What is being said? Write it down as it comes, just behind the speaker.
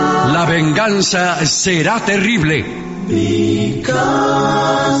venganza será terrible.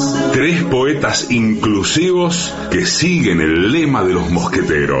 Tres poetas inclusivos que siguen el lema de los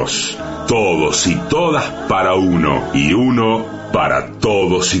mosqueteros. Todos y todas para uno, y uno para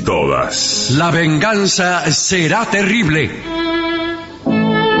todos y todas. La venganza será terrible.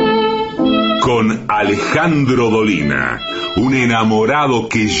 Con Alejandro Dolina, un enamorado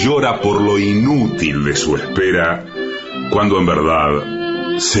que llora por lo inútil de su espera, cuando en verdad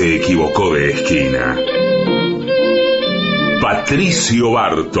se equivocó de esquina. Patricio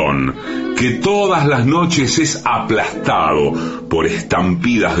Barton, que todas las noches es aplastado por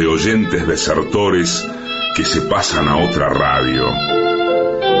estampidas de oyentes desertores que se pasan a otra radio.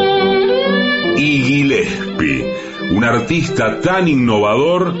 Y Gillespie, un artista tan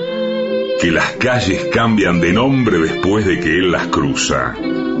innovador que las calles cambian de nombre después de que él las cruza.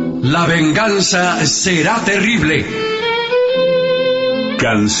 La venganza será terrible.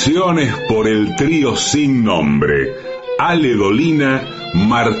 Canciones por el trío sin nombre: Ale Dolina,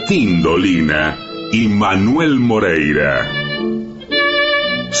 Martín Dolina y Manuel Moreira.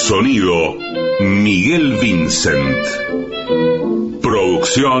 Sonido: Miguel Vincent.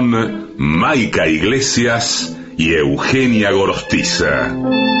 Producción: Maica Iglesias y Eugenia Gorostiza.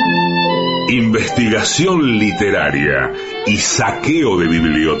 Investigación literaria y saqueo de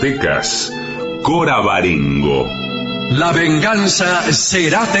bibliotecas: Cora Barengo. La venganza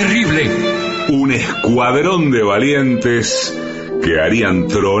será terrible. Un escuadrón de valientes que harían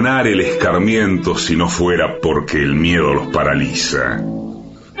tronar el escarmiento si no fuera porque el miedo los paraliza.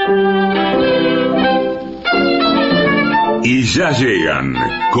 Y ya llegan,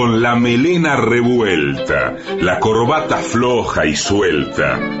 con la melena revuelta, la corbata floja y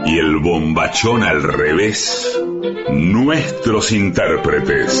suelta y el bombachón al revés, nuestros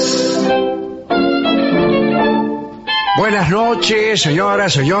intérpretes. Buenas noches,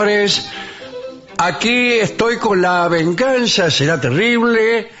 señoras, señores. Aquí estoy con La venganza será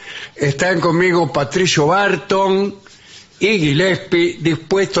terrible. Están conmigo Patricio Barton y Gillespie,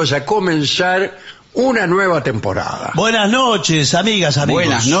 dispuestos a comenzar una nueva temporada. Buenas noches, amigas, amigos.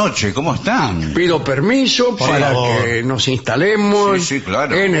 Buenas noches, ¿cómo están? Pido permiso para que nos instalemos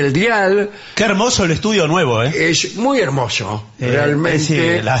claro. en el dial. Qué hermoso el estudio nuevo, ¿eh? Es muy hermoso,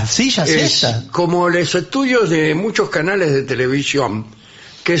 realmente. Las sillas estas. Como los estudios de muchos canales de televisión,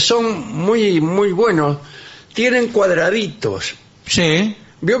 que son muy, muy buenos, tienen cuadraditos. Sí.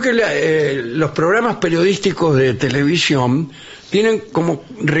 Vio que los programas periodísticos de televisión tienen como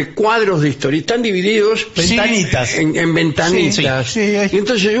recuadros de historia, están divididos Ventanitas. en ventanitas. Sí. Y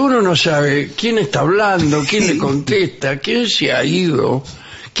entonces uno no sabe quién está hablando, quién le contesta, quién se ha ido,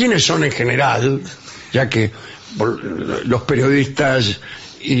 quiénes son en general, ya que los periodistas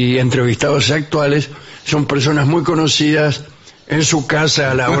y entrevistados actuales son personas muy conocidas en su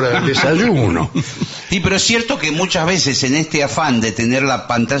casa a la hora del desayuno. Sí, pero es cierto que muchas veces en este afán de tener la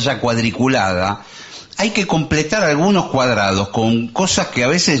pantalla cuadriculada hay que completar algunos cuadrados con cosas que a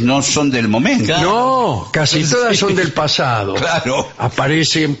veces no son del momento. Claro. No, casi todas son del pasado. Claro.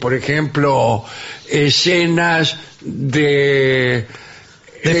 Aparecen, por ejemplo, escenas de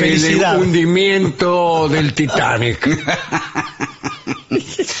felicidad. El hundimiento del Titanic.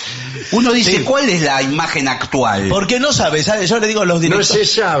 Uno dice, ¿cuál es la imagen actual? Porque no sabe, yo le digo a los No directores.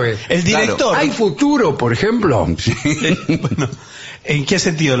 se sabe. El director. Claro. ¿Hay futuro, por ejemplo? Bueno, ¿en qué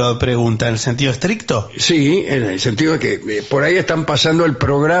sentido lo pregunta? ¿En el sentido estricto? Sí, en el sentido de que por ahí están pasando el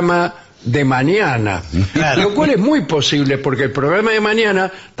programa de mañana. Claro. Lo cual es muy posible, porque el programa de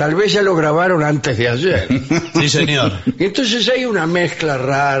mañana tal vez ya lo grabaron antes de ayer. Sí, señor. Entonces hay una mezcla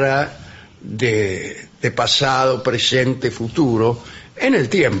rara de pasado, presente, futuro, en el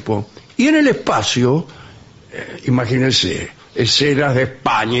tiempo. Y en el espacio, imagínense, escenas de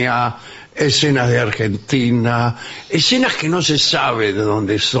España, escenas de Argentina, escenas que no se sabe de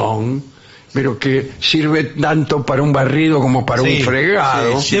dónde son, pero que sirven tanto para un barrido como para un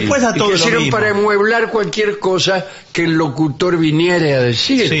fregado. Sí. Después da todo y que lo sirven mismo. para amueblar cualquier cosa que el locutor viniere a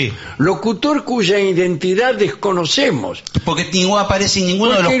decir. Sí. Locutor cuya identidad desconocemos. Porque no aparece en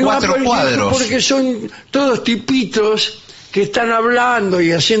ninguno de los Porque no cuatro aparece- cuadros. Porque son todos tipitos que están hablando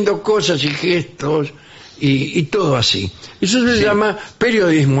y haciendo cosas y gestos y todo así. Eso se llama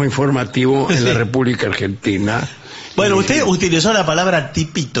periodismo informativo en la República Argentina. Bueno, usted utilizó la palabra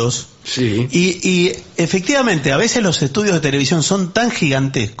tipitos. Sí. Y efectivamente, a veces los estudios de televisión son tan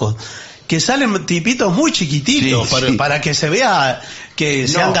gigantescos que salen tipitos muy chiquititos para que se vea que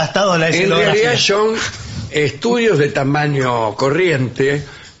se han gastado la En escenografía. realidad son estudios de tamaño corriente,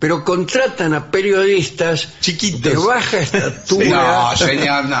 pero contratan a periodistas Chiquitos. de baja estatura. No,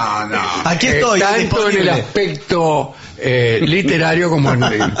 señor, no. Aquí estoy, tanto en el disponible. aspecto literario como en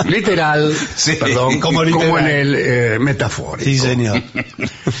el literal, Sí, perdón, como como en literal. el metafórico. Sí, señor.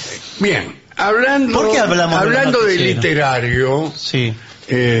 Bien, hablando, ¿Por qué hablamos de hablando de noticiero? literario, Sí.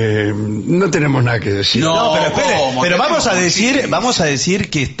 no tenemos nada que decir. No, Pero espere, ¿cómo? pero Tenemos vamos a decir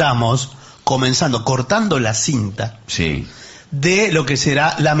que estamos comenzando, cortando la cinta Sí. de lo que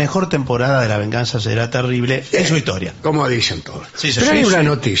será la mejor temporada de La Venganza Será Terrible en su historia. Como dicen todos. Sí, sí, Pero sí, hay una sí.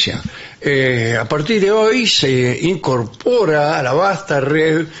 noticia. A partir de hoy se incorpora a la vasta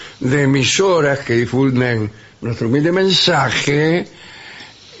red de emisoras que difunden nuestro humilde mensaje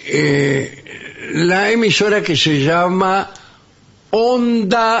la emisora que se llama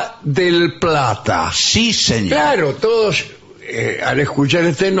Onda del Plata. Sí, señor. Claro, todos al escuchar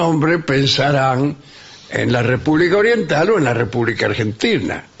este nombre pensarán en la República Oriental o en la República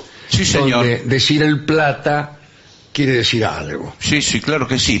Argentina. Sí, señor. Donde decir el Plata quiere decir algo. Sí, sí, claro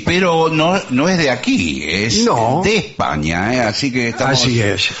que sí, pero no es de aquí, es No. de España, ¿eh? Así que estamos... Así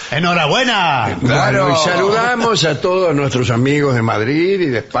es. ¡Enhorabuena! Claro. Bueno, y saludamos a todos nuestros amigos de Madrid y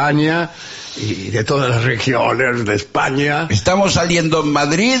de España y de todas las regiones de España. Estamos saliendo en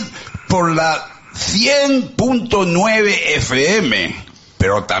Madrid por la 100.9 FM,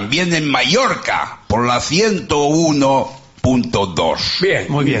 pero también en Mallorca por la 101.2. Bien,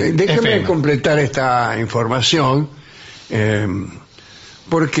 Muy bien. Déjeme FM. completar esta información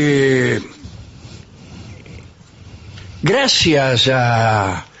porque gracias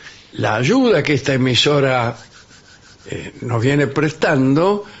a la ayuda que esta emisora nos viene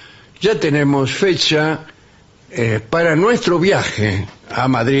prestando, ya tenemos fecha para nuestro viaje a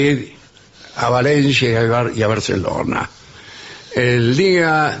Madrid, a Valencia y a Barcelona. El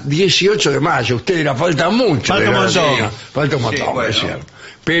día 18 de mayo, usted dirá, falta mucho. Falta un montón. Falta un montón, Sí, bueno. es cierto.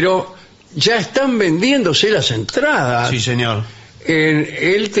 Pero ya están vendiéndose las entradas Sí, señor. en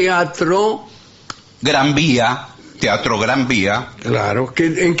el teatro, Gran Vía, Teatro Gran Vía. claro.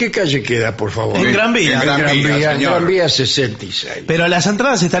 ¿En qué calle queda, por favor? En Gran Vía. En Gran Vía, señor. Gran Vía 66. Pero las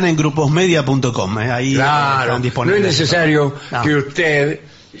entradas están en gruposmedia.com. Ahí Claro, están no disponibles. es necesario No. que usted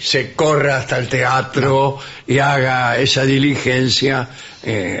se corra hasta el teatro y haga esa diligencia,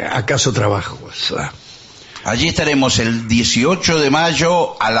 acaso trabajosa. Allí estaremos el 18 de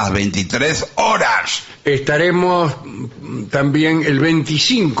mayo a las 23 horas. Estaremos también el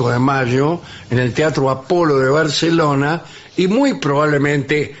 25 de mayo en el Teatro Apolo de Barcelona y muy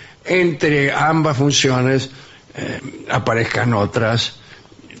probablemente entre ambas funciones aparezcan otras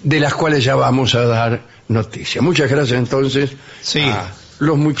de las cuales ya vamos a dar noticia. Muchas gracias entonces Sí. a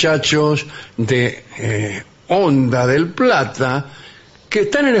los muchachos de Onda del Plata que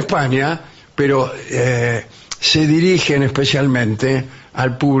están en España, pero se dirigen especialmente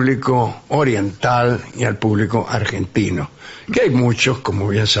al público oriental y al público argentino, que hay muchos, como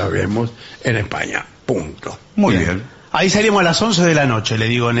bien sabemos, en España. Punto. Muy bien. Ahí salimos a las 11 de la noche, le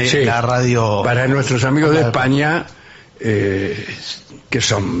digo, en Sí, la radio. para nuestros amigos de España, que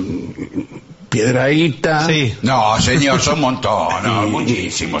son Piedrahíta. Sí. No, señor, son un montón, no,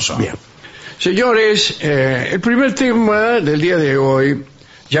 muchísimos son. Bien. Señores, el primer tema del día de hoy,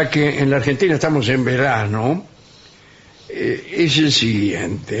 ya que en la Argentina estamos en verano, es el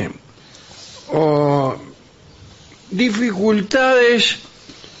siguiente.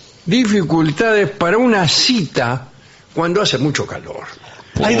 Dificultades para una cita cuando hace mucho calor.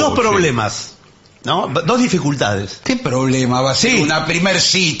 Hay dos sí. problemas, ¿no? Dos dificultades. ¿Qué problema va a ser Sí. una primer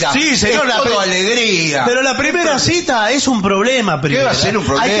cita? Sí, señor, Es la todo pri- alegría. Pero la primera cita es un problema primero. va a ser un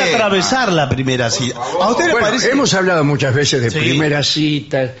problema? Hay que atravesar la primera cita. ¿A usted le Bueno, parece? hemos hablado muchas veces de Sí. primeras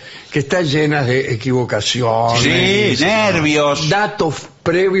citas que están llenas de equivocaciones, Sí, nervios. datos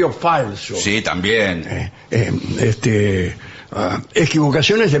previos falsos, Sí, también.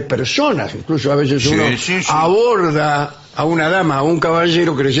 equivocaciones de personas. Incluso a veces Sí, uno sí, sí. aborda a una dama, a un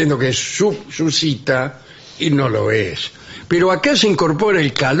caballero creyendo que es su cita y no lo es. Pero acá se incorpora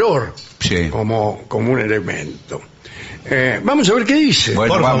el calor Sí. como un elemento. Vamos a ver qué dice.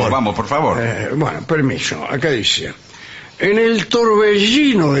 Bueno, por vamos, favor. vamos, por favor. Bueno, permiso, acá dice: en el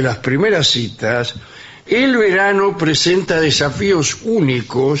torbellino de las primeras citas, el verano presenta desafíos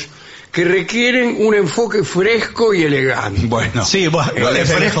únicos que requieren un enfoque fresco y elegante. Bueno, Sí, bueno, lo de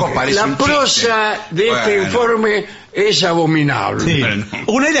fresco parece La un prosa chiste. de este Bueno. informe es abominable. Sí. Bueno.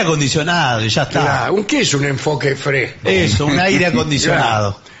 Un aire acondicionado y ya está. Claro, ¿qué es un enfoque fresco? Eso, un aire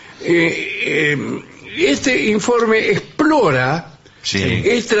acondicionado. Este informe explora Sí.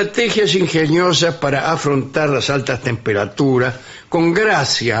 estrategias ingeniosas para afrontar las altas temperaturas con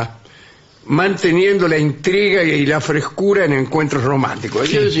gracia, manteniendo la intriga y la frescura en encuentros románticos.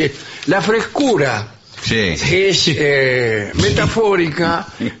 Es decir, la frescura Sí. es metafórica,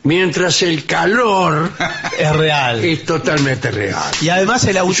 mientras el calor Es real. es totalmente real. Y además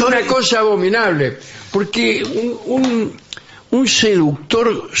el Es autor... una cosa abominable, porque un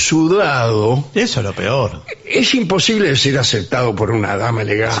seductor sudado Eso es lo peor. es imposible de ser aceptado por una dama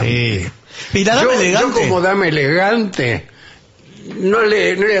elegante. Sí. Y la dama Yo elegante... como dama elegante no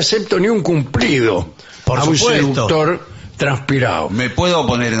le acepto ni un cumplido Por a un supuesto. seductor transpirado. ¿Me puedo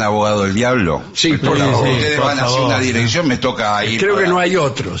poner en abogado del diablo? Sí, por Sí, favor. sí. Ustedes por van hacia favor. una dirección, me toca ir. Creo que para- no hay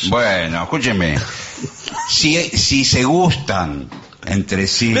otros. Bueno, escúcheme. Si se gustan entre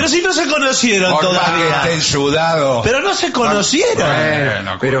sí, Pero si no se conocieron por más que todavía. estén sudados. Pero no se conocieron.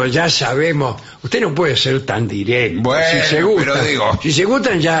 Bueno, Pero ya sabemos, usted no puede ser tan directo. Bueno, si se gustan, pero digo- si se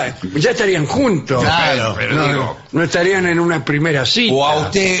gustan ya estarían juntos. Claro, pero no, digo- no estarían en una primera cita. O a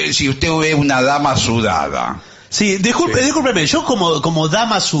usted, si usted ve una dama sudada. Sí, discúlpeme, yo como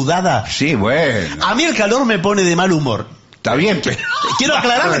dama sudada, Sí, bueno. a mí el calor me pone de mal humor. Está bien, pero... Quiero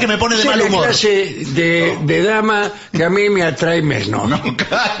aclararle que me pone de Esa es mal la humor. clase de dama que a mí me atrae menos. No,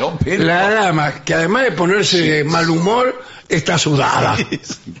 claro, pero... La dama que además de ponerse de mal humor está sudada.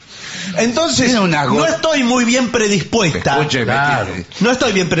 Entonces, Tiene una no estoy muy bien predispuesta. Escúcheme, Claro. No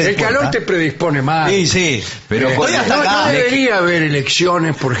estoy bien El predispuesta. calor te predispone más. Sí, sí. Pero Eh, voy hasta no, acá. no debería haber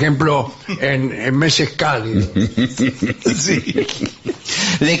elecciones, por ejemplo, en meses cálidos. Sí.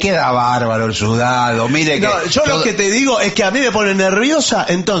 Le queda bárbaro el sudado, mire que... No, yo lo todo- que te digo es que a mí me pone nerviosa,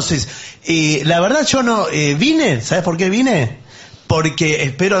 entonces, la verdad yo no vine, ¿sabes por qué vine? Porque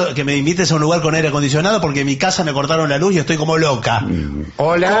espero que me invites a un lugar con aire acondicionado porque en mi casa me cortaron la luz y estoy como loca.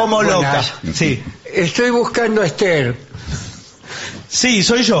 Hola. Como loca. buenas. Sí. Estoy buscando a Esther. Sí,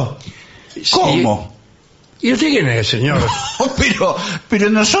 soy yo. ¿Cómo? ¿Y usted quién es, señor? Oh, pero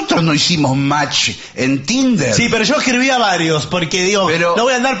nosotros no hicimos match en Tinder. Sí, pero yo escribí a varios porque digo, Pero- no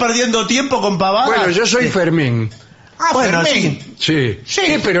voy a andar perdiendo tiempo con pavadas. Bueno, yo soy Fermín. Ah, Bueno, Fermín. Sí. Sí.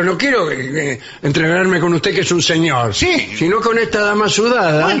 Sí, pero no quiero entregarme con usted que es un señor. Sí. Sino con esta dama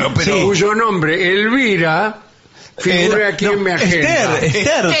sudada, Bueno, pero- cuyo nombre, Elvira, figura aquí en mi agenda.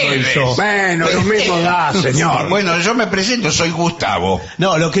 Esther soy yo. Bueno, lo mismo da, señor. Bueno, yo me presento, soy Gustavo.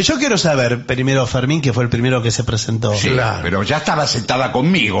 No, lo que yo quiero saber, primero Fermín, que fue el primero que se presentó. Sí, Claro. pero ya estaba sentada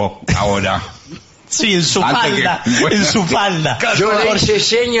conmigo ahora. Sí, en su Antes falda, que- bueno, en su falda. Yo le hice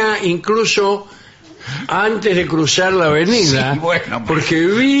seña incluso antes de cruzar la avenida, Sí, bueno, porque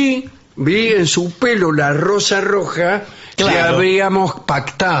vi en su pelo la rosa roja que Claro. habíamos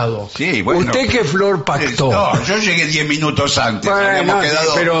pactado. Sí, bueno. ¿Usted qué flor pactó? No, yo llegué 10 minutos antes. Bueno, habíamos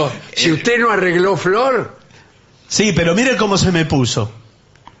quedado... pero si usted no arregló flor, Sí, pero mire cómo se me puso.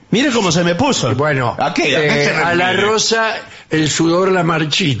 Mire cómo se me puso. bueno, ¿A qué? ¿A qué se a la refiere? rosa el sudor la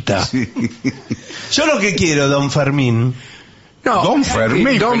marchita. Yo lo que quiero, don Fermín, No, Don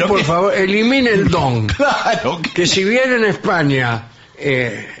Fermín, don, pero por qué- favor, elimine el don. Claro, Que si bien en España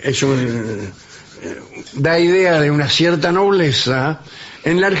da idea de una cierta nobleza,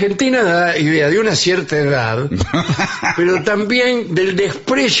 en la Argentina da idea de una cierta edad, pero también del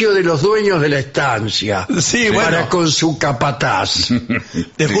desprecio de los dueños de la estancia Sí, para bueno. con su capataz.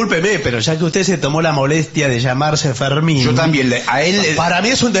 discúlpeme, pero ya que usted se tomó la molestia de llamarse Fermín, yo también a él... para mí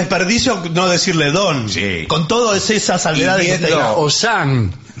es un desperdicio no decirle don. Sí. Con todas esas salvedades que viendo- tenga. O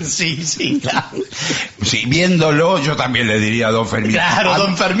San. Sí, sí, claro. Sí, viéndolo, yo también le diría a don Fermín. Claro, A-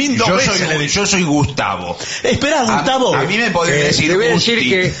 don Fermín dos yo veces soy, le diría. yo soy Gustavo. Espera, Gustavo. A mí me podría decir Le voy a Gusti. decir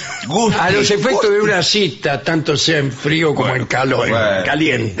que Gusti, a los efectos de Gusti. una cita, tanto sea en frío como Bueno, en calor, en bueno.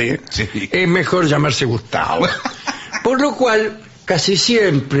 caliente, Sí. es mejor llamarse Gustavo. Por lo cual, casi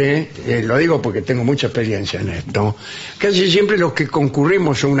siempre, lo digo porque tengo mucha experiencia en esto, casi siempre los que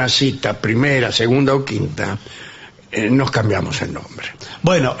concurrimos a una cita, primera, segunda o quinta, nos cambiamos el nombre.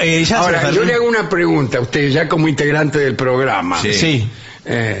 Bueno, ya Ahora, sé, yo Fermín. le hago una pregunta a usted, ya como integrante del programa. Sí. Sí.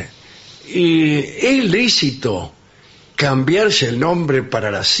 ¿Y es lícito cambiarse el nombre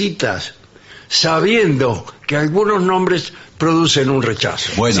para las citas sabiendo que algunos nombres producen un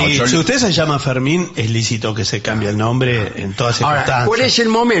rechazo? Bueno, Sí, yo si usted se llama Fermín, es lícito que se cambie el nombre en todas Ahora, circunstancias. ¿cuál es el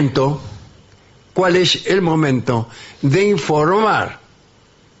momento? ¿Cuál es el momento de informar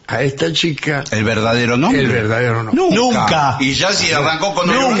a esta chica el verdadero nombre. el verdadero nombre? Nunca. Y ya si arrancó con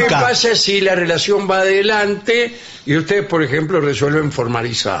Pero un... ¿qué Nunca. pasa si la relación va adelante y ustedes, por ejemplo, resuelven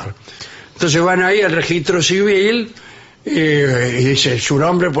formalizar? Entonces van ahí al registro civil y dice, su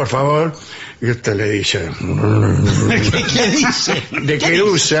nombre, por favor, y usted le dice, ¿Qué dice? de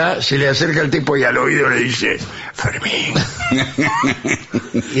Querusa, se le acerca el tipo y al oído le dice, Fermín.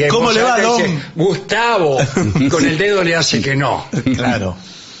 Y en ¿Cómo voz le va, alta don? dice, Gustavo, y con el dedo le hace que no. Claro.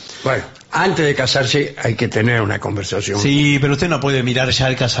 Bueno, antes de casarse hay que tener una conversación. Sí, pero usted no puede mirar ya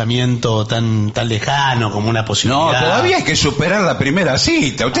el casamiento tan lejano como una No, posibilidad. todavía hay que superar la primera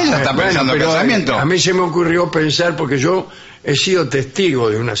cita. Usted ya está Bueno, pensando en pero casamiento. a mí se me ocurrió pensar, porque yo he sido testigo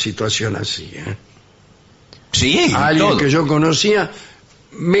de una situación así. Sí, Alguien todo. que yo conocía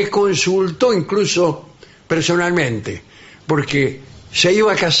me consultó incluso personalmente, porque se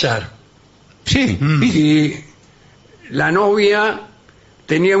iba a casar Sí. y la novia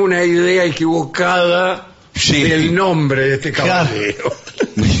tenía una idea equivocada Sí. del nombre de este caballero.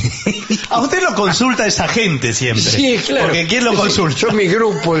 A usted lo consulta esa gente siempre. Sí, claro. Porque ¿quién lo consulta? Son mi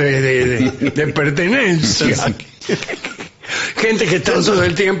grupo de pertenencia. Gente que está todo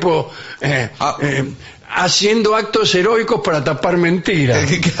el tiempo haciendo actos heroicos para tapar mentiras.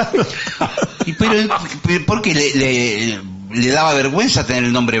 Pero ¿por qué le daba vergüenza tener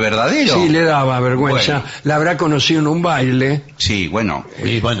el nombre verdadero? Sí, le daba vergüenza. Bueno. La habrá conocido en un baile. Sí, bueno.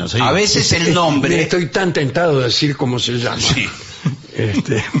 Y bueno, sí. A veces el Y nombre... estoy tan tentado de decir cómo se llama. Sí.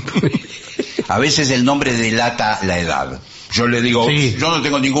 Este, A veces el nombre delata la edad. Yo le digo, Sí. yo no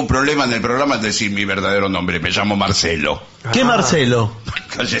tengo ningún problema en el programa en decir mi verdadero nombre, me llamo Marcelo. ¿Qué Marcelo?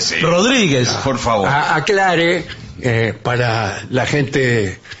 Cállese. Rodríguez. Por favor. aclare para la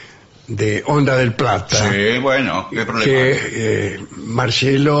gente de Onda del Plata Sí, bueno, qué problema. que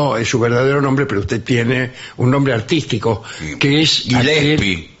Marcelo es su verdadero nombre, pero usted tiene un nombre artístico Sí. que es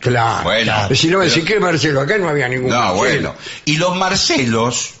Gillespie. Claro. Bueno, Si no, pero- decir que Marcelo, acá no había ningún No, Marcelo. bueno. Y los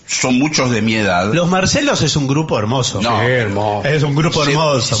Marcelos son muchos de mi edad. Los Marcelos es un grupo hermoso. No. Qué hermoso. Es un grupo Se-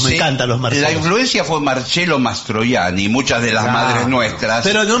 hermoso. Me se- encantan los La Marcelos. influencia fue Marcello Mastroianni, muchas de las Claro. madres nuestras.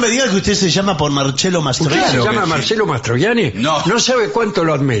 Pero no me diga que usted se llama por Marcelo ¿Usted Mastroianni. se Claro llama que sí. Marcelo Mastroianni? No. sabe cuánto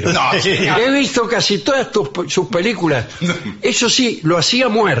lo admiro. No, señor. He visto casi todas sus películas. Eso sí, lo hacía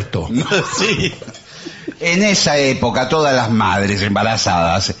muerto. Sí. En esa época todas las madres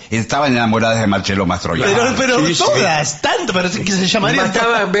embarazadas estaban enamoradas de Marcello Mastroianni. Pero Sí, sí. todas, tanto, pero que se llamaría.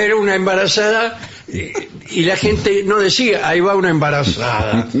 Bastaba ver una embarazada y la gente no decía, ahí va una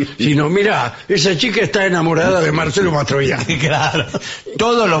embarazada, sino, mira, esa chica está enamorada de Marcelo Mastroianni. Claro.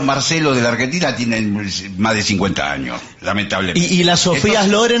 Todos los Marcelos de la Argentina tienen más de 50 años, lamentablemente. Y la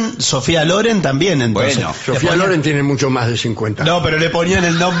Sofía Loren también, entonces. Bueno, Le Sofía ponían- Loren tiene mucho más de 50 años. No, pero le ponían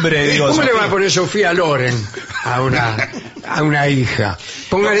el nombre, digo. ¿Cómo le Sofía. va a poner Sofía Loren a una hija?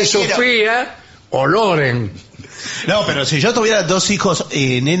 Póngale Lo que quiera. Sofía o Loren. No, pero si yo tuviera dos hijos,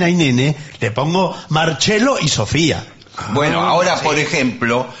 nena y nene, le pongo Marcelo y Sofía. Bueno, ahora, por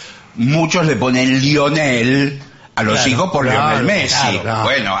ejemplo, muchos le ponen Lionel a los Claro, hijos por claro, Lionel Messi. claro.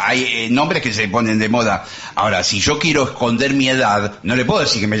 Bueno, hay nombres que se ponen de moda. Ahora, si yo quiero esconder mi edad, no le puedo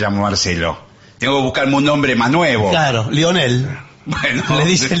decir que me llamo Marcelo. Tengo que buscarme un nombre más nuevo. Claro, Lionel. Bueno, Le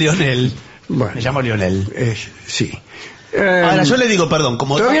dice Lionel. Bueno, Me llamo Lionel. sí. Ahora yo le digo, perdón,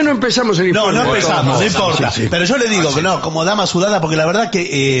 como Todavía no empezamos el No, informe. no empezamos, no importa. Sí, sí. Pero yo le digo que no, como dama sudada, porque la verdad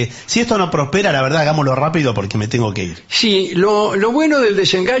que si esto no prospera, la verdad hagámoslo rápido porque me tengo que ir. Sí, lo bueno del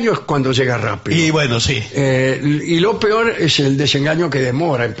desengaño es cuando llega rápido. Y bueno, sí. Y lo peor es el desengaño que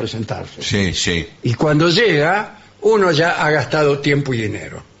demora en presentarse. Sí, sí. Y cuando llega, uno ya ha gastado tiempo y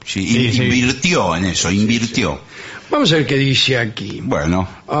dinero. Sí, Sí, sí. invirtió en eso, invirtió. Vamos a ver qué dice aquí. Bueno,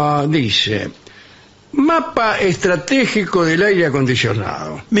 Dice, mapa estratégico del aire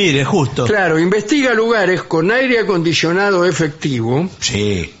acondicionado. Mire, justo. Claro, investiga lugares con aire acondicionado efectivo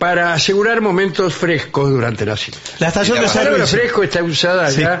sí. para asegurar momentos frescos durante la cita. La estación La de La palabra servicio. fresco está usada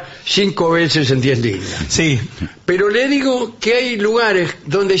Sí. ya 5 veces en 10 líneas. Sí. Pero le digo que hay lugares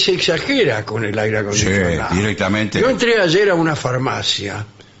donde se exagera con el aire acondicionado. Sí, directamente. Yo entré ayer a una farmacia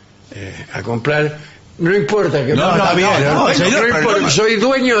a comprar. No importa que No, está bien, no, señor, importa, perdón. soy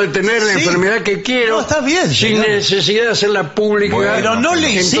dueño de tener la Sí. enfermedad que quiero. No, está bien, sin señor. necesidad de hacerla pública. Bueno, Pero no le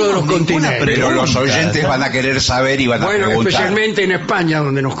en hicimos todos los ninguna continentes. Pero los pregunta, oyentes ¿no? van a querer saber y van a Bueno, preguntar. especialmente en España,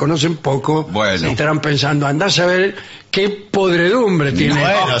 donde nos conocen poco, Bueno. estarán pensando, andá a saber qué podredumbre tiene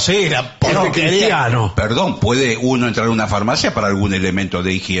Bueno, sí, la este porquería. cristiano. Perdón, ¿puede uno entrar a una farmacia para algún elemento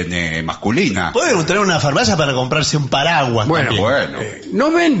de higiene masculina? Puede entrar a una farmacia para comprarse un paraguas. Bueno, también. Bueno.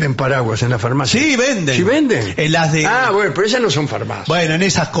 No venden paraguas en la farmacia. Sí, venden. ¿Sí venden? En las de. Bueno, pero esas no son farmacias. Bueno, en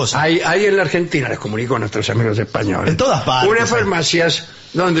esas cosas. Hay en la Argentina, les comunico a nuestros amigos españoles. En todas partes. Unas farmacias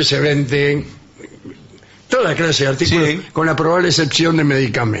donde se venden toda clase de artículos, Sí. con la probable excepción de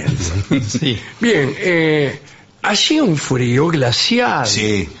medicamentos. Sí. Bien, hacía un frío glacial.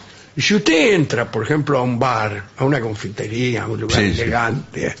 Sí. Y si usted entra, por ejemplo, a un bar, a una confitería, a un lugar Sí, sí.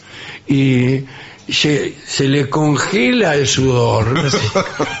 elegante, y se le congela el sudor.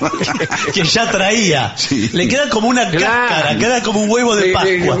 Que ya traía. Sí. Le queda como una Claro. cáscara, queda como un huevo de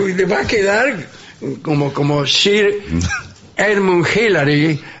Pascua. Le va a quedar como Sir Edmund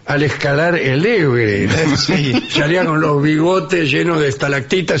Hillary al escalar el Everest. Sí, salía con los bigotes llenos de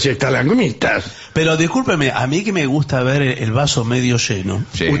estalactitas y estalagmitas. Pero discúlpeme, a mí que me gusta ver el vaso medio lleno.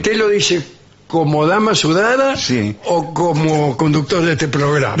 Sí. ¿Usted lo dice como dama sudada Sí. o como conductor de este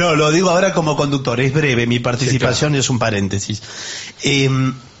programa? No, lo digo ahora como conductor, es breve, mi participación es un paréntesis.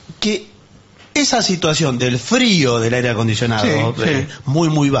 Que esa situación del frío del aire acondicionado, Sí, sí. muy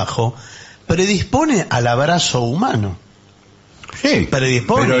muy bajo, predispone al abrazo humano. Sí,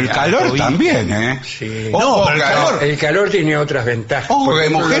 Predispone pero el a calor COVID. también, ¿eh? Sí. Ojo, pero el calor. El calor tiene otras ventajas. Ojo, Por que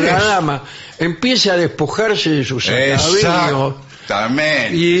ejemplo, mujeres- la dama empieza a despojarse de sus atavíos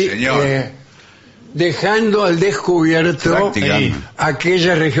Exactamente, y señor. dejando al descubierto Prácticamente.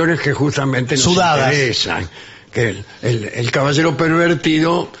 aquellas regiones que justamente nos Sudadas. interesan. Que el caballero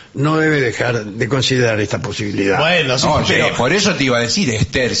pervertido no debe dejar de considerar esta posibilidad. Bueno, sí, No, pero... sí, por eso te iba a decir,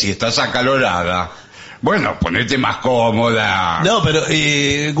 Esther, si estás acalorada, bueno, ponete más cómoda. No, pero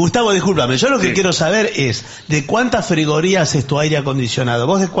Gustavo, discúlpame, yo lo que Sí. quiero saber es de cuántas frigorías es tu aire acondicionado.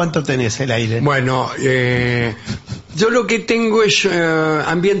 ¿Vos de cuánto tenés el aire? Bueno, yo lo que tengo es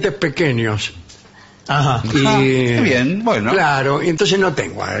ambientes pequeños. Ajá. Y, qué bien, bueno. Claro, entonces no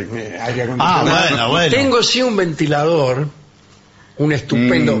tengo aire acondicionado. Bueno. Tengo sí un ventilador, un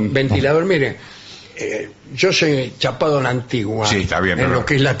estupendo ventilador. Mire, yo soy chapado a la antigua Sí, está bien, en pero- lo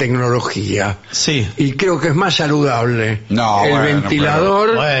que es la tecnología. Sí. Y creo que es más saludable No, el bueno,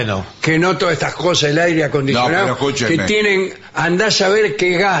 ventilador Bueno. que no todas estas cosas, el aire No, acondicionado, pero escúcheme. que tienen, andás a ver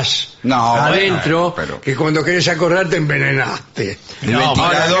qué gas No, adentro, bueno, pero- que cuando querés acordar te envenenaste. El No, ventilador-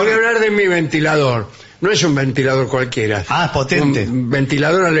 Ahora, le voy a hablar de mi ventilador. No es un ventilador cualquiera. Ah, es potente. Un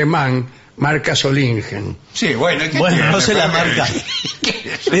ventilador alemán, marca Solingen. Sí, bueno, ¿qué Bueno, tiene? no sé la marca.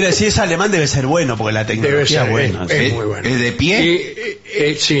 Mira, si es alemán debe ser bueno, porque la Debe tecnología ser, es buena. es sí. muy bueno. ¿Es de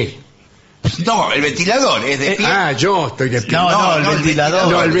pie? Sí. No, el ventilador es de pie. Yo estoy de pie. No, el el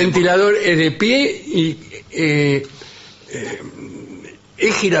ventilador. No, el ventilador es de pie y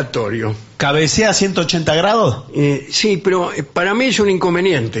es giratorio. ¿Cabecea 180 grados? Sí, pero para mí es un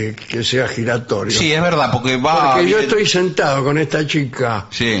inconveniente que sea giratorio. Sí, es verdad, porque va... Porque yo ¿viste? estoy sentado con esta chica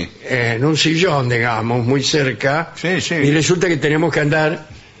Sí. en un sillón, digamos, muy cerca, Sí, sí. y resulta que tenemos que andar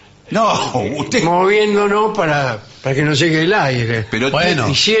No, usted... moviéndonos para que nos llegue el aire. Pero Bueno.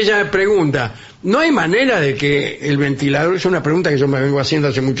 Y si ella pregunta, ¿no hay manera de que el ventilador, es una pregunta que yo me vengo haciendo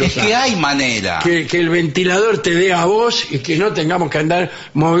hace muchos es que años, hay manera. que el ventilador te dé a vos y que no tengamos que andar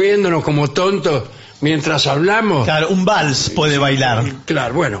moviéndonos como tontos mientras hablamos? Claro, un vals puede bailar.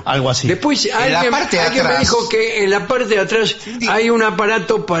 Claro, bueno. Algo así. Después la parte de alguien me atrás. dijo que en la parte de atrás hay un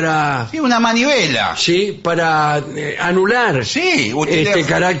aparato para... Sí, una manivela. Sí, para anular Sí, usted este le-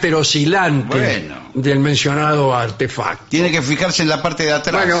 carácter oscilante Bueno. del mencionado artefacto. Tiene que fijarse en la parte de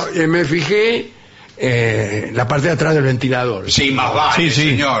atrás. Bueno, me fijé la parte de atrás del ventilador Sí, más vale, Sí, sí.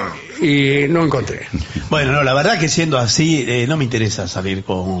 señor. y no encontré. Bueno, no, la verdad que siendo así, no me interesa salir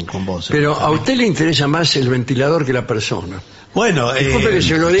con vos. Pero a usted le interesa más el ventilador que la persona. Bueno, Disculpe que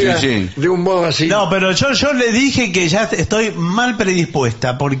se lo diga sí. de un modo así. no, pero yo le dije que ya estoy mal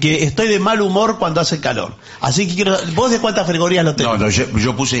predispuesta, porque estoy de mal humor cuando hace calor. Así que quiero... ¿Vos de cuántas frigorías lo tenés? No,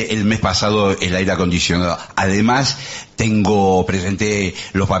 yo puse el mes pasado el aire acondicionado. Además, presenté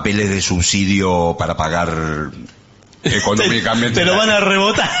los papeles de subsidio para pagar económicamente. Te lo van a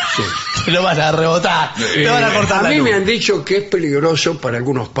rebotar. Te lo van a rebotar. Te van a cortar a la mí luz. me han dicho que es peligroso para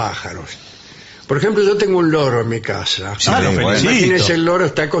algunos pájaros. Por ejemplo, yo tengo un loro en mi casa. Sí, lo bueno. felicito. Imagínese, el loro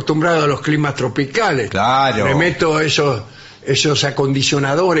está acostumbrado a los climas tropicales. Claro. Le meto esos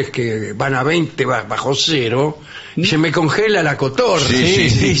acondicionadores que van a 20 bajo cero y se me congela la cotorra. Sí,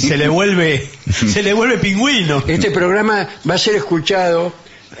 sí, se le vuelve pingüino. Este programa va a ser escuchado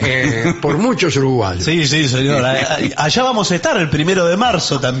por muchos uruguayos. Sí, sí, señor. Allá vamos a estar el 1 de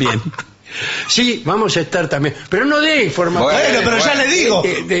marzo también. Sí, vamos a estar también. Pero no de información. Bueno, pero ya le digo.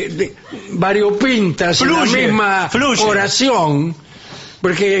 De variopintas en Fluye, la misma fluye. oración.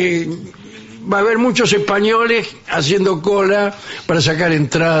 Porque va a haber muchos españoles haciendo cola para sacar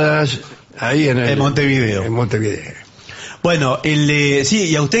entradas ahí en Montevideo. En Montevideo. Bueno, sí,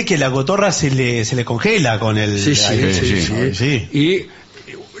 y a usted que la cotorra se le congela con el Sí, sí, aire. sí, sí. Sí.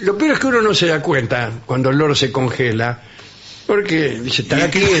 Y lo peor es que uno no se da cuenta cuando el loro se congela, porque dice, estará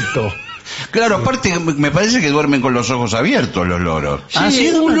quieto. Claro, aparte me parece que duermen con los ojos abiertos los loros. Sí,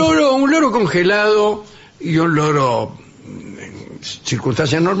 un loro congelado y un loro en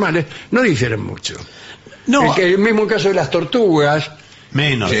circunstancias normales no difieren mucho. No, El mismo caso de las tortugas,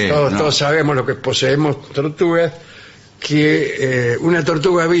 menos. Sí. todos sabemos lo que poseemos tortugas, que una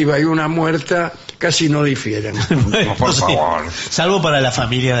tortuga viva y una muerta casi no difieren. Bueno, por sí. favor. Salvo para la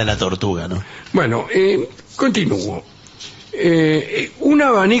familia de la tortuga, ¿no? Bueno, continúo. Un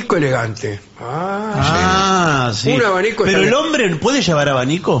abanico elegante. Sí. Un abanico Pero está- el hombre puede llevar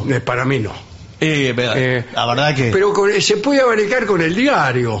abanico. Para mí no. La verdad que Pero se puede abanicar con el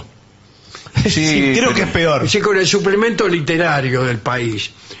diario. sí, creo que es peor. Sí, con el suplemento literario del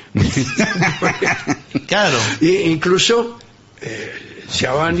país. Claro. Incluso se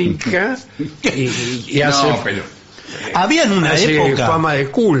abanica y hace, No, pero Había en una hace época. fama de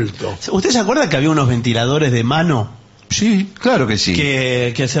culto. ¿Usted se acuerda que había unos ventiladores de mano sí, claro que sí.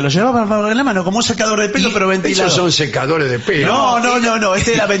 que se los llevaban en la mano como un secador de pelo, pero ventilado? Esos son secadores de pelo. No,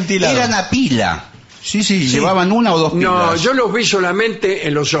 este era ventilado. Eran a pila. Sí, llevaban una o dos pilas. No, yo los vi solamente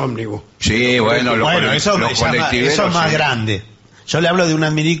en los ómnibus. Sí, bueno, Eso los colectiveros, es más sí. grande. Yo le hablo de un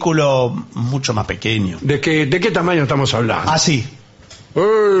adminículo mucho más pequeño. ¿De qué tamaño estamos hablando? Así.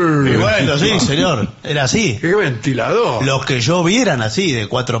 ¡Uy! Y bueno, sí, señor. Era así. ¡Qué ventilador! Los que yo vi eran así, de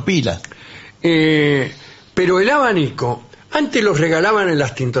 4 pilas. Pero el abanico, antes los regalaban en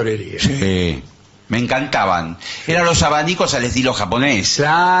las tintorerías. Sí. Me encantaban. Eran los abanicos al estilo japonés.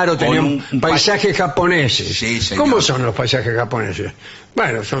 Claro, tenían Con un paisajes japoneses. Sí, señor. ¿Cómo son los paisajes japoneses?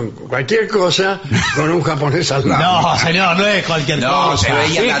 Bueno, son cualquier cosa con un japonés al lado. No, señor, no es cualquier No, cosa. se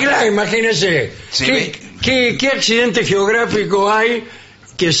veía Sí, la- claro, imagínese. Se ¿Qué accidente geográfico hay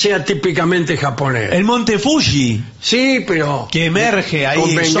que sea típicamente japonés? El monte Fuji, Sí, pero que emerge ahí.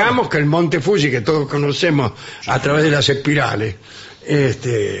 convengamos que el monte Fuji, que todos conocemos a través de las espirales,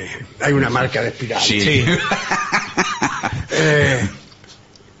 hay una marca de espirales. Sí. Sí.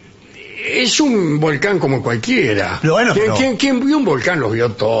 Es un volcán como cualquiera. Pero bueno, ¿Quién vio un volcán? Los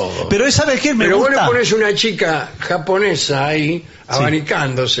vio todos. Pero ¿sabes qué? Me Pero vos gusta. le pones una chica japonesa ahí,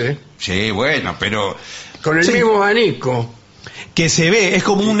 abanicándose, Sí, bueno, pero con el Sí. mismo abanico, Que se ve, es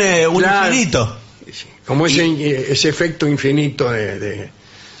como un Claro. infinito. como ese efecto infinito de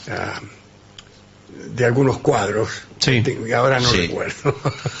algunos cuadros. Sí. Que ahora no Sí. recuerdo.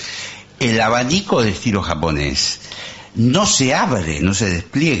 el abanico de estilo japonés no se abre, no se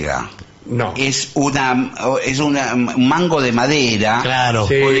despliega. No. Es un mango de madera. Claro.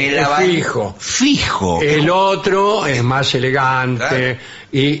 Sí, con el es abanico fijo. El otro es más elegante Claro.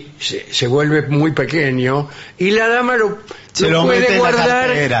 y se vuelve muy pequeño y la dama Se lo mete puede en la guardar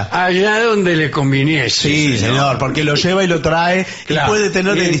cartera. allá donde le conviniese. Sí, señor, porque lo lleva y lo trae Claro. y puede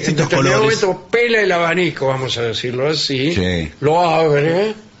tener de Y distintos en determinado colores. momento pela el abanico, vamos a decirlo así, Sí. lo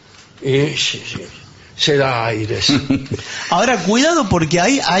abre y se da aires. Ahora, cuidado porque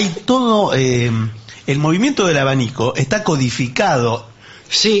ahí hay todo... el movimiento del abanico está codificado.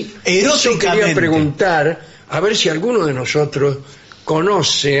 Sí, eso quería Eróticamente. preguntar, a ver si alguno de nosotros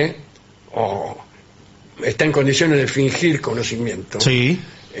conoce o está en condiciones de fingir conocimiento. Sí,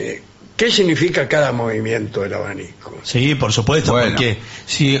 ¿Qué significa cada movimiento del abanico? sí, por supuesto, Bueno. porque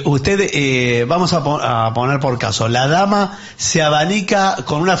si usted, vamos a poner por caso, la dama se abanica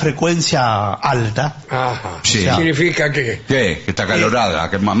con una frecuencia alta. Ajá. Sí. Significa que ¿Qué? Que está calorada,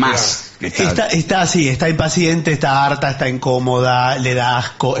 que más. Que Está así, está impaciente, está harta, está incómoda, le da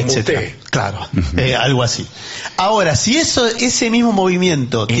asco, Como etcétera. usted. Claro, algo así. Ahora, si ese mismo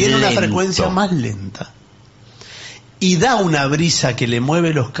movimiento Es tiene una lento. frecuencia más lenta y da una brisa que le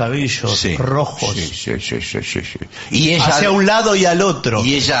mueve los cabellos Sí. rojos Sí. Y ella, hacia un lado y al otro,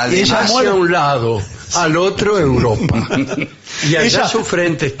 Y ella además- hacia mueve un lado, al otro Europa. Y allá Ella- su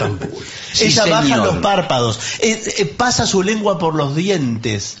frente Estambul. Sí, ella baja señor. los párpados, pasa su lengua por los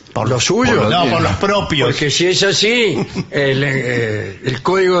dientes. ¿Por los suyos? No, por los propios. Porque si es así, el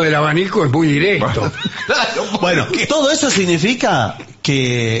código del abanico es muy directo. Bueno, todo eso significa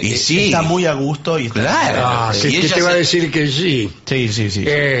que Y sí. está muy a gusto y está... Claro. Ah, Y que ella te va a se- decir que sí.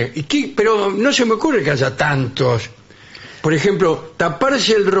 Sí. Pero no se me ocurre que haya tantos. Por ejemplo,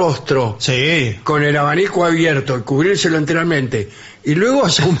 taparse el rostro Sí. con el abanico abierto y cubrírselo enteramente y luego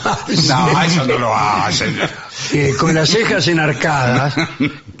asomarse No, eso no lo hacen. con las cejas enarcadas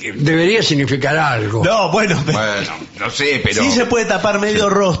debería significar algo. No, bueno, Bueno, no sé, pero... sí se puede tapar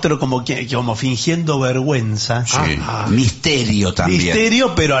medio rostro como fingiendo vergüenza. Sí. Ah. Misterio también.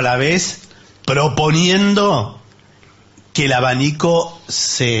 Misterio, pero a la vez proponiendo que el abanico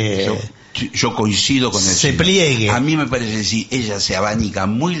Yo coincido con eso. se pliegue. A mí me parece que si ella se abanica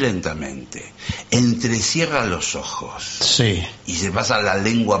muy lentamente, entrecierra los ojos Sí. y se pasa la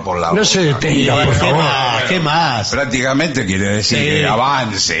lengua por la boca. No se detenga, por ¿Qué favor. más? ¿Qué más? Prácticamente quiere decir Sí. que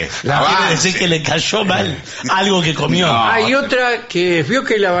avance. Quiere avance. decir que le cayó mal algo que comió. No. Hay otra que vio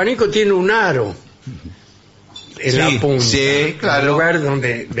que el abanico tiene un aro. en la punta. Sí, claro. El lugar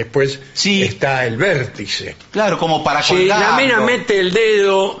donde después Sí. está el vértice. Claro, como para Si la colgarlo. mina mete el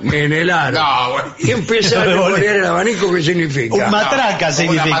dedo en el aro No, bueno. y empieza a No, revolver el abanico, ¿qué significa? Un matraca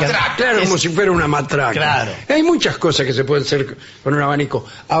como una significa. matraca. Claro, como si fuera una matraca. Claro. Hay muchas cosas que se pueden hacer con un abanico.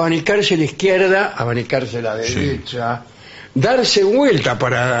 Abanicarse a la izquierda, abanicarse a la derecha, darse vuelta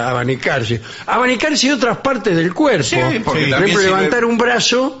para abanicarse. Abanicarse de otras partes del cuerpo. Sí, porque Por también ejemplo, sirve- levantar un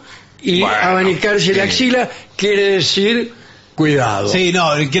brazo y Bueno, abanicarse la sí. axila quiere decir cuidado. Sí,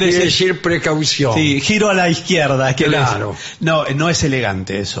 no, quiere decir precaución. Sí, giro a la izquierda. Claro. No, no es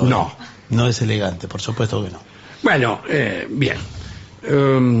elegante eso. No. No es elegante, por supuesto que no. Bueno, bien.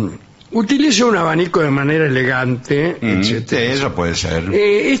 Utiliza un abanico de manera elegante, Sí, etcétera. eso puede ser.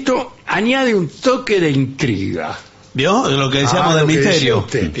 Esto añade un toque de intriga. ¿Vio? Lo que decíamos del Lo que decía misterio.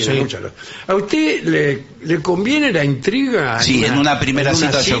 usted, tiene Sí. mucha razón. ¿A usted le conviene la intriga? Sí, en una primera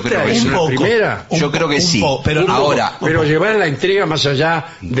cita yo creo que ¿En sí. una Un poco. primera? Yo creo que un sí. poco, pero Un no. poco, Ahora, pero llevar la intriga más allá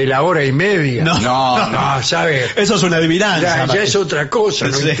de la hora y media. No. No, ¿sabe? Eso es una adivinanza. Ya es otra cosa,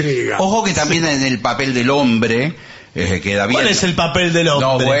 no Sí. intriga. Ojo que también en el papel del hombre queda bien. ¿Cuál es el papel del hombre?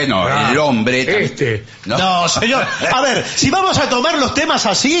 No, bueno, Ah, el hombre. este. No, señor. A ver, si vamos a tomar los temas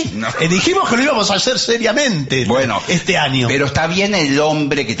así, No. dijimos que lo íbamos a hacer seriamente Bueno, este año. Pero está bien el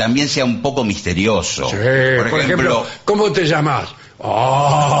hombre que también sea un poco misterioso. Sí, por ejemplo, ¿cómo te llamas?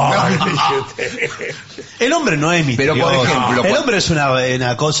 Oh, dice usted. El hombre no es Pero, misterioso. por ejemplo, el hombre es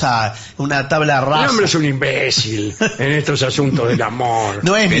una cosa, una tabla rasa. El hombre es un imbécil en estos asuntos del amor.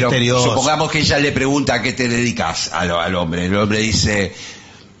 No es Pero misterioso. supongamos que ella le pregunta a qué te dedicas al hombre. El hombre dice,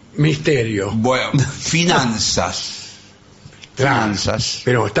 Misterio. bueno, finanzas. Claro. Finanzas.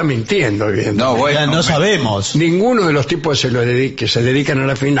 Pero está mintiendo, evidentemente. No, Ya bueno. no sabemos. Ninguno de los tipos que se dedican a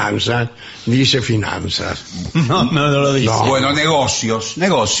las finanzas dice finanzas. No lo dice. No. Bueno, negocios. Ah,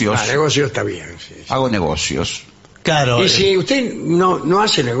 negocio está bien. Sí. Hago negocios. Claro. Y si usted no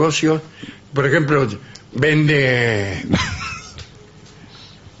hace negocios, por ejemplo, vende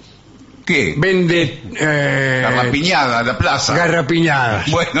 ¿Qué? Garrapiñada, la plaza. garrapiñadas.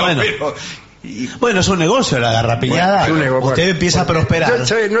 Bueno, Bueno. pero... Bueno, es un negocio la garrapiñada. Es un negocio. Usted empieza a prosperar. Yo,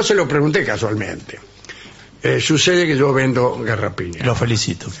 ¿sabe? No se lo pregunté casualmente. Sucede que yo vendo garrapiñas. Lo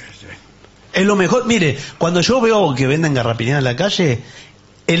felicito. Es lo mejor. Mire, cuando yo veo que venden garrapiñada en la calle,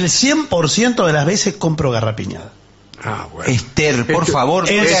 el 100% de las veces compro garrapiñada. Ah, bueno. Esther, por Esto- favor,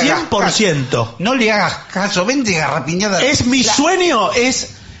 El no le hagas 100%. caso. No le hagas caso, vende garrapiñada. Es mi sueño,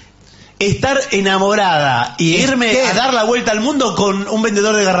 es estar enamorada y irme a dar la vuelta al mundo con un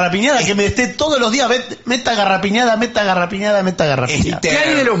vendedor de garrapiñada que me esté todos los días, meta garrapiñada, meta garrapiñada, meta garrapiñada. ¿Qué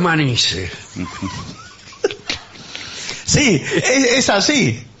hay de los manices? Sí, es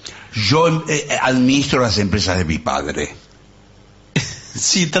así. Yo administro las empresas de mi padre.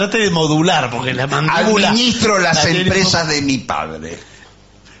 Sí, trate de modular, porque la mandíbula... Administro las la tiene- empresas de mi padre.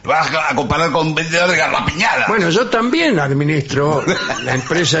 Vas a comparar con un vendedor de garrapiñada. Bueno, yo también administro la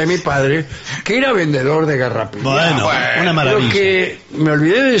empresa de mi padre, que era vendedor de garrapiñadas. Bueno, una Lo maravilla. que me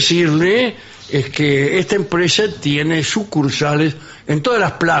olvidé de decirle es que esta empresa tiene sucursales en todas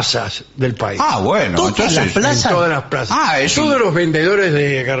las plazas del país. Ah, bueno, ¿Todas entonces... las plazas? En todas las plazas. Ah, es Todos un- los vendedores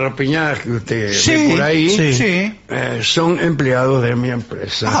de garrapiñadas que usted Sí, ve por ahí sí. son empleados de mi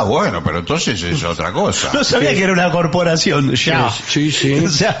empresa. Ah, bueno, pero entonces es otra cosa. No sabía que era una corporación ya. Sí, sí. O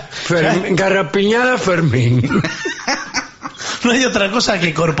sea, Garrapiñada Fermín. no hay otra cosa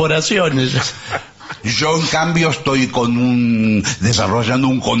que corporaciones. Yo, en cambio, estoy desarrollando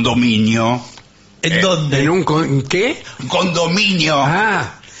un condominio. ¿En dónde? ¿Qué? Un condominio.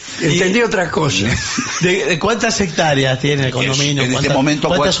 Ah, entendí otra cosa. ¿De cuántas hectáreas tiene el condominio? En este ¿Cuántas- momento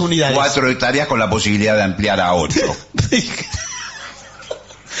 ¿Cuántas unidades? 4 hectáreas con la posibilidad de ampliar a 8.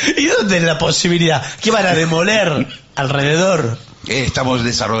 ¿Y dónde es la posibilidad? ¿Qué van a demoler alrededor? Estamos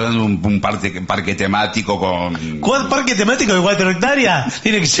desarrollando un parque temático con... ¿Cuál parque temático de 4 hectáreas?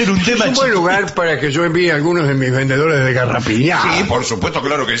 Tiene que ser un tema Es un buen chiquito. lugar para que yo envíe a algunos de mis vendedores de garrapiñada. Sí, por supuesto,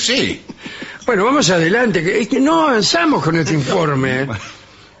 claro que sí. Bueno, vamos adelante, que es que no avanzamos con este informe.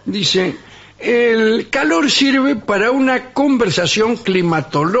 Dice, el calor sirve para una conversación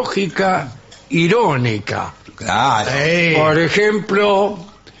climatológica irónica. Claro. Por ejemplo,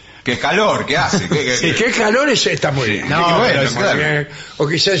 Qué calor, ¿qué hace? ¿qué calor es? Está muy bien. No, Qué bueno, está muy claro. bien. O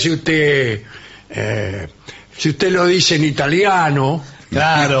quizás si usted lo dice en italiano,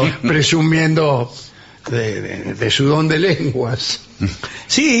 Claro. presumiendo de su don de lenguas.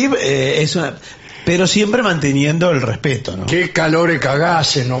 Sí, pero siempre mentiendo el respeto, ¿no? Qué calor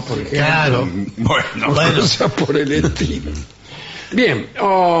cagase, ¿no? Por ejemplo. Claro. Bueno, Bueno. Cosas por el estilo. Bien,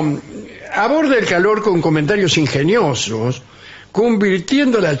 aborda el calor con comentarios ingeniosos,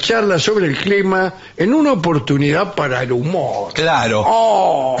 convirtiendo la charla sobre el clima en una oportunidad para el humor. Claro.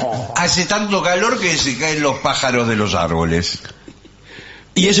 ¡Oh! Hace tanto calor que se caen los pájaros de los árboles.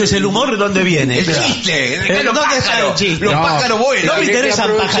 ¿Y eso es el humor? ¿De dónde viene? El chiste. ¿Dónde está el chiste? Los pájaros vuelan. No me Hay que interesan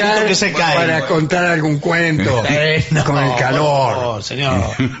aprovechar pajaritos que se caen. para contar algún cuento No, con el calor. Por favor, señor.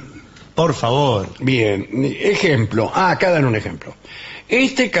 Por favor. Bien, ejemplo. Acá dan un ejemplo.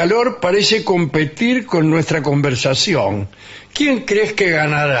 Este calor parece competir con nuestra conversación. ¿Quién crees que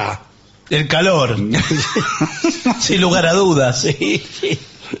ganará? El calor. Sin lugar a dudas, sí.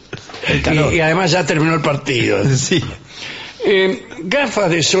 El calor. Y además ya terminó el partido. Sí.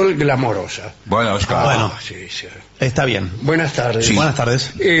 Gafas de sol glamorosas. Bueno, Oscar. Bueno. Sí, sí. Está bien. Buenas tardes. Sí. Buenas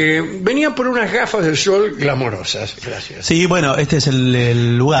tardes. Venía por unas gafas de sol glamorosas. Gracias. Sí, bueno, este es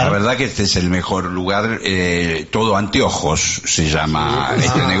el lugar. La verdad que este es el mejor lugar, todo anteojos se llama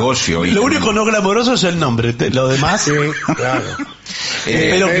este negocio. Lo único no glamoroso es el nombre, lo demás. Sí, claro.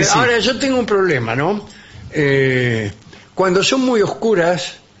 Espero que sí. Ahora, yo tengo un problema, ¿no? Cuando son muy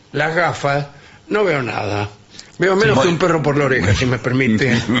oscuras las gafas, no veo nada. Veo menos que un perro por la oreja, si me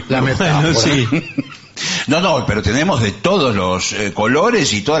permite la metáfora. Bueno, sí. No, pero tenemos de todos los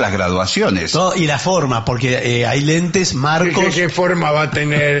colores y todas las graduaciones. Y la forma, porque hay lentes, marcos. ¿Qué forma va a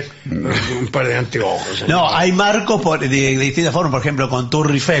tener un par de anteojos? No, hay marcos de distintas formas, por ejemplo, con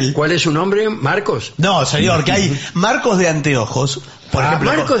Tour Eiffel. ¿Cuál es su nombre? ¿Marcos? No, señor, que hay marcos de anteojos. Por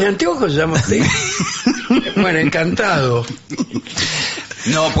ejemplo, ¿Marcos de anteojos se llama usted? Bueno, encantado.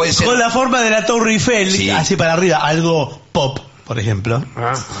 No, puede ser. con la forma de la Torre Eiffel, Sí. así para arriba, algo pop, por ejemplo.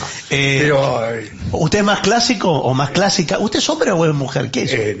 Pero... ¿Usted es más clásico o más clásica? ¿Usted es hombre o es mujer? ¿Qué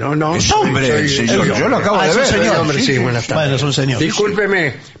es? no. Es hombre, señor. Yo lo acabo de es un ver. señor. Hombre, sí, buenas tardes. Bueno, es un señor. Discúlpeme,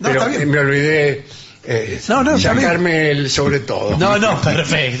 No, pero está bien. me olvidé No, está bien. sacarme el sobre todo. No,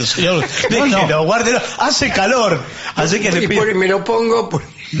 perfecto, señor. Déjelo, guárdelo. Hace calor. Así que le pido. Me lo pongo por...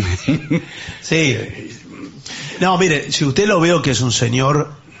 Sí. No, mire, si usted lo veo que es un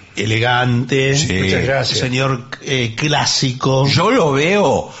señor elegante, Sí. Muchas un gracias. señor clásico. Yo lo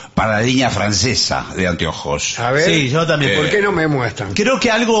veo para la línea francesa de anteojos. A ver, Sí, yo también. ¿por qué no me muestran? Creo que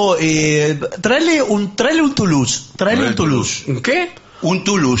algo... tráele un Toulouse. Tráele un Toulouse. ¿Un qué? Un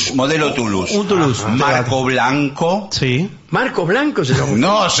Toulouse, modelo Toulouse. Un Toulouse. Marco blanco. Sí. ¿Marco Blanco se llama?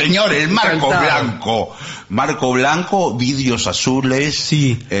 No, señor, el marco Encantado. blanco. Marco blanco, vidrios azules.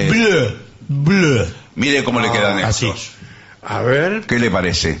 Sí. Bleu. Mire cómo le quedan así. estos. A ver... ¿Qué le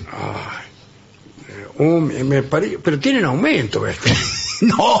parece? Pero tienen aumento esto.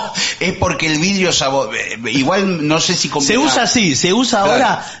 No, es porque el vidrio igual no sé si Se combina- usa así, se usa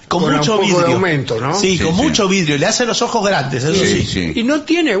ahora con Con mucho un poco de vidrio. aumento, ¿no? Sí, Sí, con sí. mucho vidrio. Le hace los ojos grandes, eso sí. Sí. Y no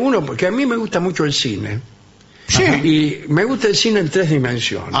tiene uno, porque a mí me gusta mucho el cine. Sí. Y me gusta el cine en 3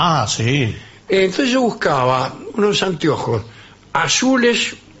 dimensiones. Ah, sí. Entonces yo buscaba unos anteojos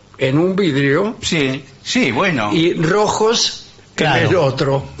azules en un vidrio Sí, bueno. y rojos Claro. en el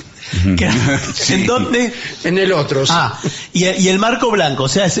otro. Sí. ¿En dónde? En el otro. sí. Y el marco blanco, o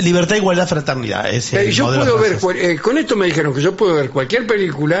sea, es libertad, igualdad, fraternidad. Es el Yo modelo puedo ver, francés. con esto me dijeron que yo puedo ver cualquier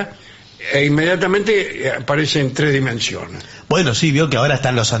película e inmediatamente aparece en 3 dimensiones. Bueno, sí, vio que ahora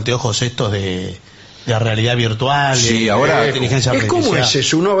están los anteojos estos de realidad virtual. Sí, de ahora- inteligencia Es como artificial.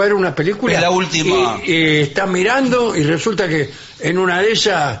 ese, uno ver una película Es la última. y está mirando y resulta que en una de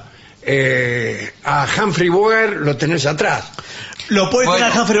esas a Humphrey Bogart lo tenés atrás Lo puede Bueno.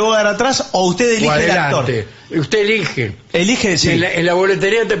 tener Humphrey Bogart atrás o usted o elige el actor. adelante. Usted elige. Elige, sí. En la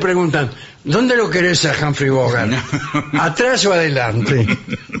boletería te preguntan, ¿dónde lo querés a Humphrey Bogart? ¿Atrás o adelante?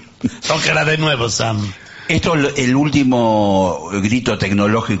 Tócala de nuevo, Sam. Esto es el último grito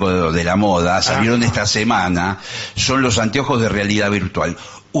tecnológico de la moda, salieron esta semana, son los anteojos de realidad virtual.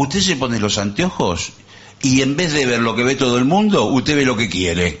 Usted se pone los anteojos y en vez de ver lo que ve todo el mundo, usted ve lo que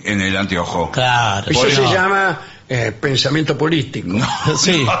quiere en el anteojo. Claro. Eso Bueno. se llama pensamiento político.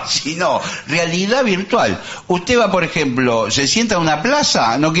 Sí. No, realidad virtual. Usted va, por ejemplo, se sienta en una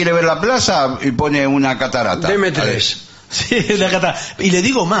plaza, no quiere ver la plaza y pone una catarata. Deme 3. Sí, y le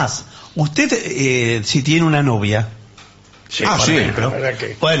digo más. Usted, si tiene una novia, Sí, Ah, por sí. ejemplo. La verdad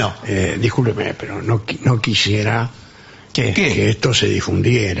que, bueno, discúlpeme, pero no quisiera ¿qué? que esto se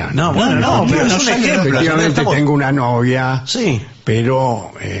difundiera. No, bueno, no, pero es un ejemplo. Efectivamente Estamos- tengo una novia, Sí.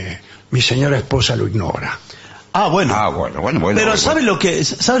 pero mi señora esposa lo ignora. Ah, bueno. Bueno. Pero ¿sabe lo que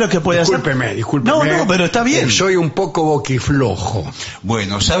puede Discúlpeme. hacer? No, pero está bien. Soy un poco boquiflojo.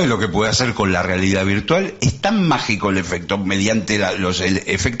 Bueno, ¿sabe lo que puede hacer con la realidad virtual? Es tan mágico el efecto, mediante los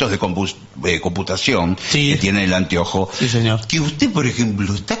efectos de computación Sí. que tiene el anteojo, Sí, señor. que usted, por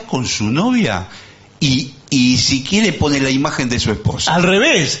ejemplo, está con su novia y y si quiere pone la imagen de su esposa. Al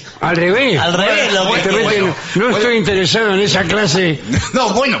revés. Al revés. Al revés. Lo que- bueno, no estoy interesado en esa clase.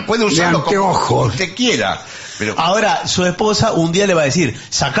 No, bueno, puede usarlo como anteojos. usted quiera. Pero Ahora, su esposa un día le va a decir,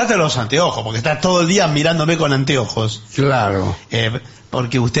 sacate los anteojos, porque está todo el día mirándome con anteojos. Claro.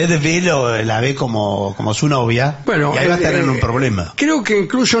 Porque usted la ve como su novia, Bueno, y ahí va a tener un problema. Creo que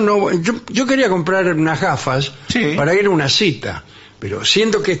incluso no. Yo quería comprar unas gafas Sí. para ir a una cita, pero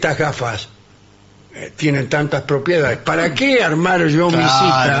siento que estas gafas tienen tantas propiedades. ¿Para qué armar yo mi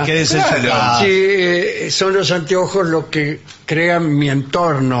cita? quédese Claro. en su casa. Si son los anteojos los que crean mi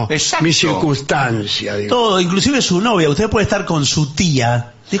entorno, Exacto. mi circunstancia. Digo. Todo, inclusive su novia. Usted puede estar con su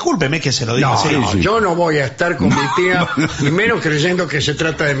tía. Discúlpeme que se lo diga No, así. no, yo no voy a estar con mi tía, y menos creyendo que se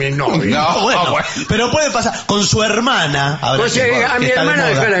trata de mi novia. No, Bueno, bueno. pero puede pasar con su hermana. ahora Pues, que- a que mi está de hermana moda.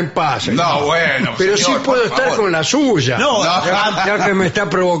 déjala en paz. No, bueno, Pero señor, sí puedo por estar favor. con la suya. No, ya que me está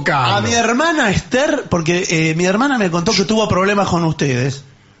provocando. a mi hermana Esther, porque mi hermana me contó que tuvo problemas con ustedes.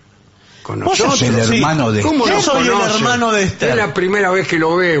 Con Vos sos nosotros. el hermano de ¿Cómo Yo no soy el conoce? hermano de Esther. Es la primera vez que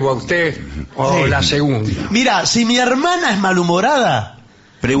lo veo a usted, o Sí. la segunda. Mira, si mi hermana es malhumorada,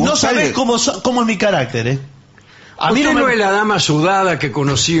 Pregúntale. no sabés cómo es mi carácter, ¿eh? A mí ¿Usted no no me... es la dama sudada que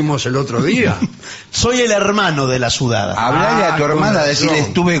conocimos el otro día? Soy el hermano de la sudada. Hablale a tu con hermana, razón. decirle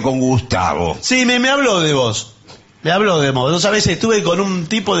estuve con Gustavo. Sí, me habló de vos. Me habló de vos. ¿No sabés? Estuve con un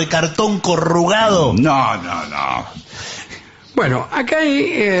tipo de cartón corrugado. No. Bueno, acá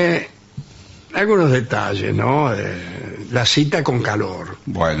hay algunos detalles, ¿no? La cita con calor.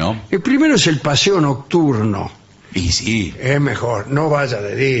 Bueno, El primero es el paseo nocturno. y sí. Es mejor, no vaya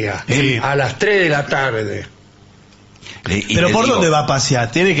de día. Sí. A las 3 de la tarde. Y Pero le ¿por digo, dónde va a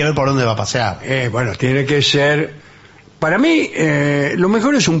pasear? Tiene que ver por dónde va a pasear. Bueno, tiene que ser... Para mí, lo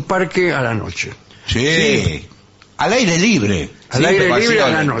mejor es un parque a la noche. Sí. Al aire libre. Al Sí, aire pero libre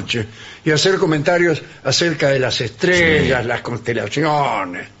así a la no- noche. Y hacer comentarios acerca de las estrellas, las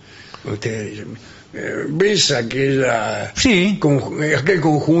constelaciones. Usted dice, ¿ves aquella, Sí. aquel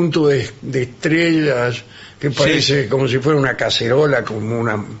conjunto de estrellas que parece como si fuera una cacerola con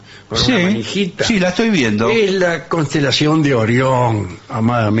una manijita? Sí, la estoy viendo. Es la constelación de Orión,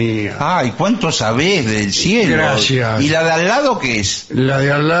 amada mía. Ay, ¿cuánto sabés del cielo? Gracias. ¿Y la de al lado qué es? La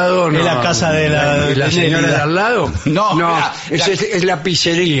de al lado no. Es la casa de la- ¿Y la de señora Nélida? de al lado? No, es la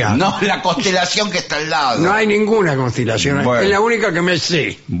pizzería. No, la constelación que está al lado. No hay ninguna constelación. Bueno. Es la única que me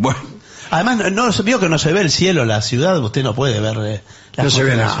sé. Bueno, Además, vio que no se ve el cielo, la ciudad, usted no puede ver las No se ve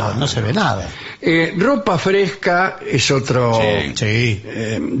constelaciones, nada. no se ve nada. Ropa fresca es otro Sí.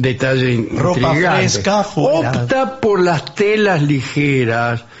 detalle Ropa intrigante. fresca, fuera. Opta por las telas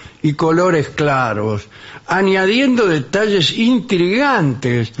ligeras y colores claros, añadiendo detalles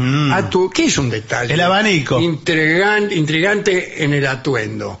intrigantes a tu... ¿Qué es un detalle? El abanico. Intrigante en el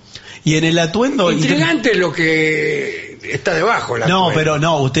atuendo. Y en el atuendo... Intrigante es lo que está debajo. del No, atuendo. pero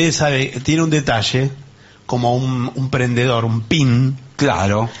no, usted sabe, tiene un detalle, como un prendedor, un pin,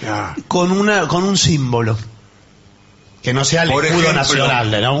 claro. Ah, con un símbolo. Que no sea el Por escudo ejemplo,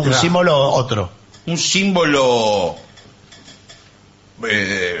 nacional, ¿no? Un claro. símbolo otro. Un símbolo,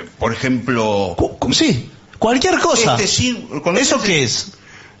 por ejemplo... Sí, cualquier cosa. con ¿Eso este- qué es?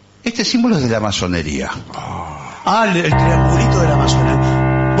 Este símbolo es de la masonería. Ah, el triangulito de la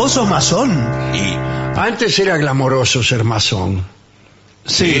masonería. ¿Vos sos masón? Y antes era glamoroso ser masón.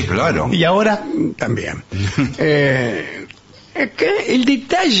 sí, claro. ¿Y ahora? También. El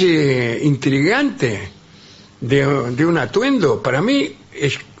detalle intrigante de un atuendo, para mí,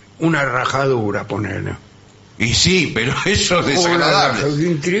 es una rajadura, ponerle. Y sí, pero eso es desagradable.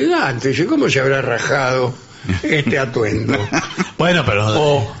 Intrigante. Dice, ¿cómo se habrá rajado este atuendo? Bueno, pero...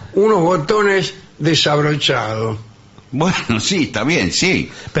 O unos botones desabrochados. Bueno, sí, está bien, sí.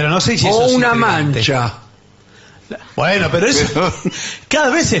 Pero no sé si O eso es una intrigante. mancha. Bueno, pero eso cada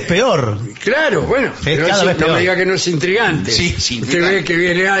vez es peor. Claro, bueno, pero cada vez no peor. me diga que no es intrigante. Sí, es Usted intrigante. ve que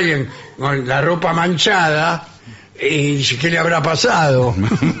viene alguien con la ropa manchada y dice, ¿qué le habrá pasado?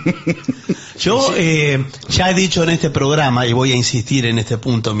 Yo ya he dicho en este programa, y voy a insistir en este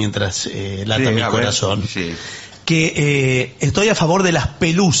punto mientras lata Sí, mi a ver, corazón, sí. que estoy a favor de las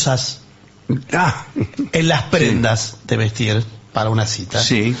pelusas Ah, en las prendas de vestir para una cita.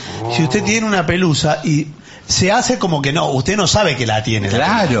 Sí. Si usted tiene una pelusa y se hace como que no, usted no sabe que la tiene. la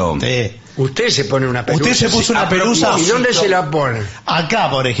Claro. pelusa. usted se pone una pelusa. Usted se puso Sí, una a pelusa. propósito. ¿Y dónde se la pone? Acá,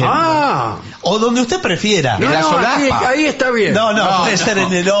 por ejemplo. Ah, O donde usted prefiera. En la ahí, solapa. ahí está bien. No, puede ser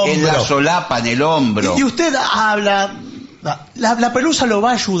en el hombro. En la solapa, en el hombro. Y usted habla, la pelusa lo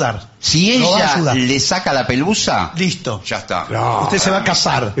va a ayudar. Si Lo va a ella ayudar. le saca la pelusa, Listo. ya está. No, Usted se va a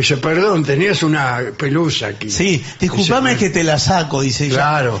casar. Dice, perdón, tenías una pelusa aquí. Sí, disculpame Dice, que te la saco, dice ella.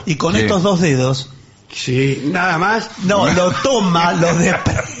 Claro. Y con Sí. estos dos dedos Sí, nada más. No, lo toma, lo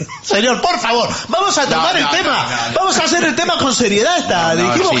Señor, por favor, vamos a tomar el tema. Vamos a hacer el tema con seriedad.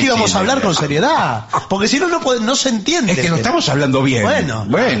 Dijimos que íbamos a hablar con seriedad. Porque si no, no se entiende. Es que lo estamos hablando bien.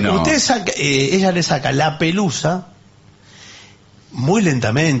 Bueno. Usted saca, ella le saca la pelusa muy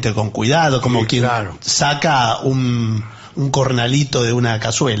lentamente, con cuidado, como quien saca un cornalito de una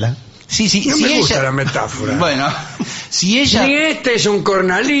cazuela. Sí, No me gusta la metáfora. Bueno, si ella... Ni este es un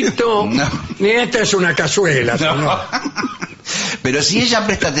cornalito, ni esta es una cazuela. No. Pero si ella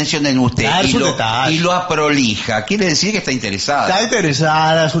presta atención en usted y lo aprolija, quiere decir que está interesada. Está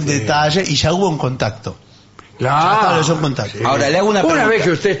interesada, es un detalle, y ya hubo un contacto. Claro. Sí. Ahora le hago una pregunta. Una vez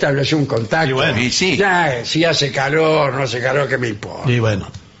que usted estableció un contacto, sí. ya, si hace calor, no hace calor, ¿qué me importa? Y bueno.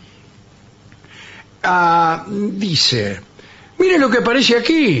 Dice, mire lo que aparece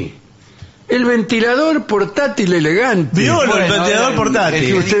aquí. El ventilador portátil elegante. ¿Vio el ventilador portátil? El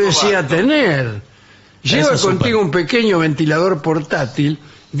que usted decía tener. Lleva contigo un pequeño ventilador portátil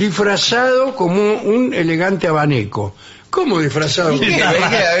disfrazado como un elegante abanico. ¿Cómo disfrazado?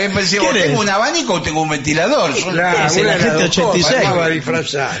 ¿Tengo un abanico o tengo un ventilador? Claro, el agente 86. Va a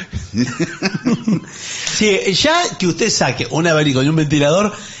disfrazar. Sí, ya que usted saque un abanico y un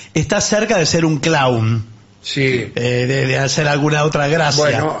ventilador, está cerca de ser un clown. Sí. De hacer alguna otra gracia.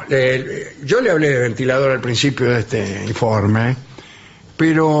 Bueno, yo le hablé de ventilador al principio de este informe,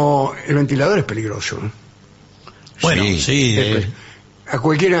 pero el ventilador es peligroso. Bueno, sí. A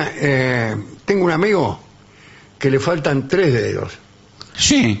cualquiera... tengo un amigo que le faltan 3 dedos.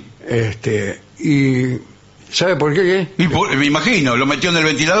 Sí. Y... ¿sabe por qué? Me imagino, lo metió en el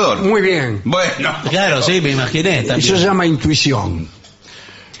ventilador. Muy bien. Bueno. Claro, sí, me imaginé también. Eso se llama intuición.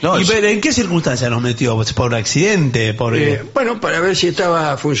 No, ¿y pero en qué circunstancias nos metió? ¿Por accidente? Bueno, para ver si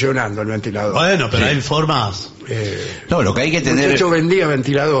estaba funcionando el ventilador. Bueno, pero hay formas. No, lo que hay que tener... De hecho, vendía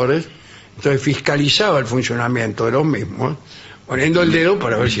ventiladores, entonces fiscalizaba el funcionamiento de los mismos, poniendo el dedo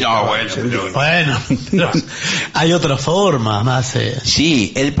para ver si estaba encendido. Bueno, hay otras formas más.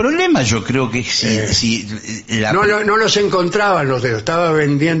 Sí, el problema yo creo que si no los encontraban los dedos. Estaba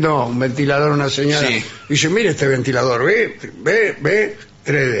vendiendo un ventilador a una señora. Sí. Y dice, mire este ventilador, ve,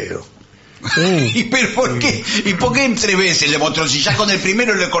 3 dedos. ¿Y pero por qué? ¿Y por qué en 3 veces le mostró? Si ya con el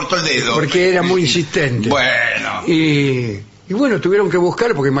primero le cortó el dedo. Porque era muy insistente. Bueno. Y bueno, tuvieron que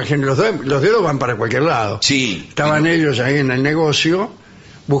buscar, porque imagínense, los dedos van para cualquier lado. Sí. Estaban ellos ahí en el negocio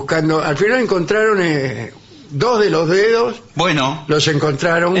buscando. Al final encontraron 2 de los dedos. Bueno. Los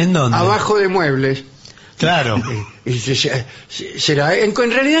encontraron ¿En dónde? abajo de muebles. Claro. Y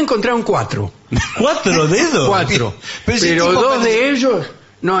en realidad encontraron 4. ¿4 dedos? 4. Pero Pero 2 de ellos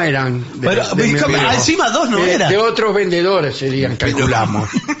no eran encima 2 no eran. De otros vendedores serían, calculamos.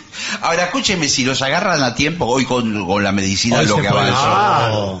 Ahora, escúcheme, si los agarran a tiempo, hoy con la medicina Hoy lo se que puede.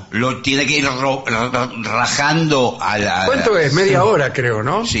 avanza, lo tiene que ir rajando a la... ¿Cuánto es? Media hora, creo,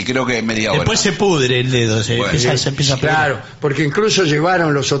 ¿no? Sí, creo que media hora. Después se pudre el dedo, se empieza a pudrir. Claro, porque incluso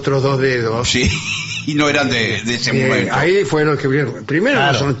llevaron los otros 2 dedos. Sí, y no eran de ese momento. Ahí fueron los que vieron. Primero,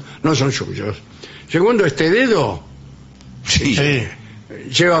 claro, no son suyos. Segundo, este dedo Sí.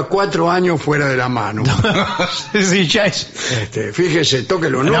 lleva 4 años fuera de la mano. Sí, ya es. Fíjese,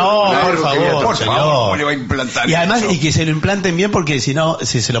 tóquelo, ¿no? Por favor, le va a implantar y además, eso. y que se lo implanten bien, porque si no,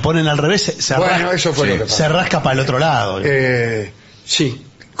 si se lo ponen al revés, Bueno, eso fue lo que pasó. se rasca para el otro lado. Sí,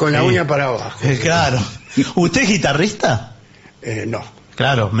 con la uña para abajo. Claro. ¿Usted es guitarrista? No.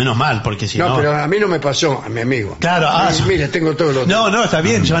 Claro, menos mal, porque si no... No, pero a mí no me pasó, a mi amigo. Claro, Mire, tengo todos los... No, está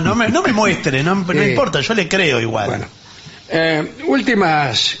bien, yo no me muestre, no importa, yo le creo igual. Bueno,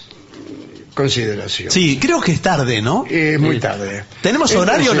 últimas consideraciones. Sí, creo que es tarde, ¿no? Muy tarde. ¿Tenemos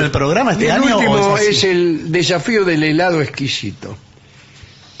horario en el programa este año? El último es así? es el desafío del helado exquisito.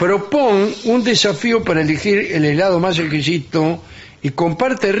 Propon un desafío para elegir el helado más exquisito y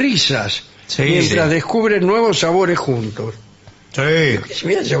comparte risas mientras descubren nuevos sabores juntos. Sí.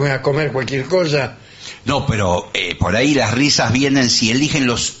 Mira, se van a comer cualquier cosa. No, pero por ahí las risas vienen si eligen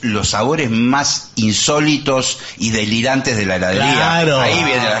los sabores más insólitos y delirantes de la heladería. Claro. Ahí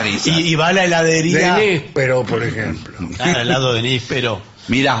viene la risa. Y va a la heladería... De níspero, por ejemplo. Claro, helado de níspero.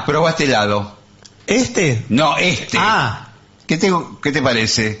 Mirá, prueba este helado. ¿Este? No, este. Ah. ¿Qué te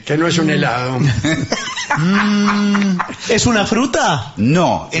parece? Que no es un helado. ¿Es una fruta?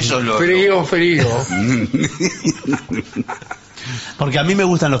 No, eso es lo... Frío. Porque a mí me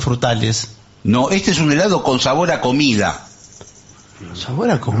gustan los frutales. No, este es un helado con sabor a comida.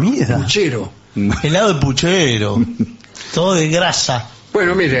 ¿Sabor a comida? Puchero. Helado de puchero. Todo de grasa.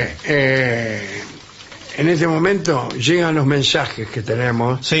 Bueno, mire, en este momento llegan los mensajes que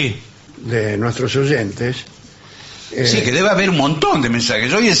tenemos Sí. de nuestros oyentes Sí, que debe haber un montón de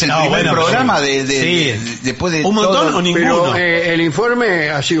mensajes. Hoy es el primer programa después de un montón todo. o ninguno. Pero el informe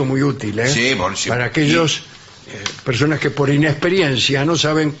ha sido muy útil, Sí, para aquellos personas que por inexperiencia no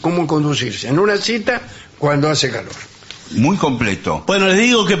saben cómo conducirse en una cita cuando hace calor. Muy completo. Bueno, les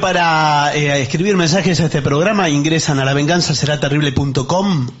digo que para escribir mensajes a este programa ingresan a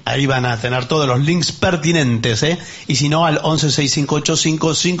lavenganzaseraterrible.com. Ahí van a tener todos los links pertinentes, y si no, al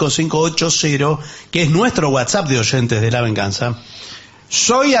 1165855580, que es nuestro WhatsApp de oyentes de La Venganza.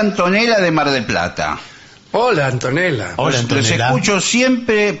 Soy Antonella de Mar del Plata. Hola, Antonella. Hola, Los Antonella. escucho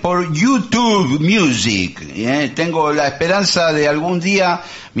siempre por YouTube Music. Tengo la esperanza de algún día,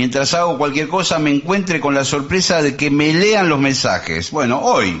 mientras hago cualquier cosa, me encuentre con la sorpresa de que me lean los mensajes. Bueno,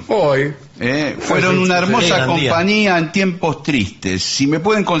 hoy. Fueron una hermosa compañía en tiempos tristes. Si me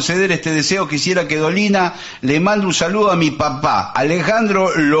pueden conceder este deseo, quisiera que Dolina le mande un saludo a mi papá,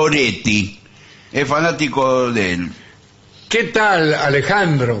 Alejandro Loretti. Es fanático de él. ¿Qué tal,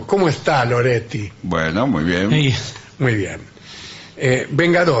 Alejandro? ¿Cómo está, Loretti? Bueno, muy bien. Sí. Muy bien.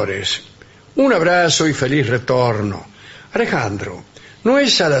 Vengadores, un abrazo y feliz retorno. Alejandro, no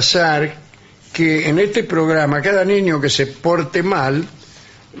es al azar que en este programa cada niño que se porte mal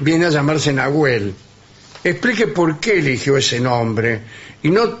viene a llamarse Nahuel. Explique por qué eligió ese nombre y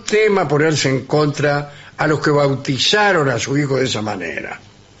no tema ponerse en contra a los que bautizaron a su hijo de esa manera.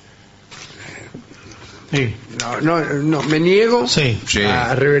 Sí. No, me niego Sí.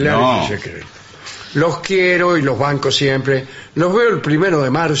 a revelar ese secreto. Los quiero y los banco siempre. Los veo el 1 de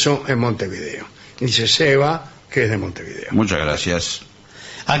marzo en Montevideo. Dice Seba, que es de Montevideo. Muchas gracias.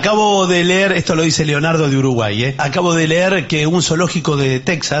 Acabo de leer, esto lo dice Leonardo de Uruguay, acabo de leer que un zoológico de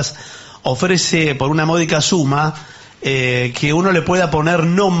Texas ofrece por una módica suma que uno le pueda poner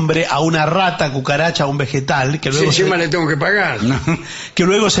nombre a una rata, cucaracha, a un vegetal, que luego, encima le tengo que pagar. que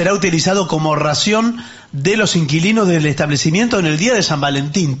luego será utilizado como ración de los inquilinos del establecimiento en el día de San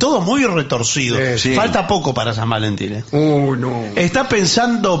Valentín. Todo muy retorcido. Sí. Falta poco para San Valentín. No. ¿Está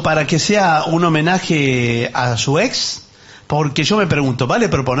pensando para que sea un homenaje a su ex? Porque yo me pregunto, ¿vale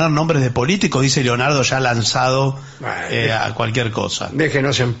proponer nombres de políticos? Dice Leonardo, ya lanzado a cualquier cosa.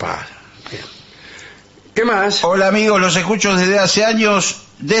 Déjenos en paz. Bien. ¿Qué más? Hola amigos, los escucho desde hace años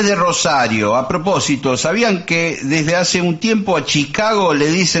desde Rosario. A propósito, ¿sabían que desde hace un tiempo a Chicago le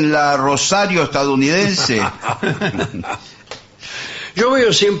dicen la Rosario estadounidense? Yo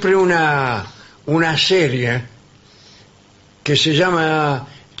veo siempre una serie que se llama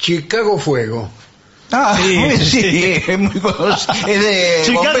Chicago Fuego. Sí. Es muy conocido. Es de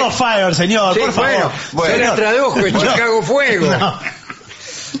Chicago Fire, señor, Sí, por favor. se les tradujo, es Chicago Fuego. No.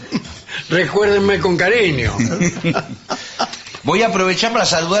 Recuérdenme con cariño. Voy a aprovechar para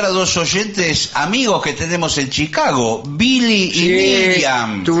saludar a dos oyentes amigos que tenemos en Chicago, Billy y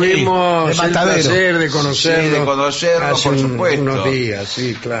Miriam. Tuvimos Sí, de el Matadero. placer de conocerlos, Sí, de conocerlos, hace por supuesto. unos días,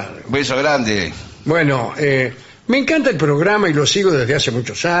 sí, claro. Un beso grande. Bueno, me encanta el programa y lo sigo desde hace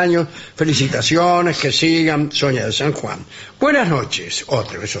muchos años. Felicitaciones, que sigan. Sonia de San Juan. Buenas noches.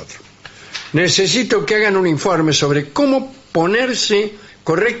 Otro. Necesito que hagan un informe sobre cómo ponerse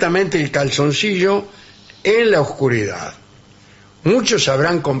correctamente el calzoncillo en la oscuridad. Muchos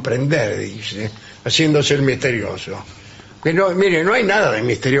sabrán comprender, dice, haciéndose el misterioso. Pero mire, no hay nada de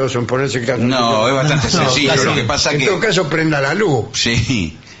misterioso en ponerse el calzoncillo. No, es bastante sencillo. casi. Lo que pasa En que... todo caso, prenda la luz.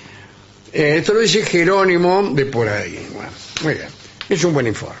 Sí. Esto lo dice Jerónimo de por ahí. Bueno, muy bien. Es un buen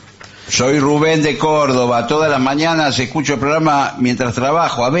informe. Soy Rubén de Córdoba. Todas las mañanas escucho el programa mientras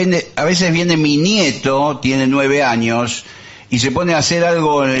trabajo. A veces viene mi nieto, tiene 9 años, y se pone a hacer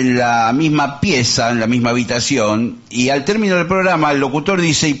algo en la misma pieza, en la misma habitación, y al término del programa el locutor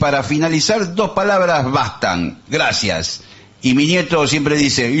dice, y para finalizar 2 palabras bastan, gracias. Y mi nieto siempre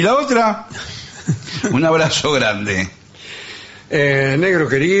dice, ¿y la otra? Un abrazo grande. Negro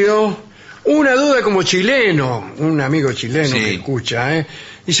querido, una duda como chileno, un amigo chileno Sí. que escucha,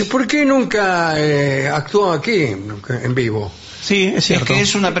 dice, ¿por qué nunca actuó aquí en vivo? Sí, es Es cierto. que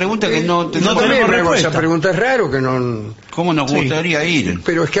es una pregunta que no Yo tenemos... también me hago respuesta. esa pregunta, es raro que no... ¿Cómo nos gustaría ir?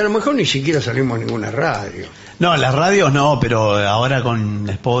 Pero es que a lo mejor ni siquiera salimos en ninguna radio. No, las radios no, pero ahora con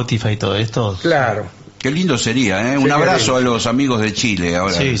Spotify y todo esto. Claro. Qué lindo sería, ¿eh? Un Sí, abrazo qué a los amigos de Chile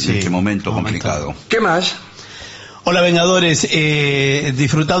ahora, Sí, en sí. este momento Un momento. complicado. ¿Qué más? Hola Vengadores,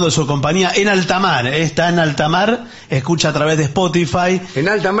 disfrutando de su compañía en Altamar, está en Altamar, escucha a través de Spotify. En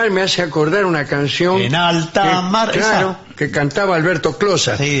alta mar me hace acordar una canción... En alta mar, claro, que cantaba Alberto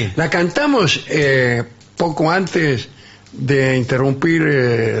Closa. Sí. La cantamos poco antes de interrumpir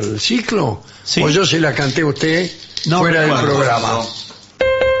el ciclo. Sí. O yo se la canté a usted No, fuera del recuerdo. programa.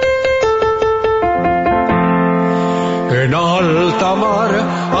 En alta mar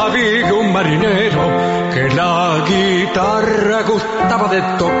había un marinero que la guitarra gustaba de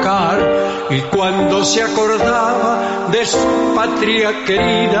tocar, y cuando se acordaba de su patria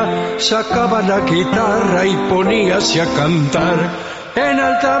querida, sacaba la guitarra y poníase a cantar. En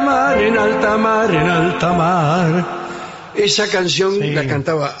alta mar, en alta mar, en alta mar. Esa canción la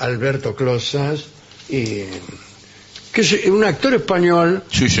cantaba Alberto Closas, que es un actor español,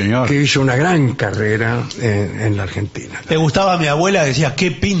 Sí, señor. que hizo una gran carrera en la Argentina. Le gustaba a mi abuela, decía,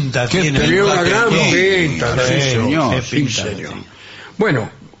 qué pinta tiene. Tenía una gran pinta, Sí, señor. qué Sí, pinta señor. tiene. Bueno,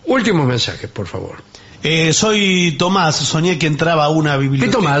 últimos mensajes, por favor. Soy Tomás, soñé que entraba a una ¿Qué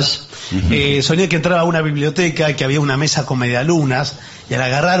biblioteca. Tomás? Soñé que entraba a una biblioteca, que había una mesa con medialunas, y al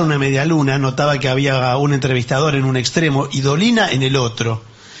agarrar una medialuna notaba que había un entrevistador en un extremo y Dolina en el otro.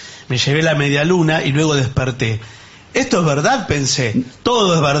 Me llevé la medialuna y luego desperté. ¿Esto es verdad? Pensé.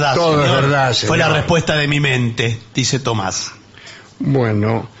 Todo es verdad, Todo señor. es verdad, Fue la señor. respuesta de mi mente, dice Tomás.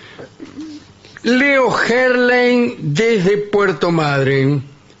 Bueno, Leo Herlein desde Puerto Madryn.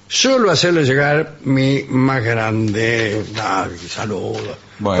 Solo hacerle llegar mi más grande saludo.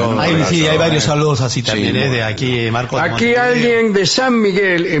 Bueno, Todo Hay, abrazo, sí, hay varios saludos así también, Sí, de bueno. aquí, Marco. de Aquí Montevideo. alguien de San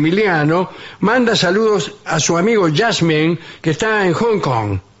Miguel, Emiliano, manda saludos a su amigo Jasmine, que está en Hong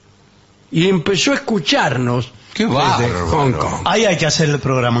Kong. Y empezó a escucharnos Qué desde bárbaro. Hong Kong. Ahí hay que hacer el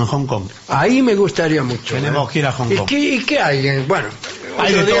programa en Hong Kong. Ahí me gustaría mucho. Tenemos que ir a Hong Kong. ¿Y qué hay? Bueno,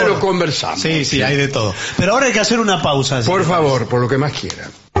 Hay otro de día todo. lo conversamos. Sí, sí, hay de todo. Pero ahora hay que hacer una pausa. Por ¿sí? favor, por lo que más quiera.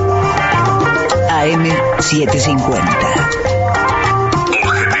 AM750.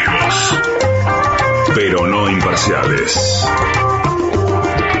 Objetivos, pero no imparciales.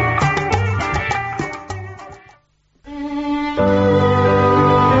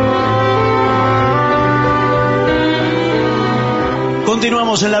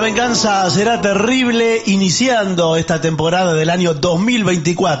 Continuamos en La Venganza Será Terrible, iniciando esta temporada del año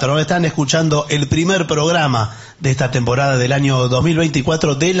 2024. Están escuchando el primer programa de esta temporada del año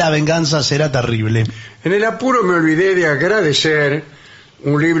 2024 de La Venganza Será Terrible. En el apuro me olvidé de agradecer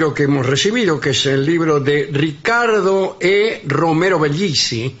un libro que hemos recibido, que es el libro de Ricardo E. Romero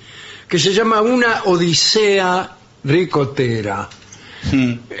Bellisi, que se llama Una Odisea Ricotera.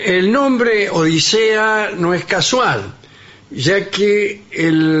 El nombre Odisea no es casual, ya que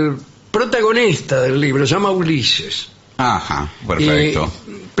el protagonista del libro se llama Ulises. Ajá, perfecto.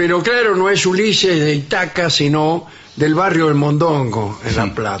 Pero claro, no es Ulises de Itaca, sino del barrio del Mondongo, en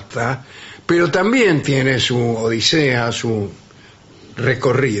La Plata. Pero también tiene su odisea, su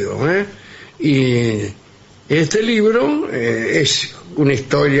recorrido. Y este libro es una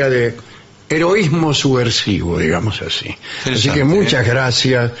historia de heroísmo subversivo, digamos así. Así que muchas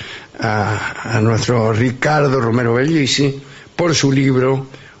gracias a nuestro Ricardo Romero Bellisi por su libro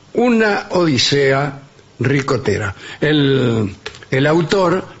Una Odisea Ricotera. El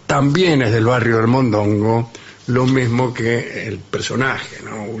autor también es del barrio del Mondongo, lo mismo que el personaje,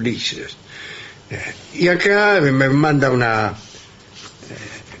 ¿no? Ulises. Y acá me manda una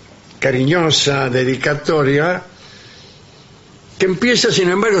cariñosa dedicatoria que empieza, sin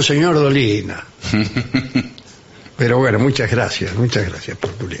embargo, señor Dolina. Pero bueno, muchas gracias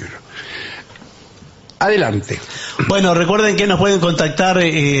por tu libro. Adelante. Bueno, recuerden que nos pueden contactar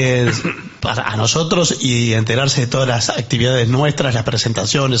a nosotros y enterarse de todas las actividades nuestras, las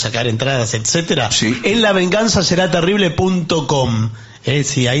presentaciones, sacar entradas, etcétera, Sí. en lavenganzaseraterrible.com.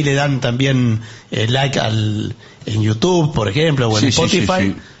 Si ahí le dan también like en YouTube, por ejemplo, o en Sí, sí,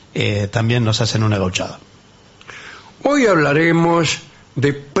 Spotify, sí, también nos hacen una gauchada. Hoy hablaremos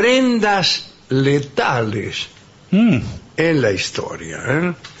de prendas letales en la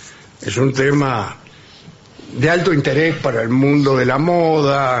historia. Es un tema de alto interés para el mundo de la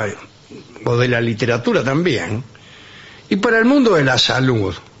moda o de la literatura también, y para el mundo de la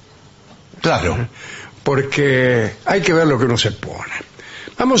salud, Claro. porque hay que ver lo que uno se pone.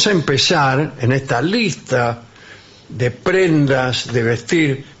 Vamos a empezar en esta lista de prendas de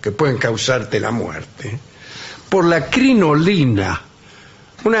vestir que pueden causarte la muerte por la crinolina,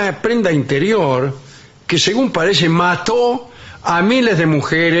 una prenda interior que, según parece, mató a miles de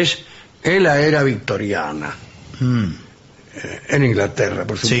mujeres en la era victoriana, en Inglaterra,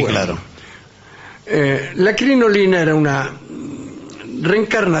 por supuesto. Sí, claro. La crinolina era una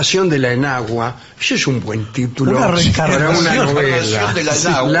reencarnación de la enagua. Ese es un buen título Una para reencarnación. una novela. Reencarnación de la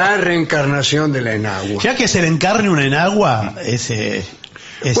enagua. La reencarnación de la enagua. Ya que se le encarne una enagua, es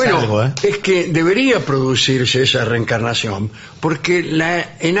Bueno, algo, es que debería producirse esa reencarnación, porque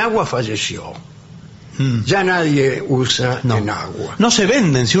la enagua falleció. Ya nadie usa enagua. No se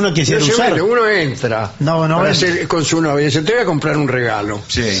venden, si uno quisiera No se usar. vende, uno entra No para vende. hacer con su novia, dice, te voy a comprar un regalo.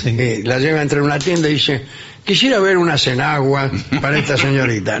 Sí. La lleva a entrar en una tienda y dice, quisiera ver unas enaguas para esta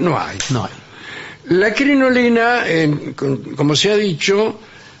señorita. No hay. No hay. La crinolina, como se ha dicho,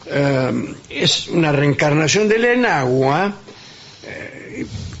 es una reencarnación del enagua,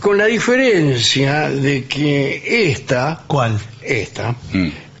 con la diferencia de que esta... ¿Cuál? Esta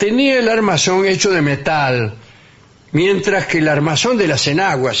tenía el armazón hecho de metal, mientras que el armazón de las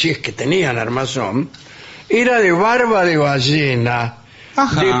enaguas, si es que tenían armazón, era de barba de ballena,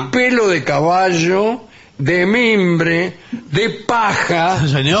 Ajá. de pelo de caballo, de mimbre, de paja,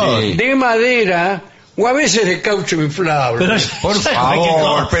 Señor. Sí. de madera o a veces de caucho inflable. Pero, Por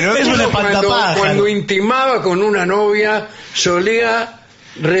favor, pero es un Cuando espantapájaro. intimaba con una novia solía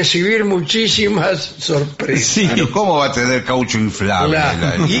recibir muchísimas sorpresas. Sí. Pero ¿cómo va a tener caucho inflable?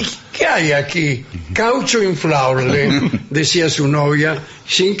 Claro. ¿Y qué hay aquí? Caucho inflable, decía su novia,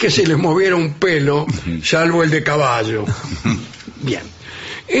 sin que se le moviera un pelo, salvo el de caballo. Bien.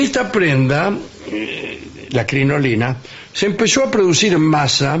 Esta prenda, la crinolina, se empezó a producir en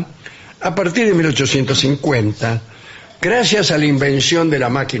masa a partir de 1850, gracias a la invención de la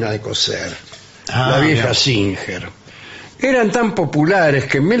máquina de coser, la vieja mira. Singer. Eran tan populares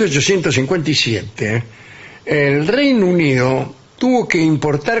que en 1857 el Reino Unido tuvo que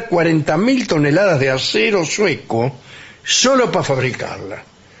importar 40.000 toneladas de acero sueco solo para fabricarla.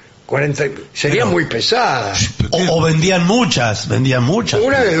 Sería muy pesada. O vendían muchas.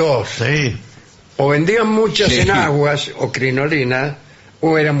 Una de dos. Sí. O vendían muchas Sí. enaguas o crinolinas,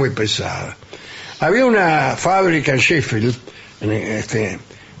 o era muy pesada. Había una fábrica en Sheffield,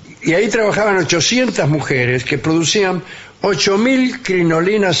 y ahí trabajaban 800 mujeres que producían 8.000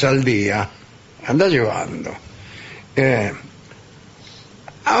 crinolinas al día. Anda llevando.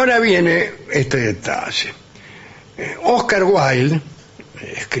 Ahora viene este detalle. Oscar Wilde,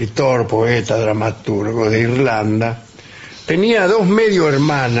 escritor, poeta, dramaturgo de Irlanda, tenía dos medio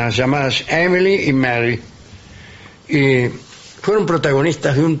hermanas llamadas Emily y Mary, y fueron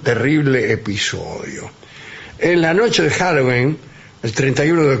protagonistas de un terrible episodio. En la noche de Halloween, el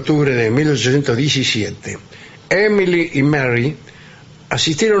 31 de octubre de 1817, Emily y Mary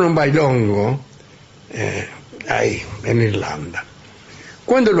asistieron a un bailongo ahí, en Irlanda.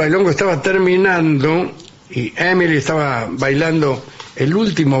 Cuando el bailongo estaba terminando y Emily estaba bailando el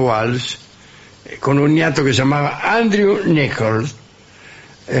último vals con un niato que se llamaba Andrew Nichols,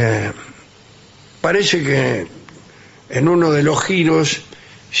 parece que en uno de los giros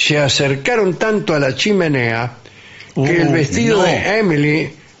se acercaron tanto a la chimenea que el vestido no. de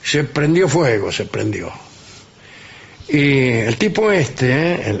Emily se prendió fuego, y el tipo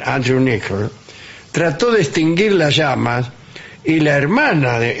el Andrew Nichols, trató de extinguir las llamas, y la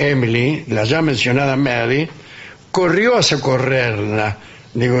hermana de Emily, la ya mencionada Mary, corrió a socorrerla,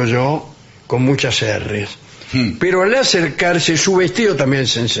 digo yo, con muchas R's. Pero al acercarse su vestido también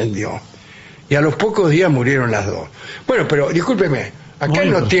se encendió, y a los pocos días murieron las dos. Bueno, pero discúlpeme, acá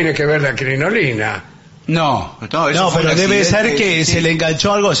Bueno, no tiene que ver la crinolina. No, eso No, fue pero un debe ser accidente, que sí. se le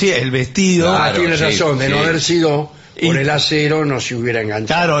enganchó algo así, el vestido. Claro, Tiene sí, razón, de no sí. haber sido por Y- el acero no se hubiera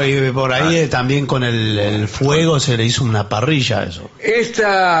enganchado. Claro, y por ahí también con el fuego se le hizo una parrilla eso.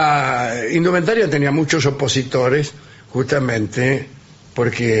 Esta indumentaria tenía muchos opositores, justamente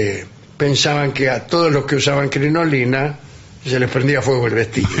porque pensaban que a todos los que usaban crinolina se les prendía fuego el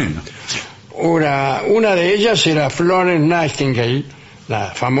vestido. Una de ellas era Florence Nightingale,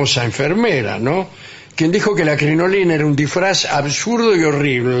 la famosa enfermera, ¿no? Quien dijo que la crinolina era un disfraz absurdo y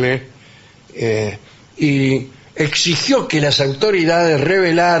horrible, y exigió que las autoridades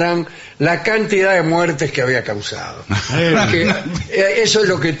revelaran la cantidad de muertes que había causado. Porque, eso es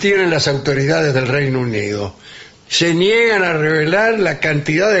lo que tienen las autoridades del Reino Unido. Se niegan a revelar la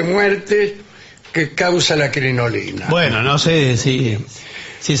cantidad de muertes que causa la crinolina. Bueno, no sé si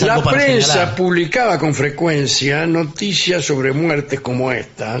es La algo para prensa señalar. publicaba con frecuencia noticias sobre muertes como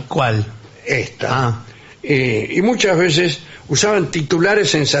esta. ¿Cuál? Esta. Y muchas veces usaban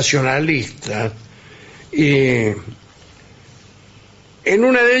titulares sensacionalistas. Y en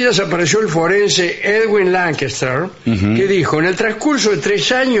una de ellas apareció el forense Edwin Lancaster, que dijo: en el transcurso de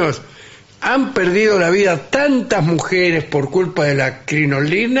 3 años han perdido la vida tantas mujeres por culpa de la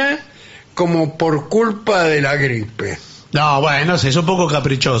crinolina como por culpa de la gripe. No, bueno, es un poco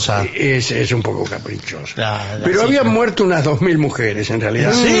caprichosa. Es un poco caprichoso. La Pero habían cifra. muerto unas 2.000 mujeres en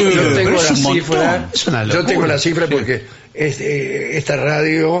realidad. Sí, yo pero tengo es la un montón, cifra. es una Yo locura. tengo la cifra porque esta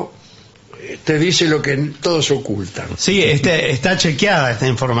radio te dice lo que todos ocultan. Sí, está chequeada esta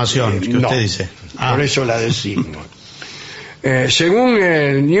información que No, usted dice. por eso la decimos. Según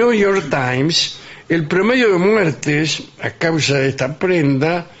el New York Times, el promedio de muertes a causa de esta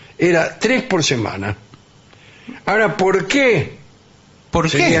prenda era 3 por semana. Ahora, ¿por qué ¿Por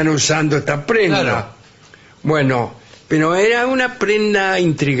qué? seguían usando esta prenda? Claro. Bueno, pero era una prenda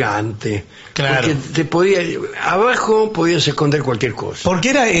intrigante. Claro. Porque abajo podías esconder cualquier cosa.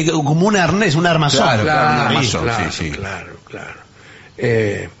 Porque era como un arnés, un armazón. Claro, un Claro, armazón, claro, sí, sí. claro.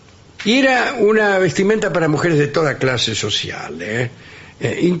 Y era una vestimenta para mujeres de toda clase social.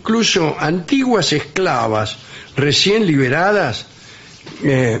 Incluso antiguas esclavas recién liberadas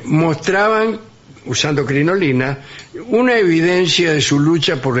mostraban, usando crinolina, una evidencia de su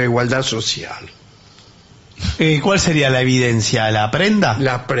lucha por la igualdad social. ¿Cuál sería la evidencia? ¿La prenda?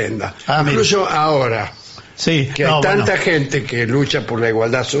 La prenda. Ah, Incluso ahora, Sí. que hay tanta gente que lucha por la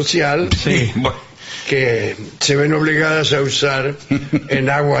igualdad social, Sí. Bueno, que se ven obligadas a usar en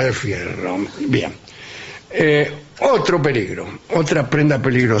agua de fierro. Bien. Otro peligro, otra prenda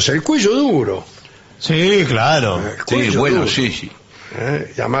peligrosa, el cuello duro. Sí, claro. El sí, cuello bueno, duro, sí.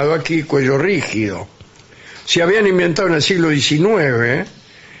 llamado aquí cuello rígido. Se habían inventado en el siglo XIX,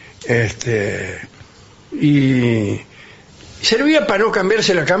 y servía para no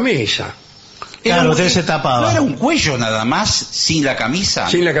cambiarse la camisa. Claro, usted se tapaba. ¿No era un cuello nada más, sin la camisa?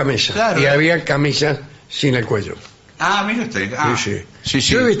 Sin la camisa. Claro. Y había camisas sin el cuello. Ah, mire usted. Ah, Sí. sí.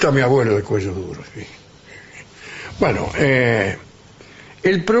 Yo he visto a mi abuelo de cuello duro. Sí. Bueno,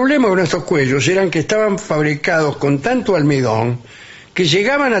 el problema con estos cuellos eran que estaban fabricados con tanto almidón que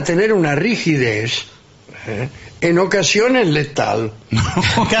llegaban a tener una rigidez, en ocasiones letal.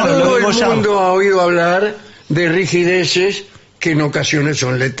 Claro, lo Todo el degollaban. mundo ha oído hablar de rigideces que en ocasiones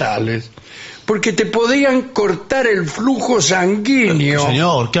son letales, porque te podían cortar el flujo sanguíneo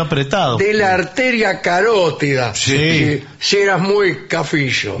Señor, qué apretado. de la arteria carótida. Sí. Si eras muy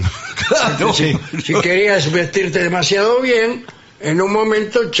cafillo. Claro. Sí. Si querías vestirte demasiado bien, en un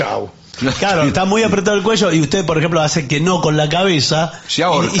momento, chao. Claro, está muy apretado el cuello y usted, por ejemplo, hace que no con la cabeza Se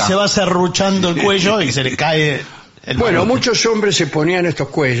ahorca. y se va serruchando el cuello y se le cae el Bueno, manote. muchos hombres se ponían estos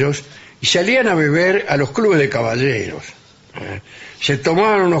cuellos y salían a beber a los clubes de caballeros. Se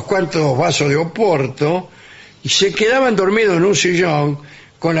tomaban unos cuantos vasos de oporto y se quedaban dormidos en un sillón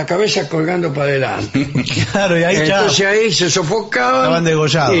con la cabeza colgando para adelante. Claro, y ahí ya. Entonces ahí se sofocaban Estaban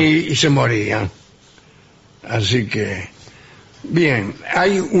degollados. y se morían. Así que, bien,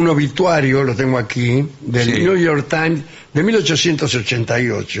 hay un obituario, lo tengo aquí, del Sí. New York Times de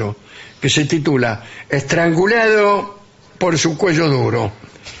 1888, que se titula Estrangulado por su cuello duro.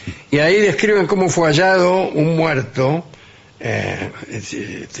 Y ahí describen cómo fue hallado un muerto.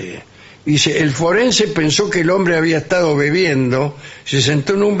 Dice, el forense pensó que el hombre había estado bebiendo, se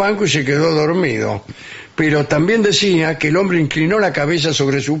sentó en un banco y se quedó dormido. Pero también decía que el hombre inclinó la cabeza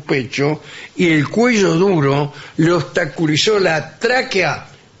sobre su pecho y el cuello duro le obstaculizó la tráquea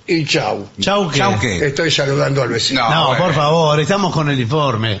y chau. Chau, ¿qué? Chau, ¿qué? Estoy saludando al vecino. No, bueno. por favor, estamos con el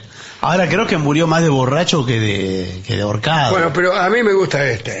informe. Ahora creo que murió más de borracho que de ahorcado. Bueno, pero a mí me gusta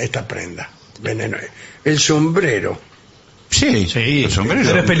esta prenda. Veneno. El sombrero. Sí, Sí, el sombrero.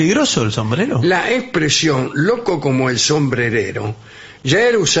 pero es peligroso el sombrero. La expresión loco como el sombrerero ya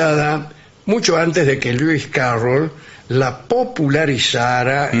era usada mucho antes de que Lewis Carroll la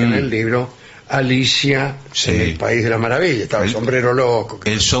popularizara en el libro Alicia Sí. en el País de la Maravilla. Estaba el sombrero loco.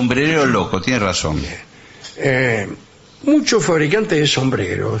 El sombrero loco, tiene razón. Muchos fabricantes de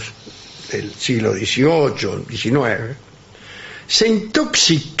sombreros del siglo XVIII, XIX, se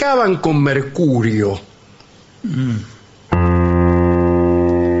intoxicaban con mercurio.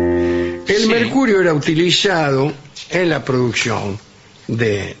 El Sí. mercurio era utilizado en la producción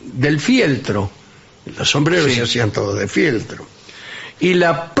del fieltro. Los sombreros Sí. se hacían todos de fieltro. Y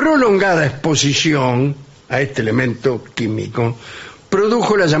la prolongada exposición a este elemento químico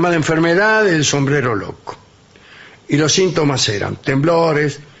produjo la llamada enfermedad del sombrero loco. Y los síntomas eran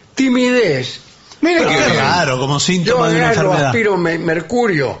temblores, timidez. Mira Pero que qué raro, como Yo síntoma de una agarro, enfermedad. aspiro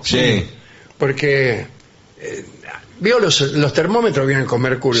mercurio. Sí. Porque, vio los termómetros vienen con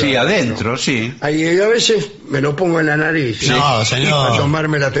mercurio. Sí, adentro, sí. Ahí a veces me lo pongo en la nariz. No, señor. Para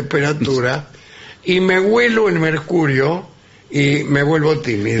tomarme la temperatura. Y me huelo el mercurio y me vuelvo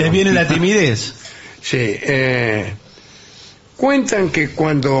tímido. ¿Te viene la timidez? Sí. Cuentan que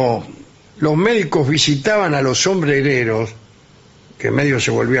cuando los médicos visitaban a los sombrereros, que medio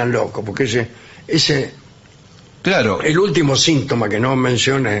se volvían locos, porque ese Claro. el último síntoma que no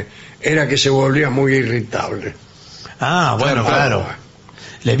mencioné era que se volvía muy irritable. Ah, bueno, claro.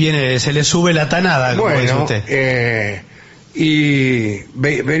 Se le sube la tanada, como dice Bueno, usted.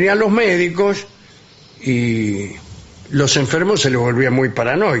 venían los médicos y los enfermos se les volvían muy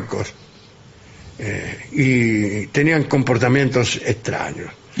paranoicos y tenían comportamientos extraños.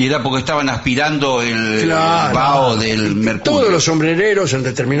 Y era porque estaban aspirando el Claro. vaho del mercurio. Todos los sombrereros en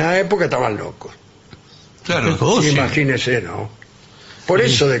determinada época estaban locos. Claro. Qué cosa. Imagínese, ¿no? Por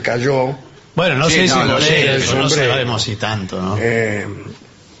eso decayó Bueno, no Sí, sé no, si no no, sé, el no sombrero. sabemos si tanto, ¿no?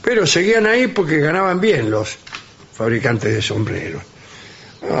 Pero seguían ahí porque ganaban bien los fabricantes de sombreros.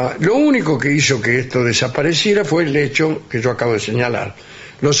 Lo único que hizo que esto desapareciera fue el hecho que yo acabo de señalar.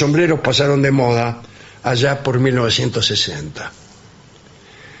 Los sombreros pasaron de moda allá por 1960.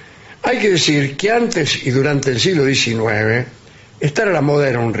 Hay que decir que antes y durante el siglo XIX, estar a la moda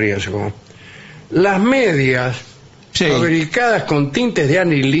era un riesgo. Las medias, Sí. fabricadas con tintes de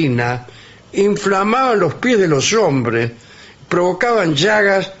anilina, inflamaban los pies de los hombres, provocaban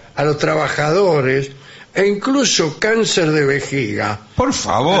llagas a los trabajadores e incluso cáncer de vejiga. Por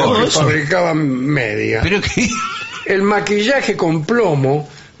favor. Porque fabricaban medias. Pero que... El maquillaje con plomo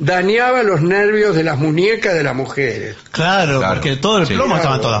dañaba los nervios de las muñecas de las mujeres. Claro, Claro, porque todo el sí. plomo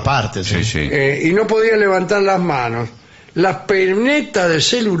estaba en Claro. todas partes. Sí, sí. Y no podían levantar las manos. Las peinetas de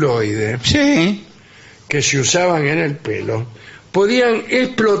celuloide Sí. que se usaban en el pelo podían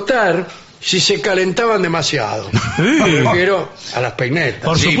explotar si se calentaban demasiado. Me refiero a las peinetas.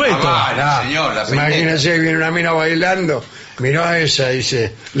 Por Sí, supuesto. mamá, señor, la peineta. Imagínense, viene una mina bailando, miró a esa,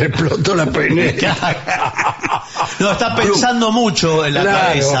 dice, le explotó la peineta. No, está pensando mucho en la Claro,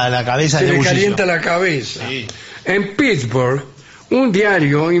 cabeza se de le bullicio. calienta la cabeza. Sí. En Pittsburgh, un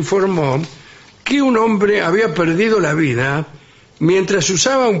diario informó que un hombre había perdido la vida mientras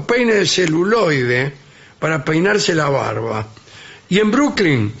usaba un peine de celuloide para peinarse la barba. Y en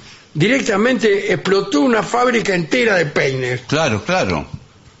Brooklyn, directamente explotó una fábrica entera de peines. Claro, claro.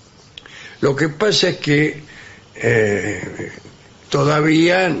 Lo que pasa es que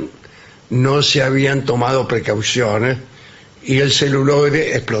todavía no se habían tomado precauciones y el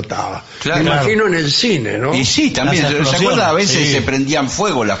celuloide explotaba. Claro. Me imagino en el cine, ¿no? Y sí, también. Las ¿Se explosiones, acuerdan? A veces sí. se prendían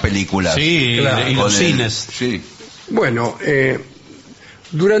fuego las películas. Sí, Claro. y Con los el- cines. Sí. Bueno,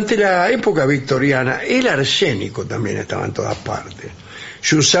 durante la época victoriana, el arsénico también estaba en todas partes.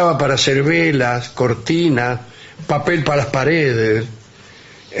 Se usaba para hacer velas, cortinas, papel para las paredes,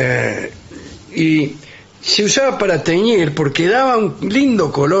 y se usaba para teñir porque daba un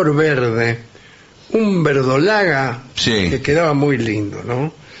lindo color verde, un verdolaga Sí. que quedaba muy lindo,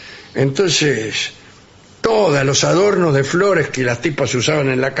 ¿no? Entonces, todos los adornos de flores que las tipas usaban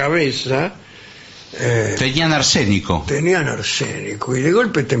en la cabeza Tenían arsénico. tenían arsénico y de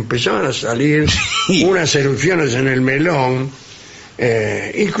golpe te empezaban a salir Sí. unas erupciones en el melón.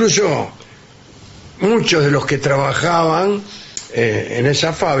 Incluso muchos de los que trabajaban en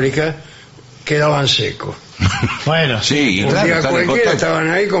esa fábrica quedaban secos. Bueno, Sí, Un claro. día está en cualquiera contacto. estaban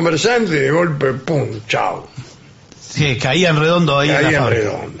ahí conversando y de golpe, ¡pum!, chao. sí, caían redondo ahí en Ahí la en fábrica.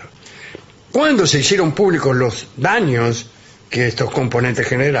 redondo. Cuando se hicieron públicos los daños que estos componentes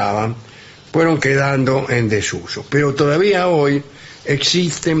generaban, fueron quedando en desuso. Pero todavía hoy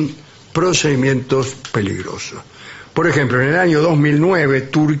existen procedimientos peligrosos. Por ejemplo, en el año 2009,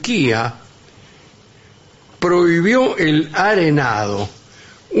 Turquía prohibió el arenado,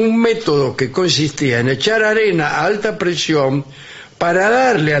 un método que consistía en echar arena a alta presión para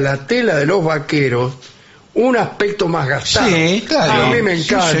darle a la tela de los vaqueros un aspecto más gastado. Sí, claro. A mí me Sí,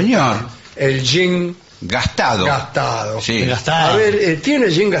 encanta señor. el jean Gastado. gastado. Sí. Gastado. A ver, ¿tiene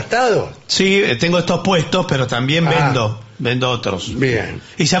jean gastado? Sí, tengo estos puestos, pero también vendo otros. Bien.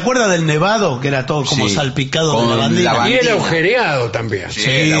 ¿Y se acuerda del nevado, que era todo como Sí, salpicado con de la bandera? la Y bandina. era agujereado también. Sí, Sí,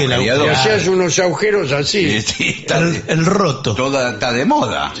 el la agujereador. Y agujereado. hacías unos agujeros así. Sí, está El roto. toda está de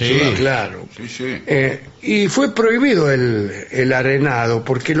moda. Sí, claro. Sí, sí. Y fue prohibido el arenado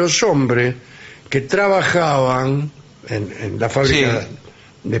porque los hombres que trabajaban en la fábrica Sí.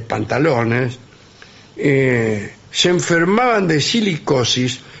 de pantalones se enfermaban de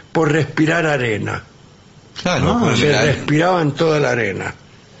silicosis por respirar arena. Claro. Ah, pues, Se mira, respiraban toda la arena.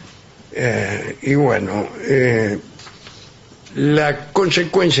 Y bueno, la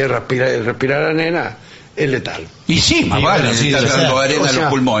consecuencia de respirar arena es letal. y sí, más Sí, vale, bueno, sí, está o sea, dando arena O a sea, los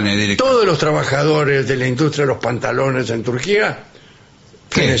pulmones. directo. todos los trabajadores de la industria de los pantalones en Turquía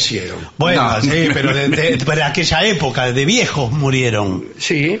 ¿Qué? perecieron. Bueno, No. sí, pero de aquella época, de viejos murieron.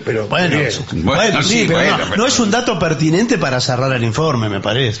 Sí, pero Bueno, murieron. Bueno, sí, pero bueno, no, pero- no es un dato pertinente para cerrar el informe, me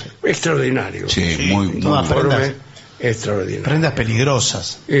parece. Extraordinario. Sí, Sí, muy, muy todas bueno. Informe extraordinario. Prendas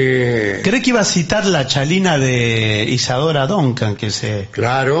peligrosas. Eh, Creo que iba a citar la chalina de Isadora Duncan, que se...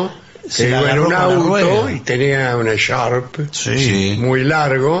 claro, Se que la iba en agarró un con la auto rueda. y tenía una Sharp Sí. muy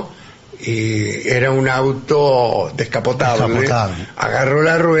largo y era un auto descapotable. Descapotable. Agarró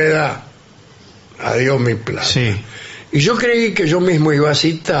la rueda, adiós mi plata. Sí. Y yo creí que yo mismo iba a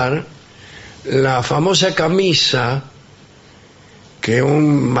citar la famosa camisa que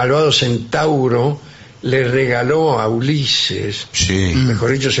un malvado centauro le regaló a Ulises, Sí.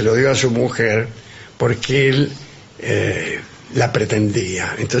 mejor dicho, se lo dio a su mujer, porque él la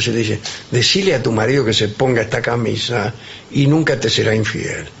pretendía. Entonces le dice, decile a tu marido que se ponga esta camisa y nunca te será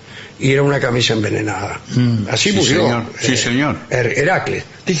infiel. Y era una camisa envenenada. Así Sí, murió. señor. Sí, señor. Heracles.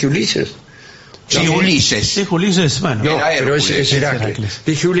 Dije Ulises. Sí, Ulises. Sí, Ulises, bueno. No, Era pero Hércules. es Heracles. Heracles.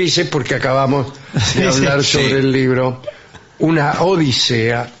 Dije Ulises porque acabamos Sí, de hablar sí. sobre el libro Una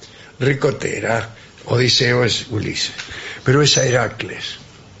Odisea ricotera. Odiseo es Ulises. Pero es a Heracles.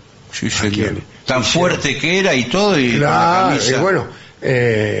 Sí, ¿A señor. quién? Tan Sí, fuerte que era y todo, y con la Claro, camisa. y bueno,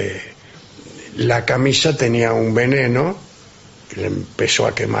 la camisa tenía un veneno que le empezó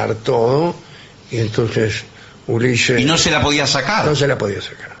a quemar todo y entonces Ulises Y no se la podía sacar. no se la podía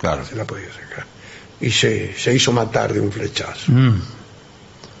sacar. Claro. No se la podía sacar. Y se hizo matar de un flechazo. Bueno,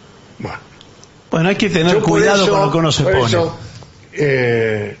 Bueno, hay que tener yo por cuidado eso- con lo que uno se por pone. eso,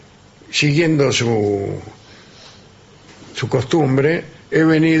 siguiendo su costumbre, he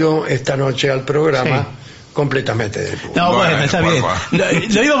venido esta noche al programa completamente desnudo. No, bueno, Bueno, está bueno,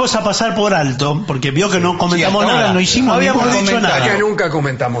 bien. Lo íbamos a pasar por alto, porque vio que no comentamos hasta nada, ahora. no hicimos No habíamos ningún dicho comentario. Acá nunca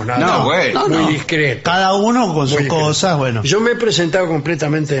comentamos nada. No, bueno. Muy No. discreto. Cada uno con sus Muy discreto. cosas, bueno. Yo me he presentado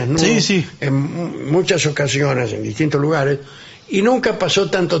completamente desnudo Sí, sí. en muchas ocasiones, en distintos lugares, y nunca pasó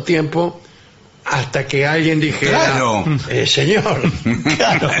tanto tiempo hasta que alguien dijera, Claro. Señor,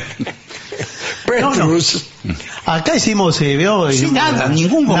 Claro. Petrus, Acá hicimos, veo, Sí, nada,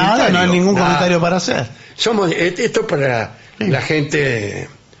 ningún Nada, comentario. no hay ningún Nada. comentario para hacer. somos, esto para la gente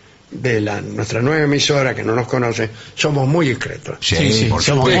de nuestra nueva emisora que no nos conoce, somos muy discretos. Sí, Sí, sí, por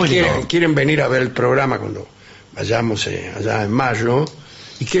somos Ustedes muy supuesto. quieren venir a ver el programa cuando vayamos allá en mayo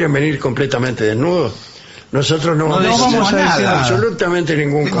y quieren venir completamente desnudos, nosotros no vamos vamos a decir nada. absolutamente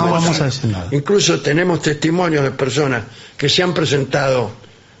ningún No comentario. vamos a decir nada. Incluso tenemos testimonios de personas que se han presentado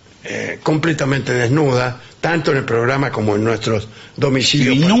completamente desnudas, tanto en el programa como en nuestros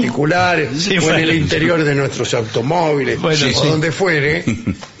domicilios Y nunca- particulares, Sí, o en el bueno. interior de nuestros automóviles, Bueno, o sí. donde fuere,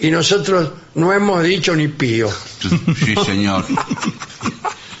 y nosotros no hemos dicho ni pío. Sí, señor.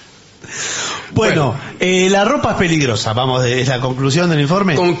 Bueno, la ropa es peligrosa, vamos, es la conclusión del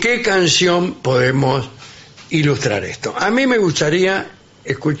informe. ¿Con qué canción podemos ilustrar esto? A mí me gustaría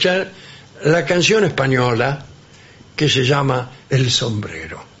escuchar la canción española que se llama El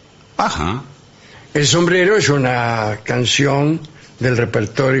Sombrero. Ajá. El Sombrero es una canción del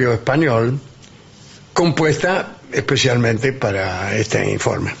repertorio español compuesta especialmente para este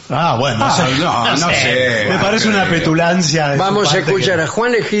informe. Ah, bueno, no sé. Me parece una petulancia. de su Vamos a parte escuchar que- a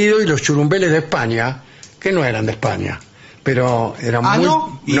Juan Ejido y los Churumbeles de España, que no eran de España, pero eran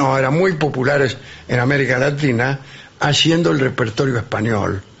 ¿no? ¿Y? eran muy populares en América Latina, haciendo el repertorio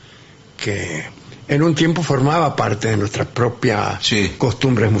español, que en un tiempo formaba parte de nuestras propias Sí.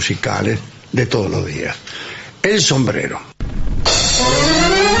 costumbres musicales de todos los días. El Sombrero.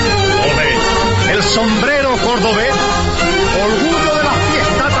 Ole, el sombrero cordobés, orgullo de la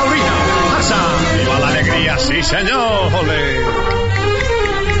fiesta taurina. ¡Pasa! ¡Viva la alegría, sí señor! Ole.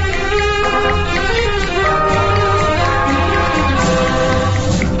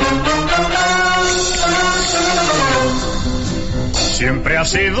 Siempre ha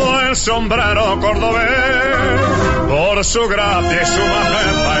sido el sombrero cordobés, por su gracia y su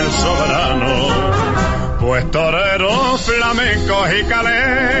majestad el soberano. Pues toreros, flamencos y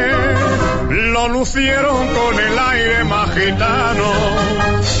calés lo lucieron con el aire más gitano.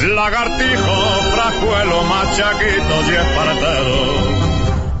 Lagartijos, frajuelos, machaquitos y esparteros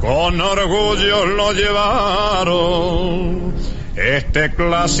con orgullo lo llevaron. Este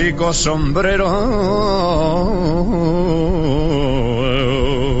clásico sombrero.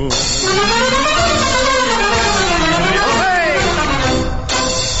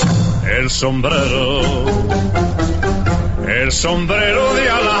 El sombrero de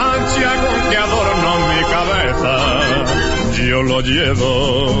ala ancha con que adorno mi cabeza, yo lo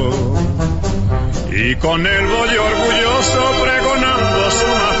llevo, y con él voy orgulloso pregonando su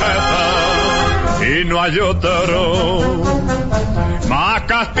majestad, y no hay otro más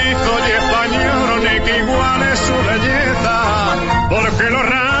castizo y español ni que iguale su belleza, porque los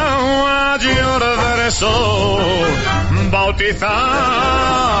rayos del sol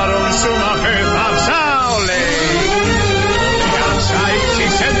bautizaron su majestad. ¡Saule! ¡Ay, sí,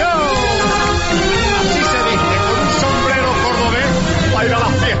 señor! Así se viste, con un sombrero cordobés, para ir a la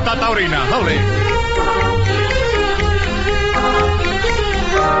fiesta taurina. ¡Doble!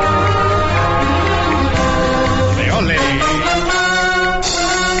 ¡Ole!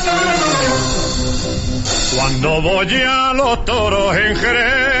 Cuando voy a los toros en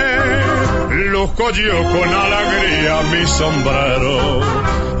Jerez, luzco yo con alegría mi sombrero,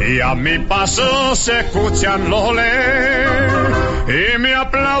 y a mi paso se escuchan los olés y me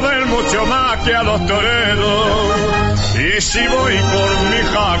aplauden mucho más que a los toreros. Y si voy con mi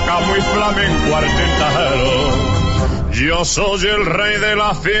jaca muy flamenco argentero, yo soy el rey de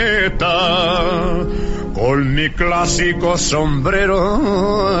la fiesta, con mi clásico sombrero.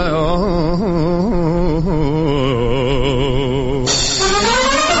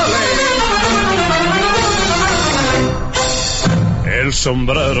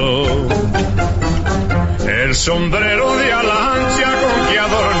 El sombrero de ala ancha con que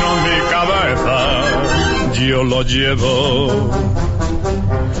adorno mi cabeza, yo lo llevo,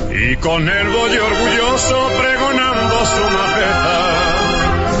 y con él voy orgulloso pregonando su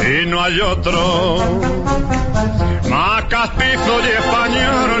majestad, y no hay otro más castizo y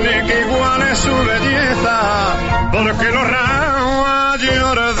español ni que iguale su belleza, porque los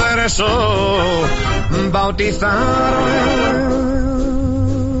rayos de eso bautizaron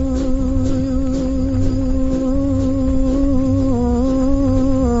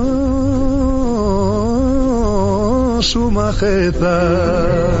su majestad.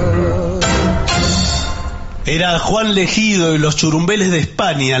 Era Juan Legido y los churumbeles de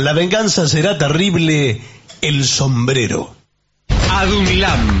España. La venganza será terrible. El sombrero.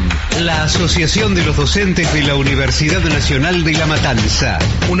 ADUNLAM, la Asociación de los Docentes de la Universidad Nacional de La Matanza.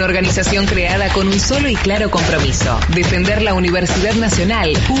 Una organización creada con un solo y claro compromiso: defender la Universidad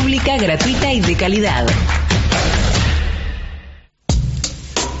Nacional, pública, gratuita y de calidad.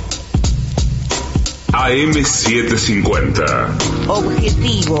 AM750.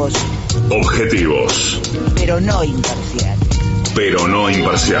 Objetivos, Objetivos, pero no imparciales. pero no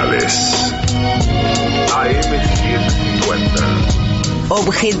imparciales. AM750.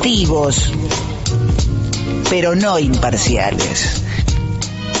 Objetivos, pero no imparciales.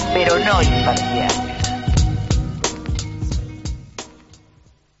 Pero no imparciales.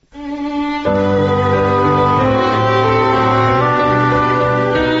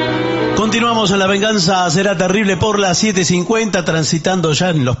 Continuamos en La Venganza Será Terrible por las 7:50, transitando ya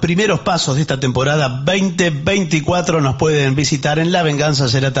en los primeros pasos de esta temporada 2024. Nos pueden visitar en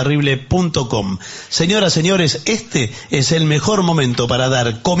lavenganzaseraterrible.com. Señoras, señores, este es el mejor momento para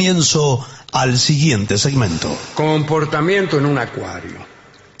dar comienzo al siguiente segmento. Comportamiento en un acuario.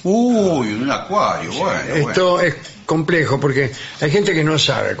 Uy, un acuario, bueno. Esto es complejo porque hay gente que no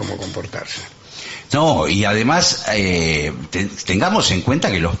sabe cómo comportarse. No, y además tengamos en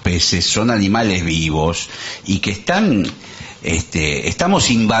cuenta que los peces son animales vivos y que estamos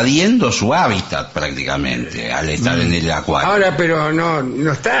invadiendo su hábitat prácticamente al estar en el acuario. Ahora, pero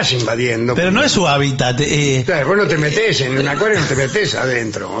no estás invadiendo. Pero no es su hábitat. Claro, vos no te metés en un acuario, no te metés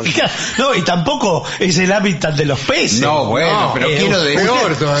adentro. O sea, No, y tampoco es el hábitat de los peces. No, bueno, pero quiero decir...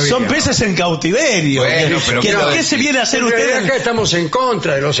 peor todavía. Son peces en cautiverio. Bueno, pero quiero ¿Qué decir- se viene a hacer en realidad usted? acá estamos en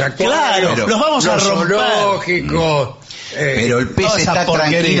contra de los acuarios. Claro, los vamos a los romper. zoológicos. Pero el pez toda esa está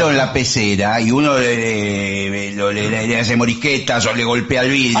porquería. tranquilo en la pecera y uno le hace morisquetas o le golpea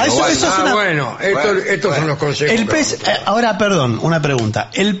el vidrio. Ah, eso o algo. es una- Bueno, estos son los consejos. El pez, ahora perdón, una pregunta.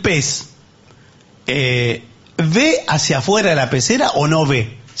 ¿El pez ve hacia afuera de la pecera o no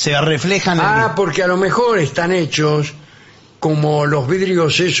ve? ¿Se reflejan en porque a lo mejor están hechos como los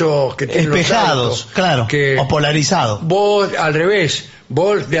vidrios esos que tienen espejados, los autos, claro, que o polarizados? vos al revés,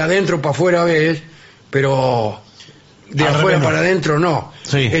 vos de adentro para afuera ves, pero de Al afuera revés no. para adentro no.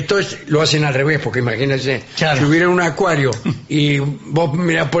 Sí. Esto lo hacen al revés, porque imagínense, Claro. si hubiera un acuario y vos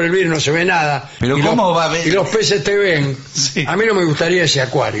mirás por el vidrio no se ve nada. Pero y ¿cómo los, va a ver? Y los peces te ven. Sí. A mí no me gustaría ese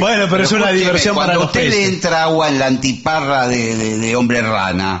acuario. Bueno, pero es una escúcheme, diversión para cuando los usted le peces. entra agua en la antiparra de hombre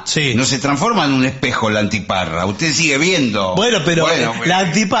rana, Sí. no se transforma en un espejo la antiparra, usted sigue viendo. Bueno, pero la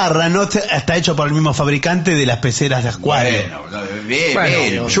antiparra no está hecho por el mismo fabricante de las peceras de acuario.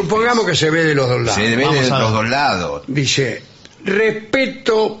 Bueno, supongamos que se ve de los dos lados. se ve Vamos de a ver. los dos lados. Dice,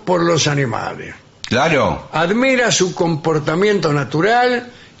 respeto por los animales. Claro. Admira su comportamiento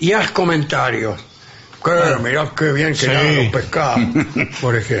natural y haz comentarios. Mirá qué bien que Sí. nadan los pescados,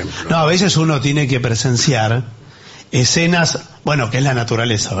 por ejemplo. No, a veces uno tiene que presenciar escenas, bueno, que es la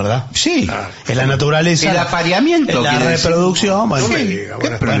naturaleza, ¿verdad? Sí. Es la naturaleza. El apareamiento, La quiere decir. reproducción, bueno. No me sí. diga, ¿Qué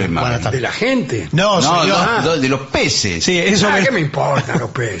buenas problema tardes. hay? ¿De la gente? No, No, señor. de los peces. Sí, eso me- ¿Qué me importan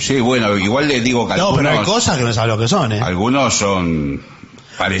los peces? Sí, bueno, igual le digo que No, pero hay algunos, cosas que no sabe lo que son, ¿eh? algunos son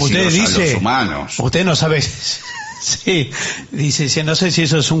parecidos Usted a dice, los humanos. usted no sabe, sí, dice, sí, no sé si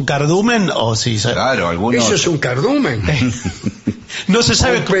eso es un cardumen o si... Claro, algunos... ¿Eso es un cardumen? No se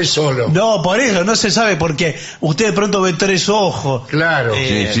sabe... Un pez solo. No, por eso, no se sabe porque usted de pronto ve tres ojos. Claro.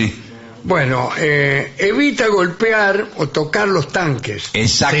 Sí, sí. Bueno, evita golpear o tocar los tanques.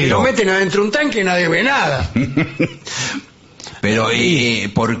 Exacto. Si lo meten adentro de un tanque nadie ve nada. Pero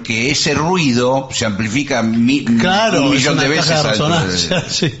porque ese ruido se amplifica un Claro, millón de veces. caja de resonancia,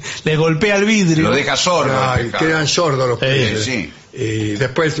 sí. Le golpea el vidrio. Lo deja sordo. Ay, quedan sordos los peces. Sí. Y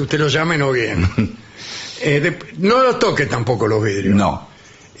después usted los llama y no viene. No lo toque tampoco los vidrios. No.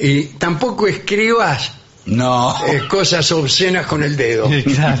 Y tampoco escribas No. cosas obscenas con el dedo Sí,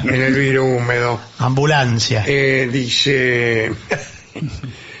 claro. en el vidrio húmedo. Ambulancia. Dice,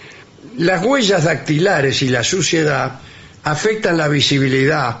 las huellas dactilares y la suciedad afectan la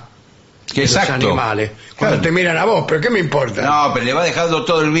visibilidad de los Exacto. animales. Cuando Claro. te miran a vos, pero ¿qué me importa? No, pero le va dejando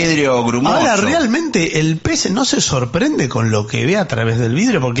todo el vidrio grumoso. Ahora, realmente el pez no se sorprende con lo que ve a través del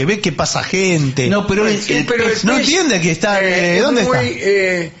vidrio, porque ve que pasa gente. No, pero el Pero el pez no pez, entiende que está... es ¿dónde muy,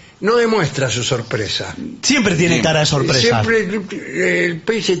 está? no demuestra su sorpresa. Siempre tiene Sí. cara de sorpresa. Siempre el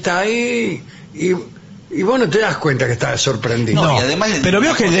pez está ahí y vos no te das cuenta que está sorprendido. No, No, y además le pero digo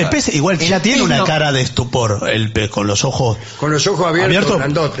veo una que el cosa. pez igual El ya tiene pez una no- cara de estupor, el pez con los ojos Con los ojos abiertos,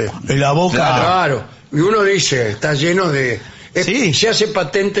 grandotes. y la boca. Claro. Y uno dice, está lleno de... Sí. Se hace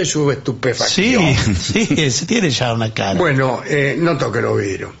patente su estupefacción. Sí, sí, tiene ya una cara. Bueno, no toque los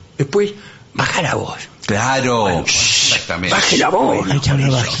vidrios. Después, baja la voz. Claro. Exactamente. Baje la voz. Hay que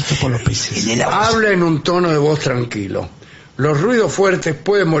hablar bajito por los peces. Habla en un tono de voz tranquilo. Los ruidos fuertes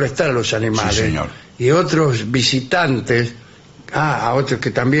pueden molestar a los animales. Sí, señor. Y otros visitantes, a otros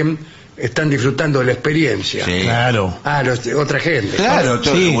que también están disfrutando de la experiencia. Sí. Claro. Otra gente. Claro,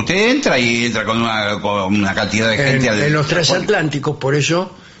 Sí. usted entra y entra con una cantidad de gente. En los transatlánticos, por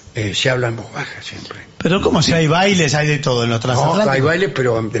eso se habla en voz baja siempre. Pero como si hay bailes, hay de todo en los No, transatlánticos. hay baile,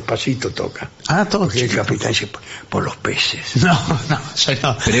 pero despacito toca. Ah, todo Porque el chiquito. capitán dice, por los peces. No, yo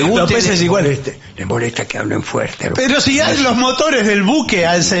no. Pregúntele- Los peces igual. Le molesta que hablen fuerte. Pero si hay los motores del buque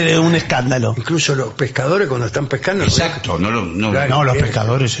hacen un escándalo. Incluso los pescadores cuando están pescando... Exacto, no, Claro. No, los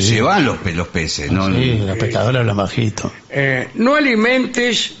pescadores sí. se van los peces, ¿no? Sí, los pescadores hablan bajito. no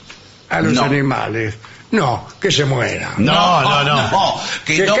alimentes a los No. animales. No, que se mueran. No.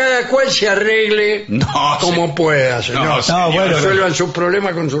 Que no. cada cual se arregle No, como pueda, señor. No, señor. bueno, Resuelvan sus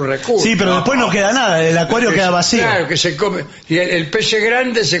problemas con sus recursos. Sí, pero después no queda nada, el acuario queda vacío. Claro, que se come. Y el pez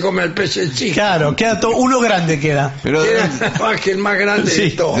grande se come al pez chico. Claro, queda todo, uno grande queda. Pero Queda más que el más grande Sí.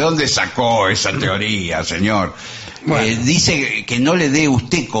 de todos. ¿de dónde sacó esa teoría, señor? Bueno. Dice que no le dé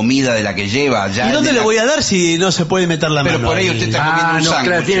usted comida de la que lleva. Ya ¿Y dónde le voy a dar si no se puede meter la Pero mano? por ahí usted está comiendo un No, sándwich.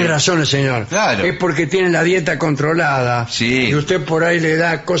 claro, tiene razón el señor. Claro. Es porque tiene la dieta controlada. Sí. Y usted por ahí le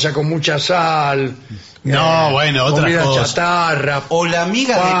da cosas con mucha sal. No, bueno, otra comida cosa. chatarra. O la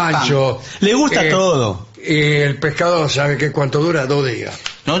amiga de pan. pancho. Le gusta todo. Y el pescador sabe que cuánto dura 2 días.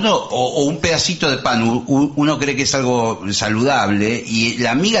 No, o un pedacito de pan. Uno cree que es algo saludable y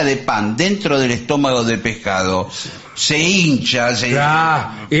la miga de pan dentro del estómago del pescado se hincha.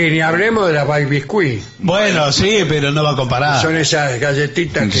 Y ni hablemos de las baby biscuit. Bueno, sí, pero no va a comparar. Son esas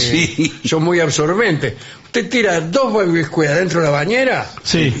galletitas que Sí. son muy absorbentes. Usted tira 2 baby biscuit adentro de la bañera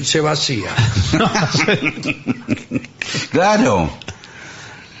Sí. y se vacía. Claro.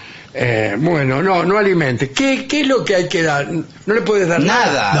 Bueno, no alimente. ¿Qué es lo que hay que dar? No le puedes dar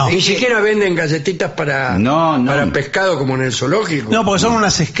Nada. No. Ni siquiera venden galletitas para No. para pescado como en el zoológico. No, porque son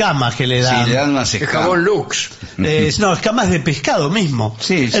unas escas que le dan. Sí, le dan unas El escamas. jabón Lux. No, escamas de pescado mismo.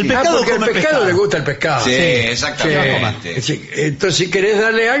 Sí, sí. El pescado Porque al come pescado le gusta el pescado. Sí, Sí. exactamente. Sí. Entonces, si querés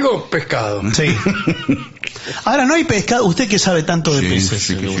darle algo, pescado. Sí. Ahora, no hay pescado. Usted que sabe tanto de Sí, peces.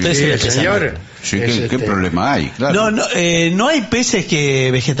 sí, sí, Usted Sí, es el que señor. sabe. Sí, Es ¿qué problema hay? Claro. No hay peces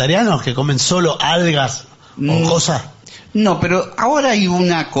vegetarianos que comen solo algas o cosas. No, pero ahora hay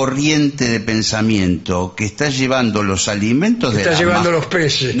una corriente de pensamiento que está llevando los alimentos de Está las llevando los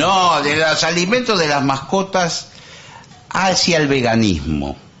peces. No, de los alimentos de las mascotas hacia el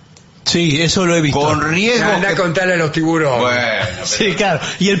veganismo. Sí, eso lo he visto. Con riesgo Anda a que... contarle a los tiburones. Bueno, Sí, claro.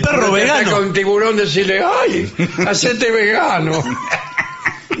 Y el perro Cuando te vegano. ataca un tiburón, decirle, ¡ay! ¡Hacete vegano!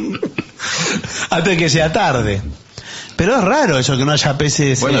 Antes que sea tarde. Pero es raro eso que no haya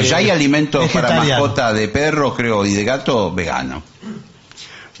peces. bueno, ya hay alimentos para vegetarianos. mascota de perro, creo, y de gato vegano.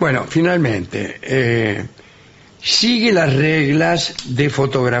 Bueno, finalmente, sigue las reglas de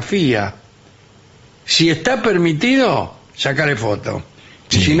fotografía. Si está permitido, sácale foto.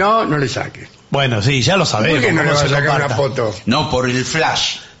 Sí. Si no, no le saque. Bueno, sí, ya lo sabemos. ¿Por qué no le cómo va a se sacar una comparta. foto? No, por el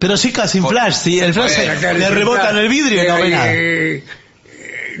flash. Pero sí, casi sin flash. Sí, el flash Bueno, Sacarle le sin rebota flash, en el vidrio y que no ve hay, nada.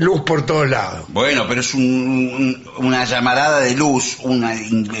 Luz por todos lados. Bueno, pero es una llamarada de luz,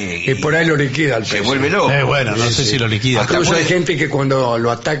 Y por ahí lo liquida el se pez. vuelve loco. Bueno, no sé si lo liquida. Hasta Incluso hay puede- gente que cuando lo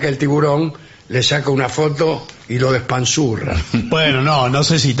ataca el tiburón, le saca una foto y lo despanzurra. Bueno, no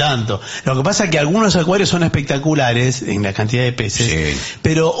sé si tanto. Lo que pasa es que algunos acuarios son espectaculares en la cantidad de peces, Sí.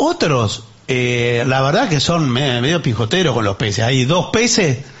 pero otros la verdad que son medio pijoteros con los peces. Hay 2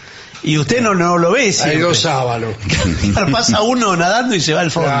 peces y usted no lo ve siempre. Hay 2 sábalos. Pasa uno nadando y se va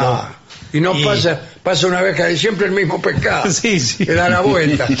al fondo. Ah, y no pasa una vez que siempre el mismo pescado. Sí. Que da la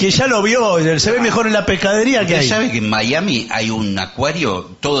vuelta. Que ya lo vio, se ve mejor en la pescadería que ¿Usted hay. sabe que en Miami hay un acuario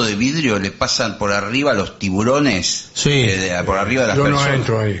todo de vidrio, le pasan por arriba los tiburones? Sí. Por arriba de las Yo no personas.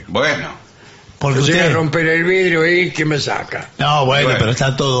 entro ahí. Bueno. Porque Si usted... romper el vidrio y ¿quién me saca? No, bueno, Bueno. pero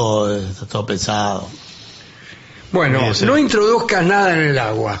está todo pensado. Bueno, Sí. no introduzcas nada en el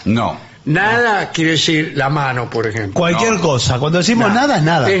agua. No. Nada quiere decir la mano, por ejemplo. Cualquier No. cosa. Cuando decimos nada, es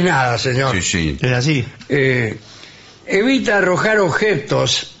nada. Es nada, señor. Sí. Es así. Evita arrojar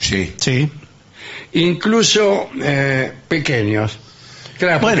objetos, Sí. Sí. incluso pequeños.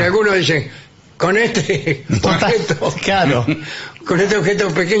 Claro, porque Bueno. algunos dicen, con este objeto, Claro. con este objeto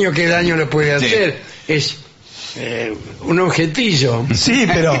pequeño, ¿qué daño le puede Sí. hacer? Es un objetillo. Sí,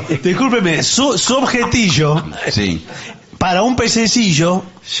 pero discúlpeme, su objetillo Sí. para un pececillo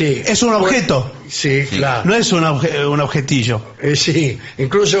Sí. es un objeto. Sí, claro. No es un objetillo. Sí,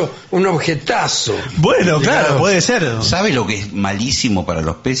 incluso un objetazo. Bueno, claro, puede ser. ¿Sabe lo que es malísimo para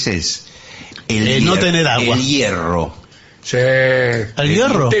los peces? No tener agua. El hierro. Sí. ¿El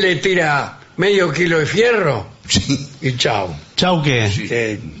hierro? Usted le tira medio kilo de fierro Sí. y chao. Chau, ¿qué?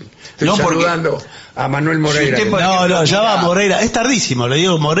 Estoy No, porque- saludando a Manuel Moreira. Si usted, por No, ejemplo, ya va tira- Moreira. Es tardísimo, le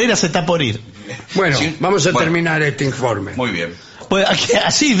digo, Moreira se está por ir. Bueno, Sí. vamos a Bueno. terminar este informe. Muy bien. Pues aquí,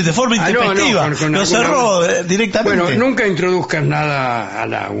 así, de forma Ah, no, intempestiva. con Lo alguna- cerró directamente. Bueno, nunca introduzcas nada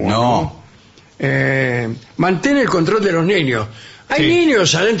al agua. No. Mantén el control de los niños. Hay Sí.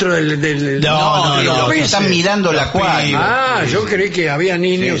 niños adentro del No, de los no, peces. están mirando el acuario. Ah, yo creí que había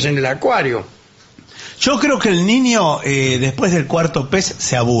niños Sí. en el acuario. Yo creo que el niño, después del 4.º pez,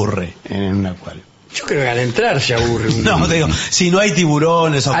 se aburre en un acuario. Yo creo que al entrar se aburre. un No, niño. te digo, si no hay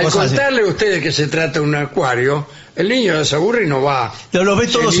tiburones o Al cosas así. contarle a ustedes que se trata de un acuario, el niño se aburre y no va. Los ve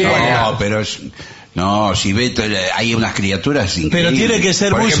todos Se iguales. niega. No, pero no, si ve, hay unas criaturas increíbles. Pero tiene que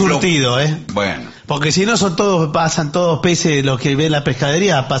ser Por muy ejemplo, surtido, ¿eh? Bueno, Porque si no pasan todos peces, los que ven en la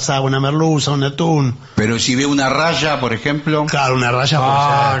pescadería, pasa una merluza, un atún. pero si ve una raya, por ejemplo. Claro, una raya.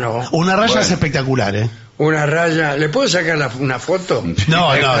 Ah, puede ser. no. Una raya Bueno. es espectacular, ¿eh? Una raya. ¿Le puedo sacar una foto? No,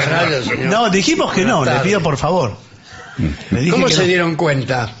 Una no, raya, señor. no, dijimos que no, Buenas le tardes. pido por favor. Le dije ¿Cómo que se no. dieron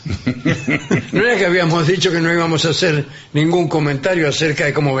cuenta? ¿No era que habíamos dicho que no íbamos a hacer ningún comentario acerca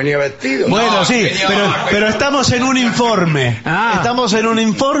de cómo venía vestido? Bueno, No, sí, señor, pero estamos en un informe. Ah. Estamos en un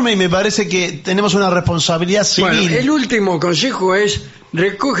informe y me parece que tenemos una responsabilidad Bueno, civil. el último consejo es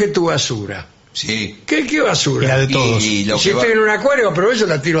recoge tu basura. Sí. ¿Qué basura? La de todos. Y lo si que va- estoy en un acuario, aprovecho y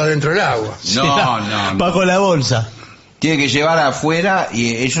la tiro adentro del agua. No. Bajo la bolsa. Tiene que llevar afuera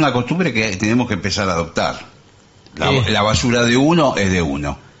y es una costumbre que tenemos que empezar a adoptar. La basura de uno es de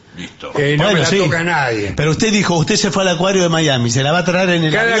uno. Listo. No Bueno, me la sí. toca a nadie. Pero usted dijo, usted se fue al acuario de Miami, se la va a traer en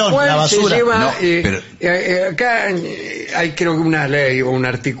el Cada avión, cual la basura. se lleva... No, pero- acá hay creo que una ley o un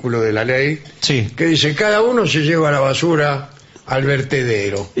artículo de la ley Sí. que dice cada uno se lleva la basura al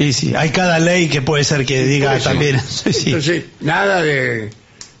vertedero. Y sí, hay cada ley que puede ser que diga Puede ser. también. Sí, sí. Entonces, nada de...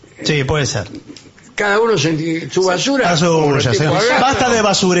 Sí, puede ser. Cada uno su basura. como el Basura, tipo señor. agarra. Basta de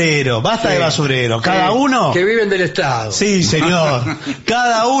basurero, basta Sí. de basurero. Cada Que- uno. que viven del Estado. Sí, señor.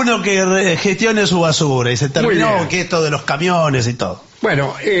 Cada uno que gestione su basura. Y se Muy terminó bien. que esto de los camiones y todo.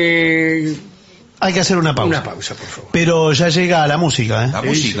 Bueno, Hay que hacer una pausa. una pausa, por favor. Pero ya llega la música, ¿eh? La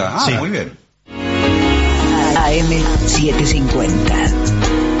música. Ah, Sí. muy bien.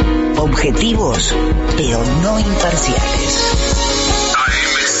 AM750. Objetivos, pero no imparciales.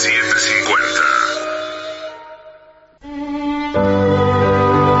 AM750.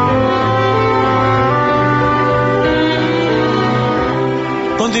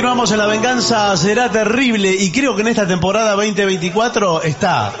 Continuamos en La Venganza Será Terrible y creo que en esta temporada 2024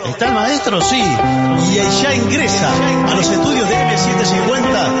 está el maestro, sí, y ya ingresa a los estudios de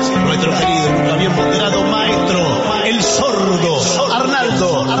M750 nuestro querido, nunca bien ponderado maestro, el sordo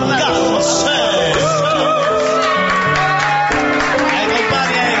Arnaldo Garcés.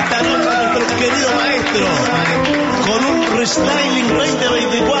 Acompaña esta noche a nuestro querido maestro con un restyling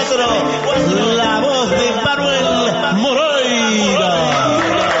 2024, la voz de Manuel Moreira.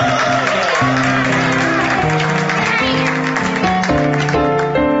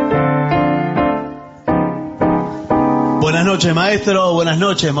 Buenas noches, maestro. Buenas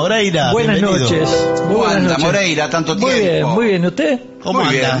noches, Moreira. Buenas Bienvenido. noches. Muy ¿Cómo buenas anda, noches. Moreira? Tanto Muy bien, tiempo. muy bien. ¿Usted? ¿Cómo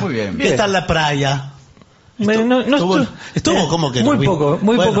Muy bien, anda? muy bien. ¿Qué está en la playa? No Estuvo como que muy no vi. poco,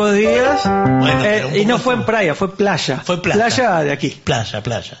 muy Bueno. pocos días. pero un y no poco fue en estuvo. playa, fue playa. Fue playa. Playa de aquí. Playa.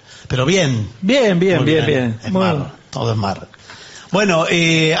 Pero bien. Bien, bien, Muy bien, bien. Es Muy- mar. Todo es mar. Bueno,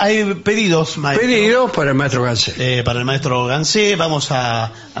 hay pedidos, maestro. Pedidos para el maestro Gansé. Para el maestro Gansé, vamos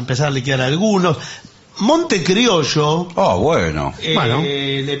a empezar a liquidar algunos. Montecriollo. Oh, bueno. Bueno.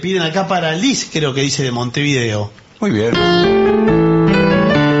 Le piden acá para Liz, creo que dice de Montevideo. Muy bien.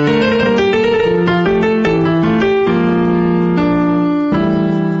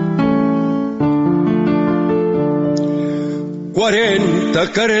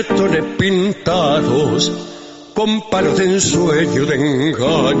 Cuarenta cartones pintados con palos de ensueño, de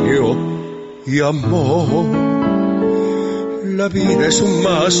engaño y amor. La vida es un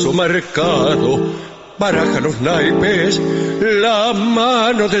mazo marcado, baraja los naipes, la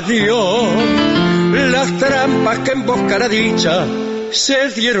mano de Dios. Las trampas que en busca dicha se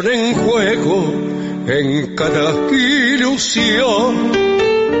dieron en juego en cada ilusión.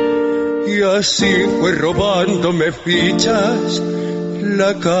 Y así fue robándome fichas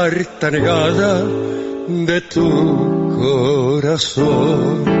la carta negada de tu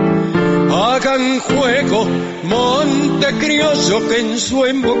corazón. Hagan juego, Montecriollo, que en su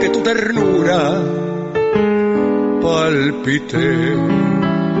emboque tu ternura palpité.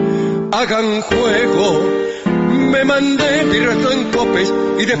 Hagan juego, me mandé mi resto en copes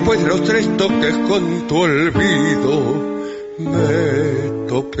y después de los 3 toques con tu olvido me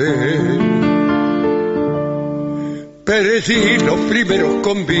topé. Perdí los primeros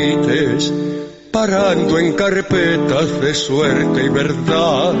convites parando en carpetas de suerte y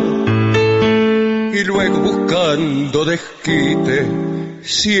verdad, y luego buscando desquite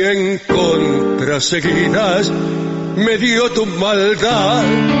 100 contras seguidas me dio tu maldad.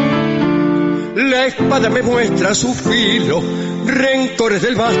 La espada me muestra su filo, rencores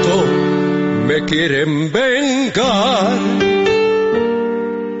del basto me quieren vengar.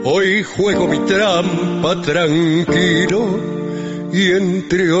 Hoy juego mi trampa tranquilo y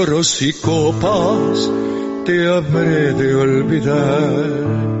entre oros y copas te habré de olvidar.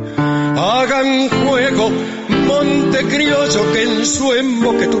 Hagan juego, Montecriollo, que en su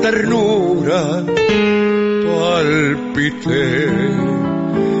emboque tu ternura palpité.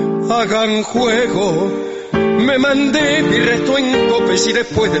 Hagan juego, me mandé mi resto en copes y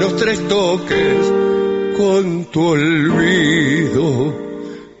después de los 3 toques con tu olvido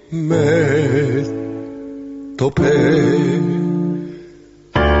me topé.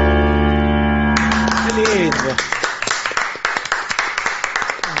 Qué lindo.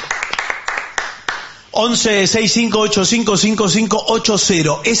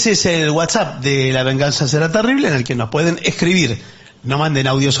 11-6585-5580. Ese es el WhatsApp de La Venganza Será Terrible, en el que nos pueden escribir. No manden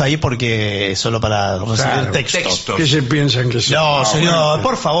audios ahí porque es solo para recibir textos. ¿Qué se piensan que son? No, señor, bueno.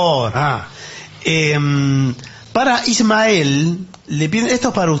 por favor. Para Ismael, le piden, esto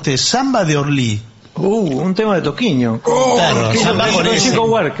es para usted, Samba de Orlí. Un tema de Toquinho. Claro, Samba con ese. Chico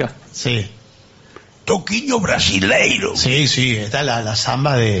Huarca. Sí. Toquinho brasileiro. Sí, está la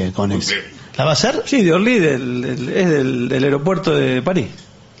samba de con ese. ¿La va a hacer? Sí, de Orly, es del aeropuerto de París.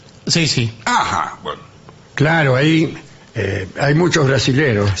 Sí. Ajá, bueno. Claro, ahí hay muchos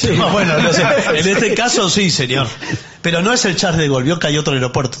brasileros. Sí, bueno, no sé, en este caso sí, señor. Pero no es el Charles de Gaulle, vio que hay otro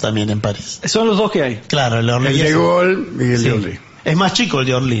aeropuerto también en París. Son los dos que hay. Claro, el de Orly. El de Gaulle y el de Orly. Es más chico el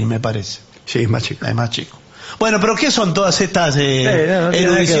de Orly, me parece. Sí, es más chico. Es más chico. Bueno, pero ¿qué son todas estas no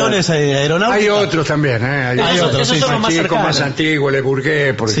erudiciones aeronáuticas? Hay otros también, Hay otros, esos son los más cercanos. más antiguos, Le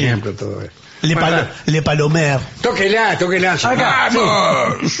Bourget, por ejemplo, todo eso. Le Palomer. Tóquela. Acá,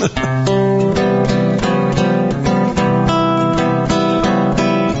 ¡Vamos!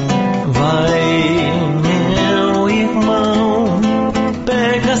 Vai, meu irmão,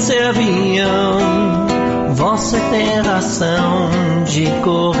 pega seu avião. Você tem razão de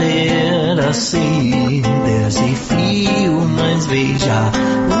correr assim, desafio, mas veja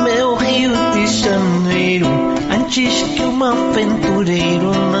o meu Rio de Janeiro, antes que um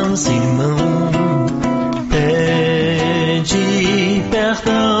aventureiro lance mão. Pede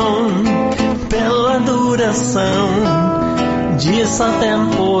perdão pela duração dessa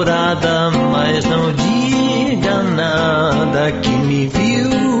temporada, mas não diga nada que me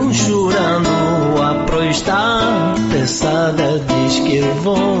viu chorando a proestar pesada. Diz que eu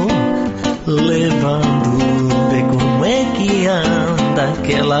vou levando, vê como é que anda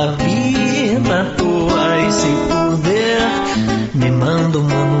aquela vida tua, e se puder me manda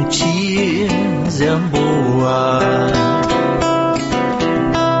uma notícia boa.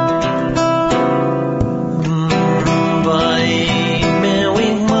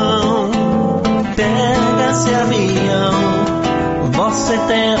 Você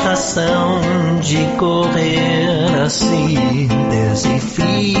tem razão de correr assim,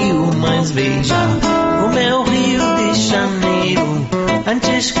 desafio, mas veja o meu Rio de Janeiro,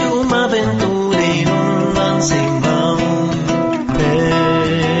 antes que um aventureiro lance mão.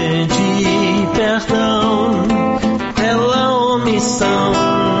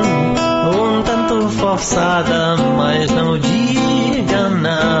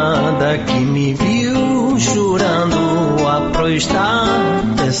 ela que me viu chorando a proestar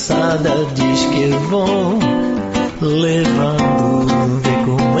pesada diz que vão levando. Vê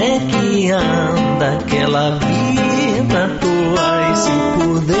como é que anda aquela vida tua, e se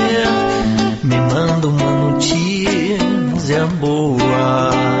puder me manda uma notícia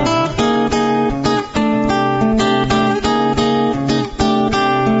boa.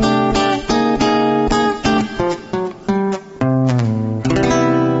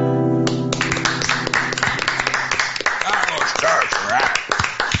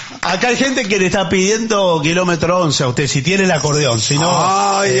 Acá hay gente que le está pidiendo kilómetro 11 a usted, si tiene el acordeón, si no...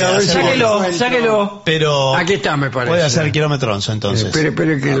 Ay, a ver si Sáquelo. Pero aquí está, me parece. puede hacer kilómetro 11 entonces.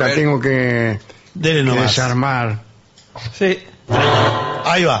 Espere que la tengo que Dele nomás. desarmar. Sí.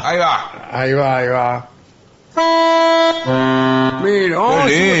 Ahí va. Ahí va. Ahí va. Mira,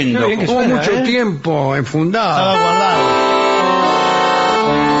 Qué lindo. Qué bien que tuvo suena, mucho tiempo enfundado. Estaba guardado.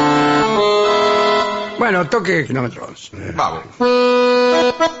 Bueno, toque kilómetro 11. Vamos.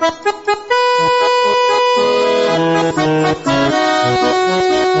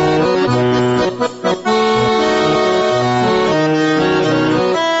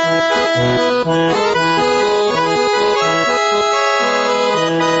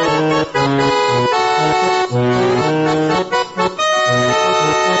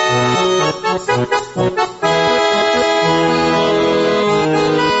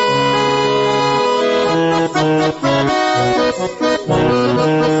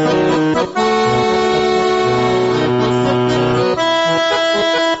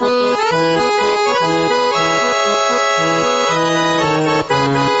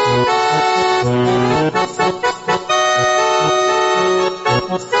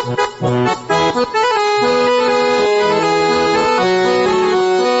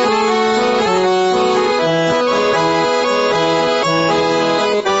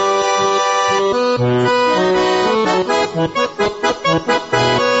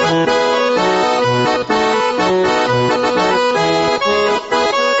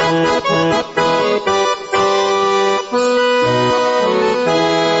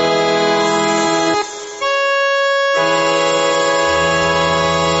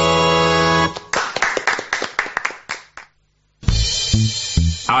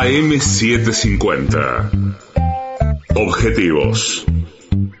 AM750. Objetivos,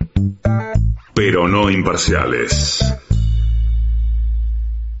 pero no imparciales.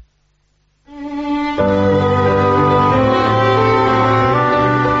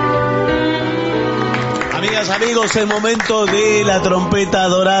 Amigas, amigos, el momento de la trompeta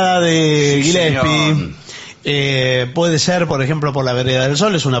dorada de Sí, Gillespie. Puede ser, por ejemplo, por la vereda del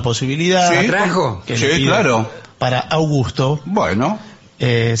sol, es una posibilidad. Sí. ¿La trajo? Que Sí, le pide claro. Para Augusto. Bueno,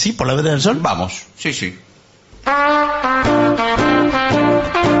 Sí, por la vereda del sol. vamos. Sí, sí.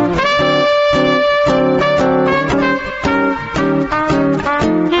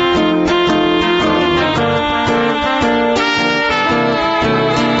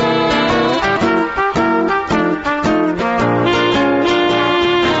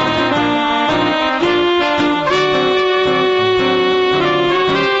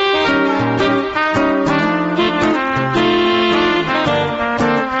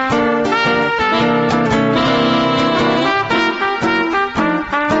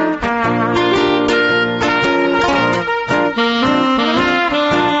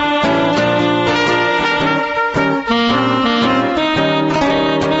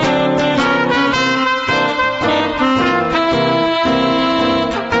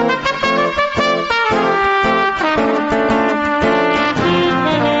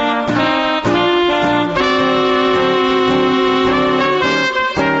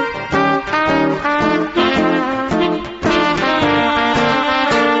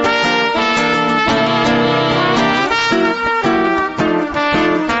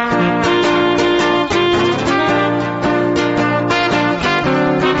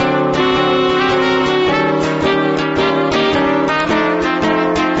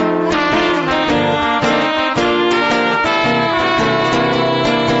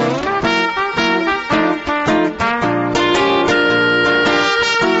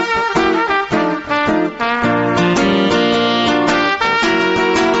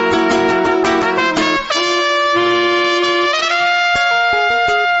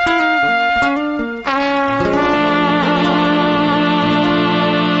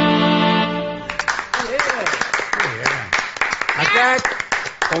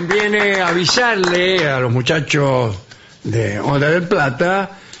 Conviene avisarle a los muchachos de Onda del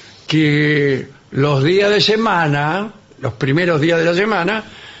Plata que los días de semana, los primeros días de la semana,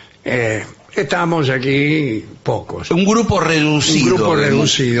 estamos aquí pocos. Un grupo reducido. Un grupo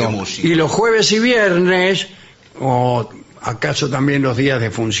reducido. De música. Y los jueves y viernes, o acaso también los días de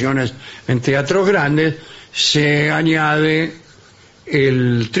funciones en teatros grandes, se añade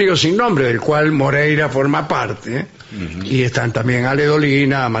el trío sin nombre, del cual Moreira forma parte. Y están también Ale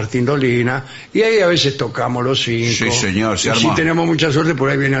Dolina, Martín Dolina, y ahí a veces tocamos los 5. Sí, señor, se y si arma. tenemos mucha suerte, por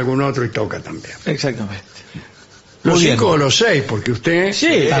ahí viene algún otro y toca también. Exactamente. Los Muy 5 bien. o los 6, porque usted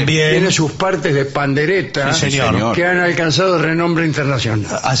también tiene sus partes de pandereta, Sí, señor. que han alcanzado renombre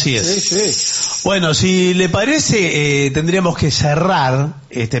internacional. Así es. Sí. Bueno, si le parece, tendríamos que cerrar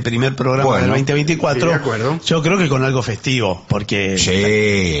este primer programa Bueno, del 2024. sí, de acuerdo. Yo creo que con algo festivo, porque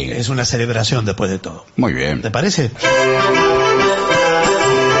Sí. es una celebración después de todo. Muy bien. ¿Te parece?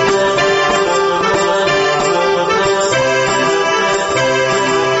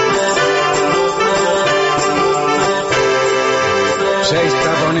 Se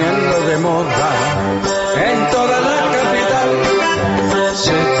está poniendo de moda en toda la capital.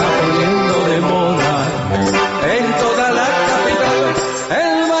 Se está poniendo de moda en toda la capital.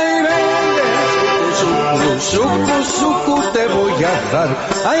 El vaivén de sucu, sucu te voy a dar.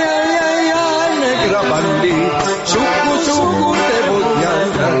 Ay, ay, ay, ay, negra bandí. Sucu te voy a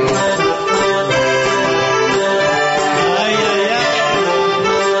dar.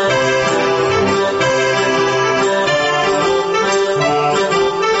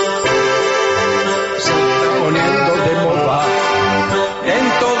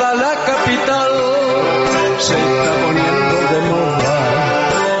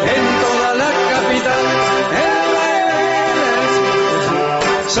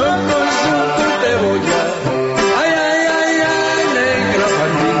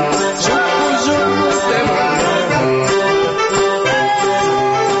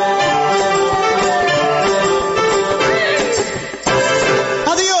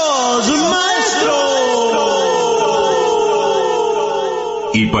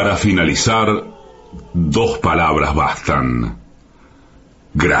 Y para finalizar, 2 palabras bastan.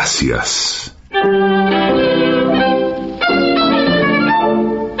 Gracias.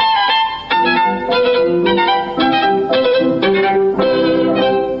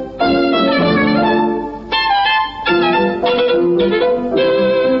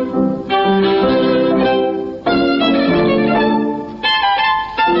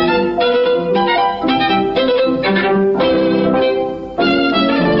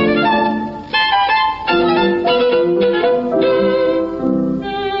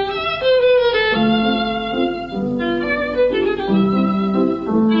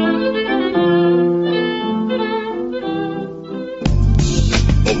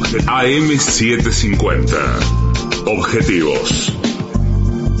 AM750. Objetivos,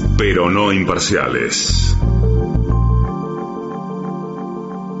 pero no imparciales.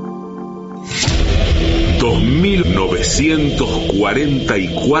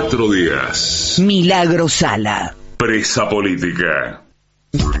 ...2.944 días. Milagro Sala. Presa política.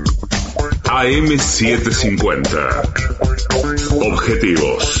 AM750.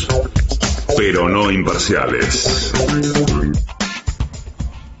 Objetivos, pero no imparciales.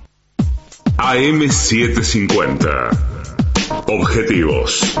 AM750.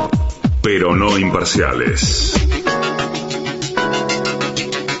 Objetivos, pero no imparciales.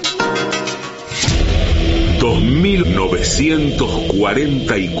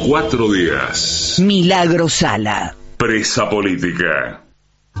 2.944 días. Milagro Sala. Presa política.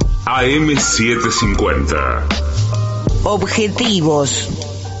 AM750. Objetivos,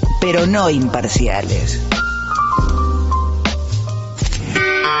 pero no imparciales.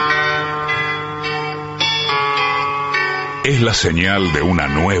 Es la señal de una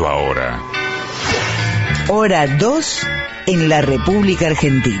nueva hora. Hora 2 en la República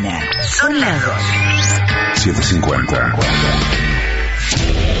Argentina. Son las 2. 750.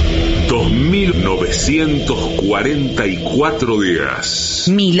 2.944 días.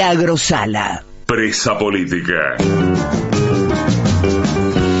 Milagro Sala. Presa política.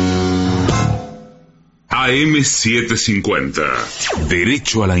 AM750.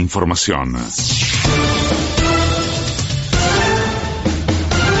 Derecho a la información.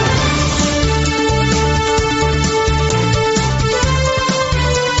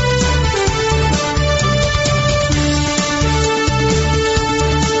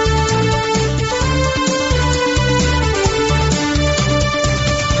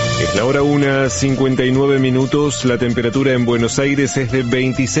 Ahora 1:59, la temperatura en Buenos Aires es de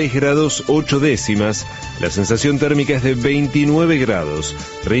 26 grados 8 décimas, la sensación térmica es de 29 grados,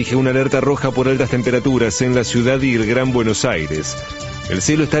 rige una alerta roja por altas temperaturas en la ciudad y el Gran Buenos Aires. El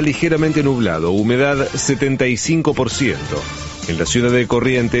cielo está ligeramente nublado, humedad 75%. En la ciudad de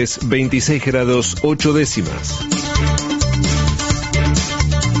Corrientes, 26 grados 8 décimas.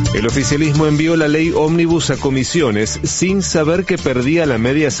 El oficialismo envió la ley ómnibus a comisiones sin saber que perdía la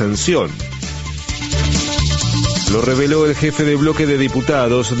media sanción. Lo reveló el jefe de bloque de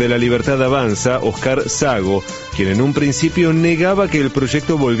diputados de La Libertad Avanza, Oscar Sago, quien en un principio negaba que el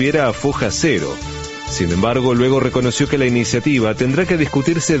proyecto volviera a foja cero. Sin embargo, luego reconoció que la iniciativa tendrá que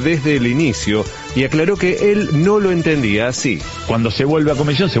discutirse desde el inicio y aclaró que él no lo entendía así. Cuando se vuelve a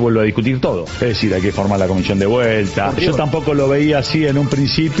comisión, se vuelve a discutir todo. Es decir, hay que formar la comisión de vuelta. Yo tampoco lo veía así en un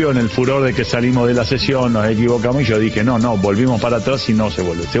principio, en el furor de que salimos de la sesión, nos equivocamos, y yo dije, no, volvimos para atrás y no se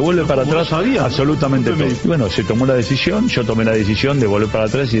vuelve. Se vuelve para atrás absolutamente todo. Y bueno, se tomó la decisión, yo tomé la decisión de volver para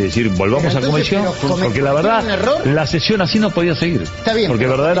atrás y decir, volvamos a comisión, porque la verdad, la sesión así no podía seguir. Está bien, porque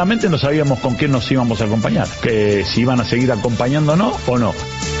verdaderamente no sabíamos con qué nos íbamos a acompañar, que si iban a seguir acompañándonos o no.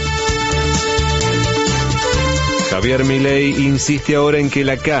 Javier Milei insiste ahora en que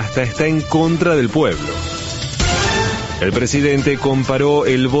la casta está en contra del pueblo. El presidente comparó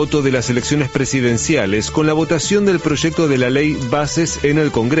el voto de las elecciones presidenciales con la votación del proyecto de la ley Bases en el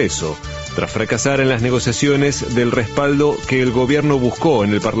Congreso. Tras fracasar en las negociaciones del respaldo que el gobierno buscó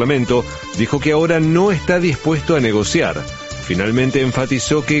en el Parlamento, dijo que ahora no está dispuesto a negociar. Finalmente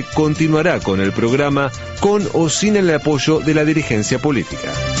enfatizó que continuará con el programa con o sin el apoyo de la dirigencia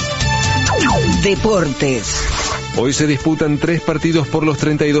política. Deportes. Hoy se disputan 3 partidos por los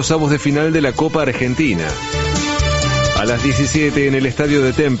 32avos de final de la Copa Argentina. A las 17 en el estadio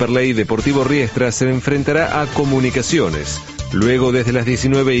de Temperley, Deportivo Riestra se enfrentará a Comunicaciones. Luego, desde las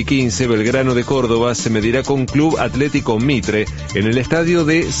 19:15, Belgrano de Córdoba se medirá con Club Atlético Mitre en el estadio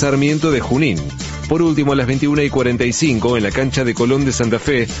de Sarmiento de Junín. Por último, a las 21:45, en la cancha de Colón de Santa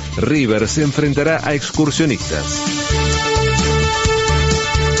Fe, River se enfrentará a Excursionistas.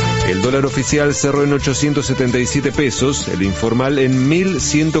 El dólar oficial cerró en 877 pesos, el informal en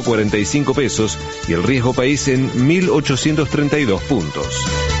 1.145 pesos y el riesgo país en 1.832 puntos.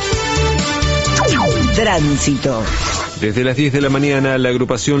 Tránsito. Desde las 10 de la mañana, la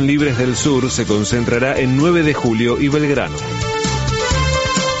agrupación Libres del Sur se concentrará en 9 de julio y Belgrano.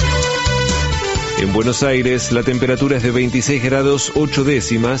 En Buenos Aires, la temperatura es de 26 grados 8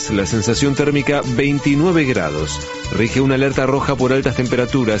 décimas, la sensación térmica 29 grados. Rige una alerta roja por altas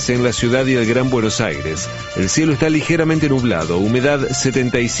temperaturas en la ciudad y el Gran Buenos Aires. El cielo está ligeramente nublado, humedad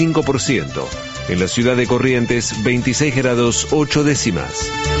 75%. En la ciudad de Corrientes, 26 grados 8 décimas.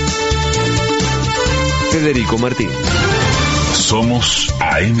 Federico Martín. Somos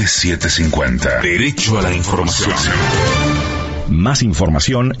AM750. Derecho a la información. Más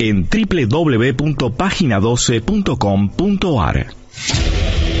información en www.pagina12.com.ar.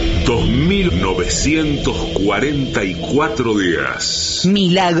 2944 días.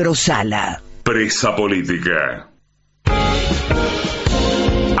 Milagro Sala. Presa política.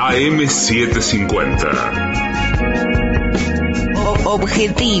 AM750.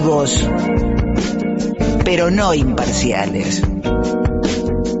 Objetivos, pero no imparciales.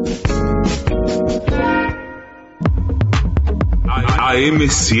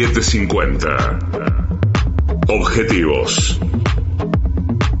 AM750. Objetivos,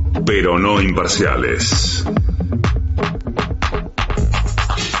 pero no imparciales.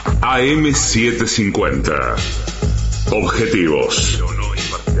 AM750. Objetivos,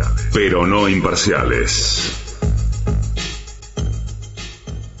 pero no imparciales.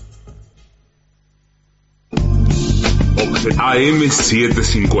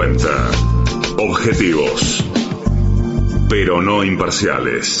 AM750. Objetivos, pero no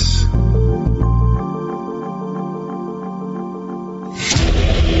imparciales.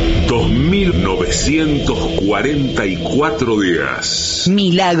 $2.944 días.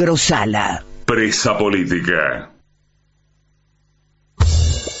 Milagro Sala. Presa política.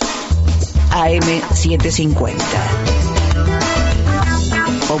 AM750.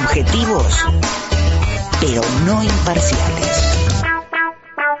 Objetivos, pero no imparciales.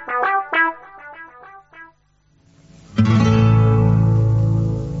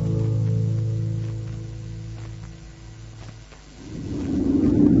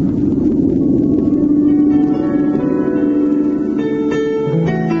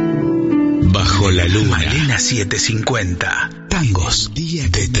 Bajo la luna. Malena 750. Tangos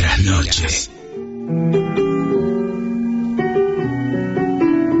de trasnoche.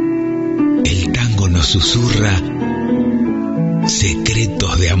 El tango nos susurra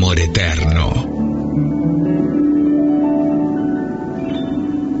secretos de amor eterno.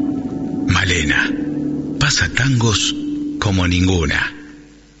 Malena pasa tangos como ninguna.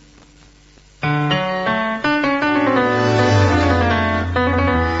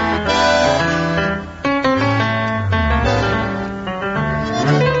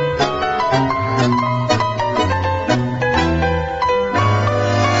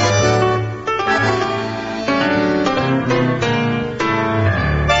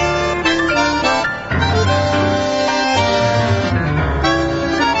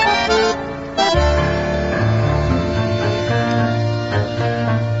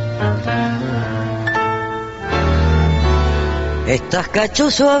 Estás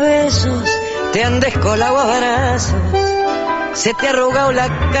cachoso a besos, te han descolado a abrazos, se te ha arrugado la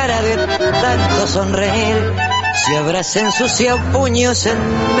cara de tanto sonreír. Si habrás ensuciado puños en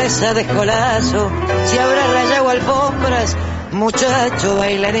mesa de escolazo, si habrás rayado alfombras, muchacho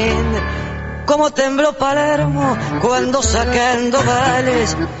bailarín. Como tembló Palermo cuando sacando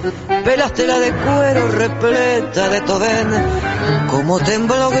vales pelaste la de cuero repleta de todén. Como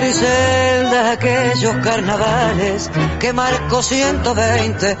tembló Griselda aquellos carnavales que marcó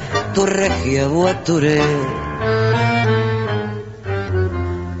 120 tu regia Guaturé.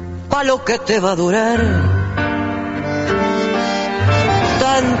 Pa' lo que te va a durar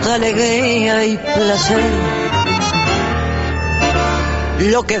tanta alegría y placer,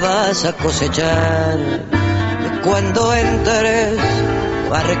 lo que vas a cosechar cuando entres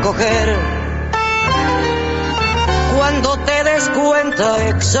a recoger, cuando te des cuenta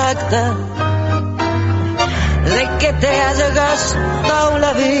exacta de que te has gastado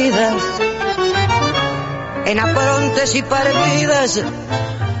la vida en aprontes y partidas.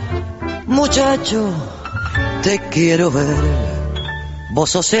 Muchacho, te quiero ver.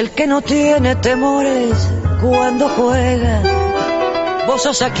 Vos sos el que no tiene temores cuando juega. Vos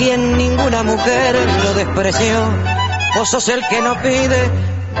sos a quien ninguna mujer lo despreció. Vos sos el que no pide,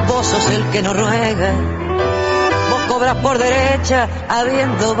 vos sos el que no ruega. Vos cobras por derecha,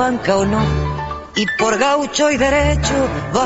 habiendo banca o no. Y por gaucho y derecho